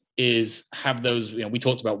have those, we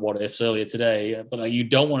talked about what ifs earlier today, but you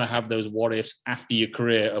don't want to have those what ifs after your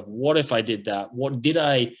career of, what if I did that? What did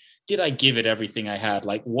I did I give it everything I had?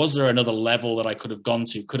 Like, was there another level that I could have gone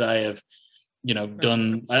to? Could I have,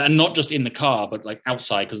 done, and not just in the car, but like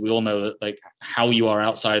outside, because we all know that like how you are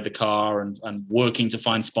outside the car and working to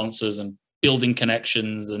find sponsors and building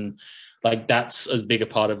connections, and like that's as big a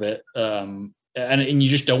part of it. And you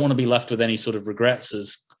just don't want to be left with any sort of regrets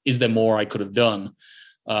as, is there more I could have done?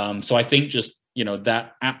 So I think just,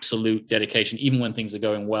 that absolute dedication, even when things are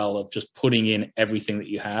going well, of just putting in everything that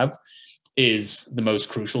you have is the most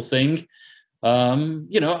crucial thing. And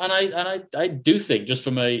I do think, just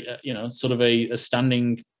from a sort of a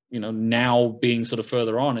standing, now being sort of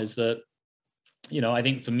further on, is that, I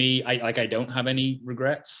think for me, I don't have any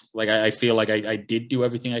regrets. Like I feel like I did do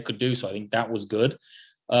everything I could do, so I think that was good.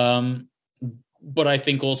 But I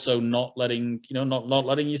think also not letting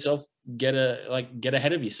yourself get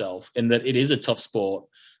ahead of yourself, in that it is a tough sport.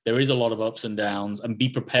 There is a lot of ups and downs, and be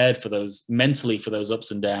prepared for those mentally, for those ups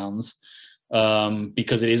and downs,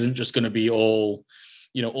 because it isn't just going to be all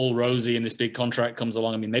rosy and this big contract comes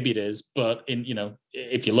along. I mean, maybe it is, but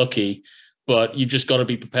if you're lucky, but you just got to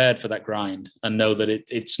be prepared for that grind and know that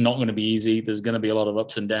it's not going to be easy. There's going to be a lot of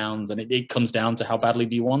ups and downs, and it comes down to how badly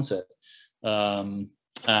do you want it.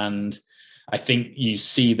 And I think you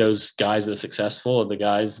see those guys that are successful are the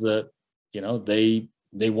guys that,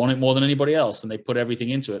 they want it more than anybody else, and they put everything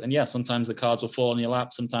into it. And yeah, sometimes the cards will fall on your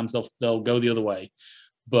lap. Sometimes they'll go the other way.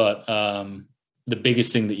 But the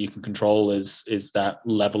biggest thing that you can control is that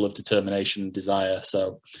level of determination and desire.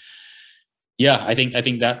 So yeah, I think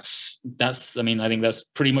that's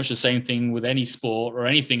pretty much the same thing with any sport or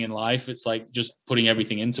anything in life. It's like just putting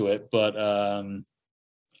everything into it. But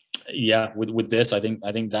yeah, with this, I think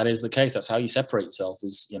that is the case. That's how you separate yourself,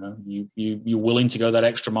 is you're willing to go that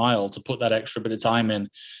extra mile, to put that extra bit of time in,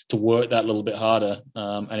 to work that little bit harder,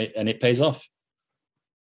 and it pays off.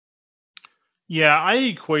 Yeah, I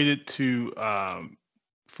equate it to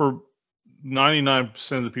for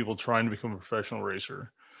 99% of the people trying to become a professional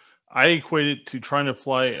racer, I equate it to trying to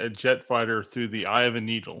fly a jet fighter through the eye of a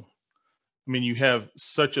needle. I mean, you have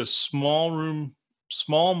such a small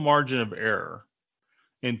margin of error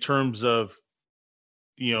in terms of,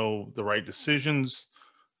 the right decisions,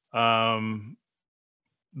 the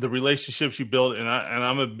relationships you build. And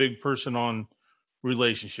I'm a big person on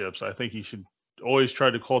relationships. I think you should always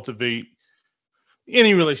try to cultivate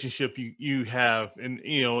any relationship you have, and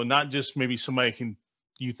not just maybe somebody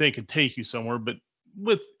you think can take you somewhere, but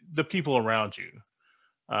with the people around you.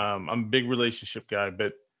 I'm a big relationship guy,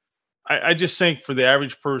 but I just think for the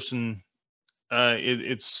average person,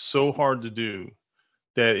 it's so hard to do,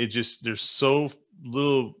 that there's so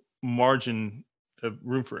little margin of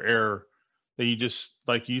room for error, that you just,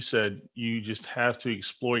 like you said, you just have to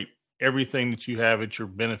exploit everything that you have at your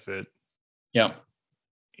benefit. Yeah.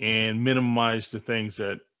 And minimize the things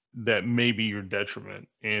that may be your detriment.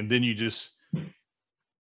 And then you just,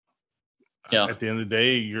 at the end of the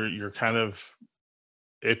day, you're kind of,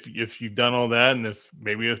 if you've done all that, and if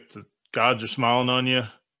the gods are smiling on you,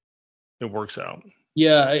 it works out.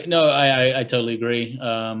 Yeah, I totally agree.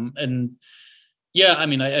 And yeah, I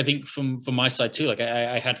mean, I think from my side too, like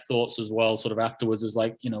I had thoughts as well, sort of afterwards, as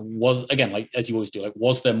like, was, again, like as you always do, like,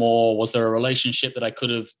 was there more? Was there a relationship that I could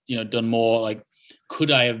have, done more? Like,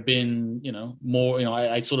 could I have been, more,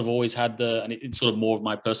 I sort of always had and it's sort of more of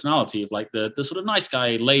my personality, of like the sort of nice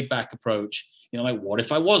guy, laid back approach, like, what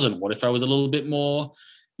if I wasn't? What if I was a little bit more,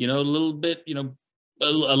 a little bit, a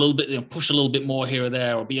little bit, push a little bit more here or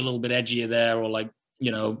there, or be a little bit edgier there, or like,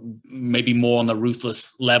 maybe more on the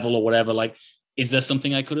ruthless level or whatever. Like, is there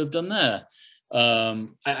something I could have done there?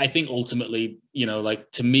 I think ultimately,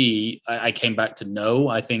 like, to me, I came back to no,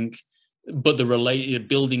 I think, but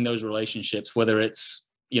building those relationships, whether it's,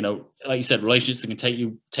 like you said, relationships that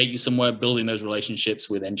can take you somewhere, building those relationships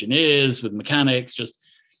with engineers, with mechanics, just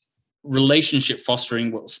relationship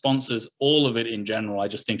fostering, what sponsors, all of it in general, I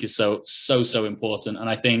just think is so important. And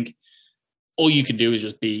I think all you can do is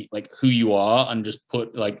just be like who you are, and just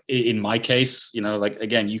put, like, in my case, like,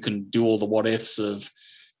 again, you can do all the what ifs of,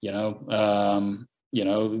 I mean,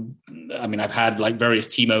 I've had like various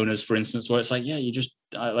team owners, for instance, where it's like, yeah,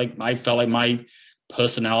 I felt like my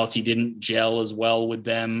personality didn't gel as well with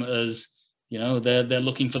them as, they're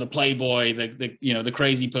looking for the playboy, the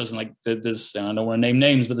crazy person. Like, there's, I don't want to name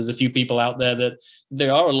names, but there's a few people out there that they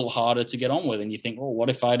are a little harder to get on with. And you think, oh, what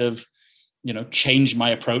if I'd have, changed my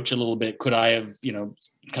approach a little bit? Could I have,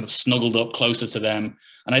 kind of snuggled up closer to them?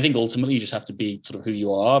 And I think ultimately you just have to be sort of who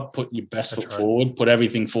you are, put your best foot forward, put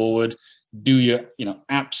everything forward, do your,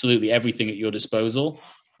 absolutely everything at your disposal.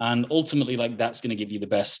 And ultimately, like, that's going to give you the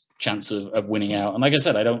best chance of winning out. And like I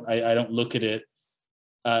said, I don't look at it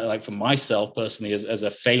like for myself personally as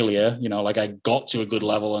a failure, like I got to a good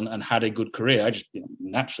level and had a good career. I just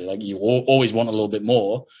naturally, like you always want a little bit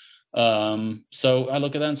more. So I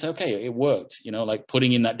look at that and say, okay, it worked, like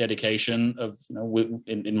putting in that dedication of,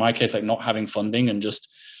 in my case, like not having funding and just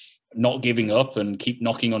not giving up and keep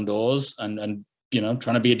knocking on doors and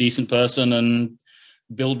trying to be a decent person and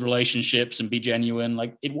build relationships and be genuine.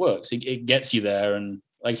 Like it works, it gets you there. And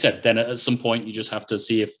like I said, then at some point you just have to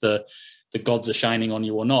see if the gods are shining on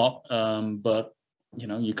you or not. But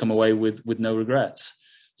you come away with no regrets.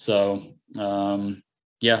 So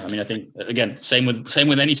yeah, I mean, I think again, same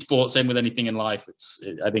with any sport, same with anything in life.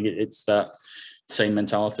 I think it's that same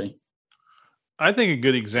mentality. I think a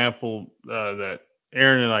good example that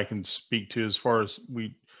Aaron and I can speak to, as far as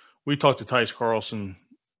we talked to Tice Carlson,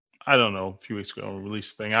 I don't know, a few weeks ago,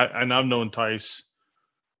 released the thing. I've known Tice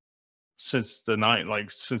since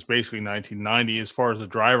since basically 1990. As far as the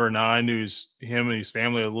driver, now I knew him and his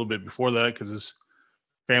family a little bit before that, because his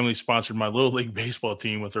family sponsored my little league baseball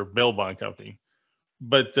team with their bail bond company.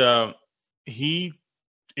 But he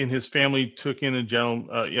and his family took in a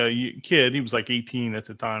kid. He was like 18 at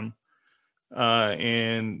the time,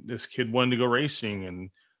 and this kid wanted to go racing. And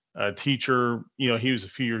a teacher, he was a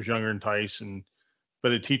few years younger than Tice,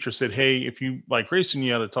 but a teacher said, "Hey, if you like racing,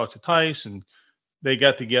 you got to talk to Tice." And they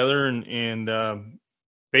got together, and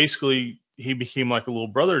basically he became like a little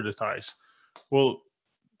brother to Tice. Well,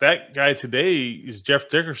 that guy today is Jeff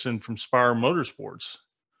Dickerson from Spire Motorsports.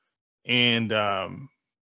 And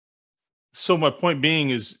so my point being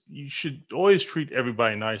is, you should always treat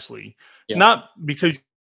everybody nicely, not because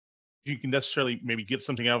you can necessarily maybe get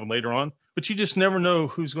something out of them later on, but you just never know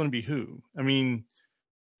who's going to be who. I mean,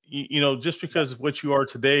 just because of what you are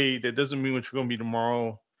today, that doesn't mean what you're going to be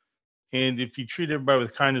tomorrow. And if you treat everybody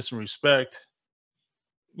with kindness and respect,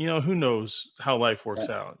 who knows how life works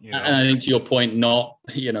out. And I think to your point, not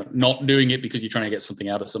doing it because you're trying to get something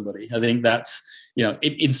out of somebody. I think that's,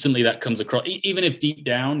 instantly that comes across, even if deep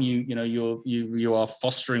down you are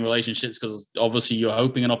fostering relationships because obviously you're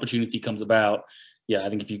hoping an opportunity comes about. Yeah, I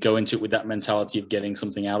think if you go into it with that mentality of getting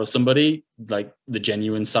something out of somebody, like the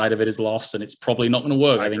genuine side of it is lost, and it's probably not going to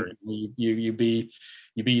work. I think you be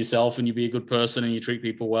yourself, and you be a good person, and you treat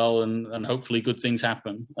people well, and hopefully good things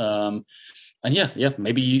happen. And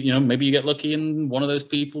maybe you get lucky and one of those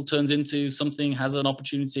people turns into something, has an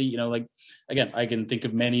opportunity. Like again, I can think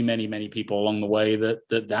of many, many, many people along the way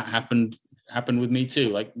that happened with me too.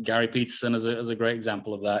 Like Gary Peterson as a great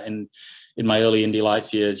example of that. In my early Indy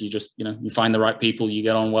Lights years, you just you find the right people, you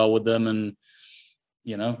get on well with them, and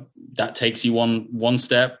that takes you one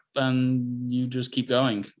step, and you just keep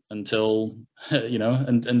going until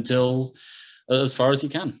until as far as you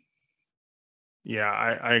can. Yeah,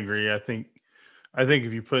 I agree. I think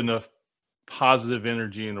if you put enough positive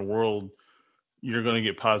energy in the world, you're going to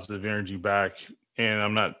get positive energy back. And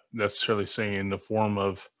I'm not necessarily saying in the form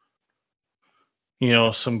of,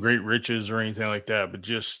 some great riches or anything like that, but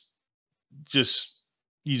just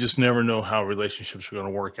you just never know how relationships are going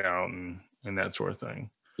to work out and that sort of thing.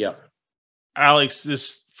 Yeah. Alex,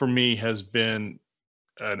 this for me has been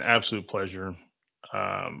an absolute pleasure.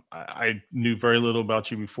 I knew very little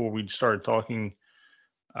about you before we started talking.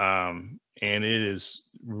 And it has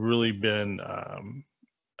really been,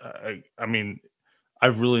 I mean,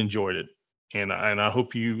 I've really enjoyed it, and I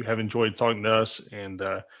hope you have enjoyed talking to us. And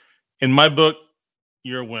in my book,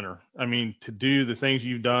 you're a winner. I mean, to do the things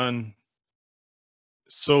you've done,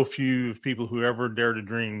 so few people who ever dare to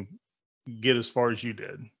dream get as far as you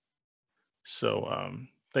did. So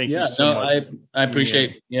thank you so much. I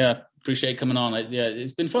appreciate appreciate coming on.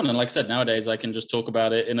 It's been fun, and like I said, nowadays I can just talk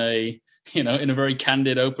about it in a very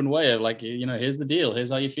candid, open way of like, here's the deal, here's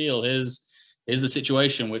how you feel, here's the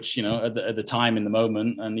situation, which at the time, in the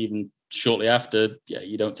moment, and even shortly after,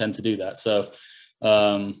 you don't tend to do that. So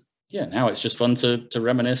now it's just fun to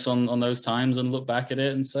reminisce on those times and look back at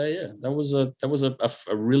it and say, that was a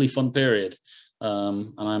really fun period.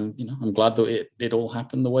 And I'm glad that it all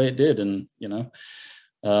happened the way it did. And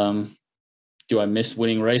do I miss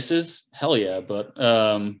winning races? Hell yeah! But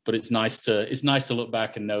it's nice to look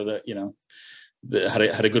back and know that that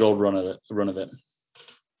had a good old run of it.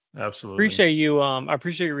 Absolutely. Appreciate you. I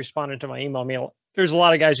appreciate you responding to my email. I mean, there's a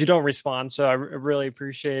lot of guys who don't respond, so I really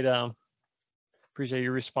appreciate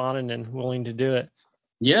you responding and willing to do it.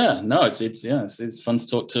 Yeah, no, it's fun to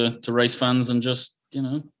talk to race fans and just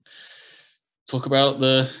talk about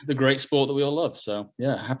the great sport that we all love. So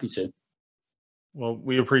yeah, happy to. Well,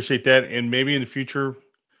 we appreciate that, and maybe in the future,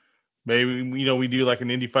 maybe we do like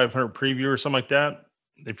an Indy 500 preview or something like that.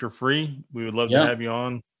 If you're free, we would love to have you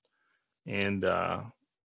on. And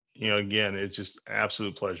again, it's just an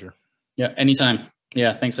absolute pleasure. Yeah, anytime.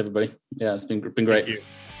 Yeah, thanks everybody. Yeah, it's been great. Thank you.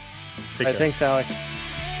 All Take right, care. thanks, Alex.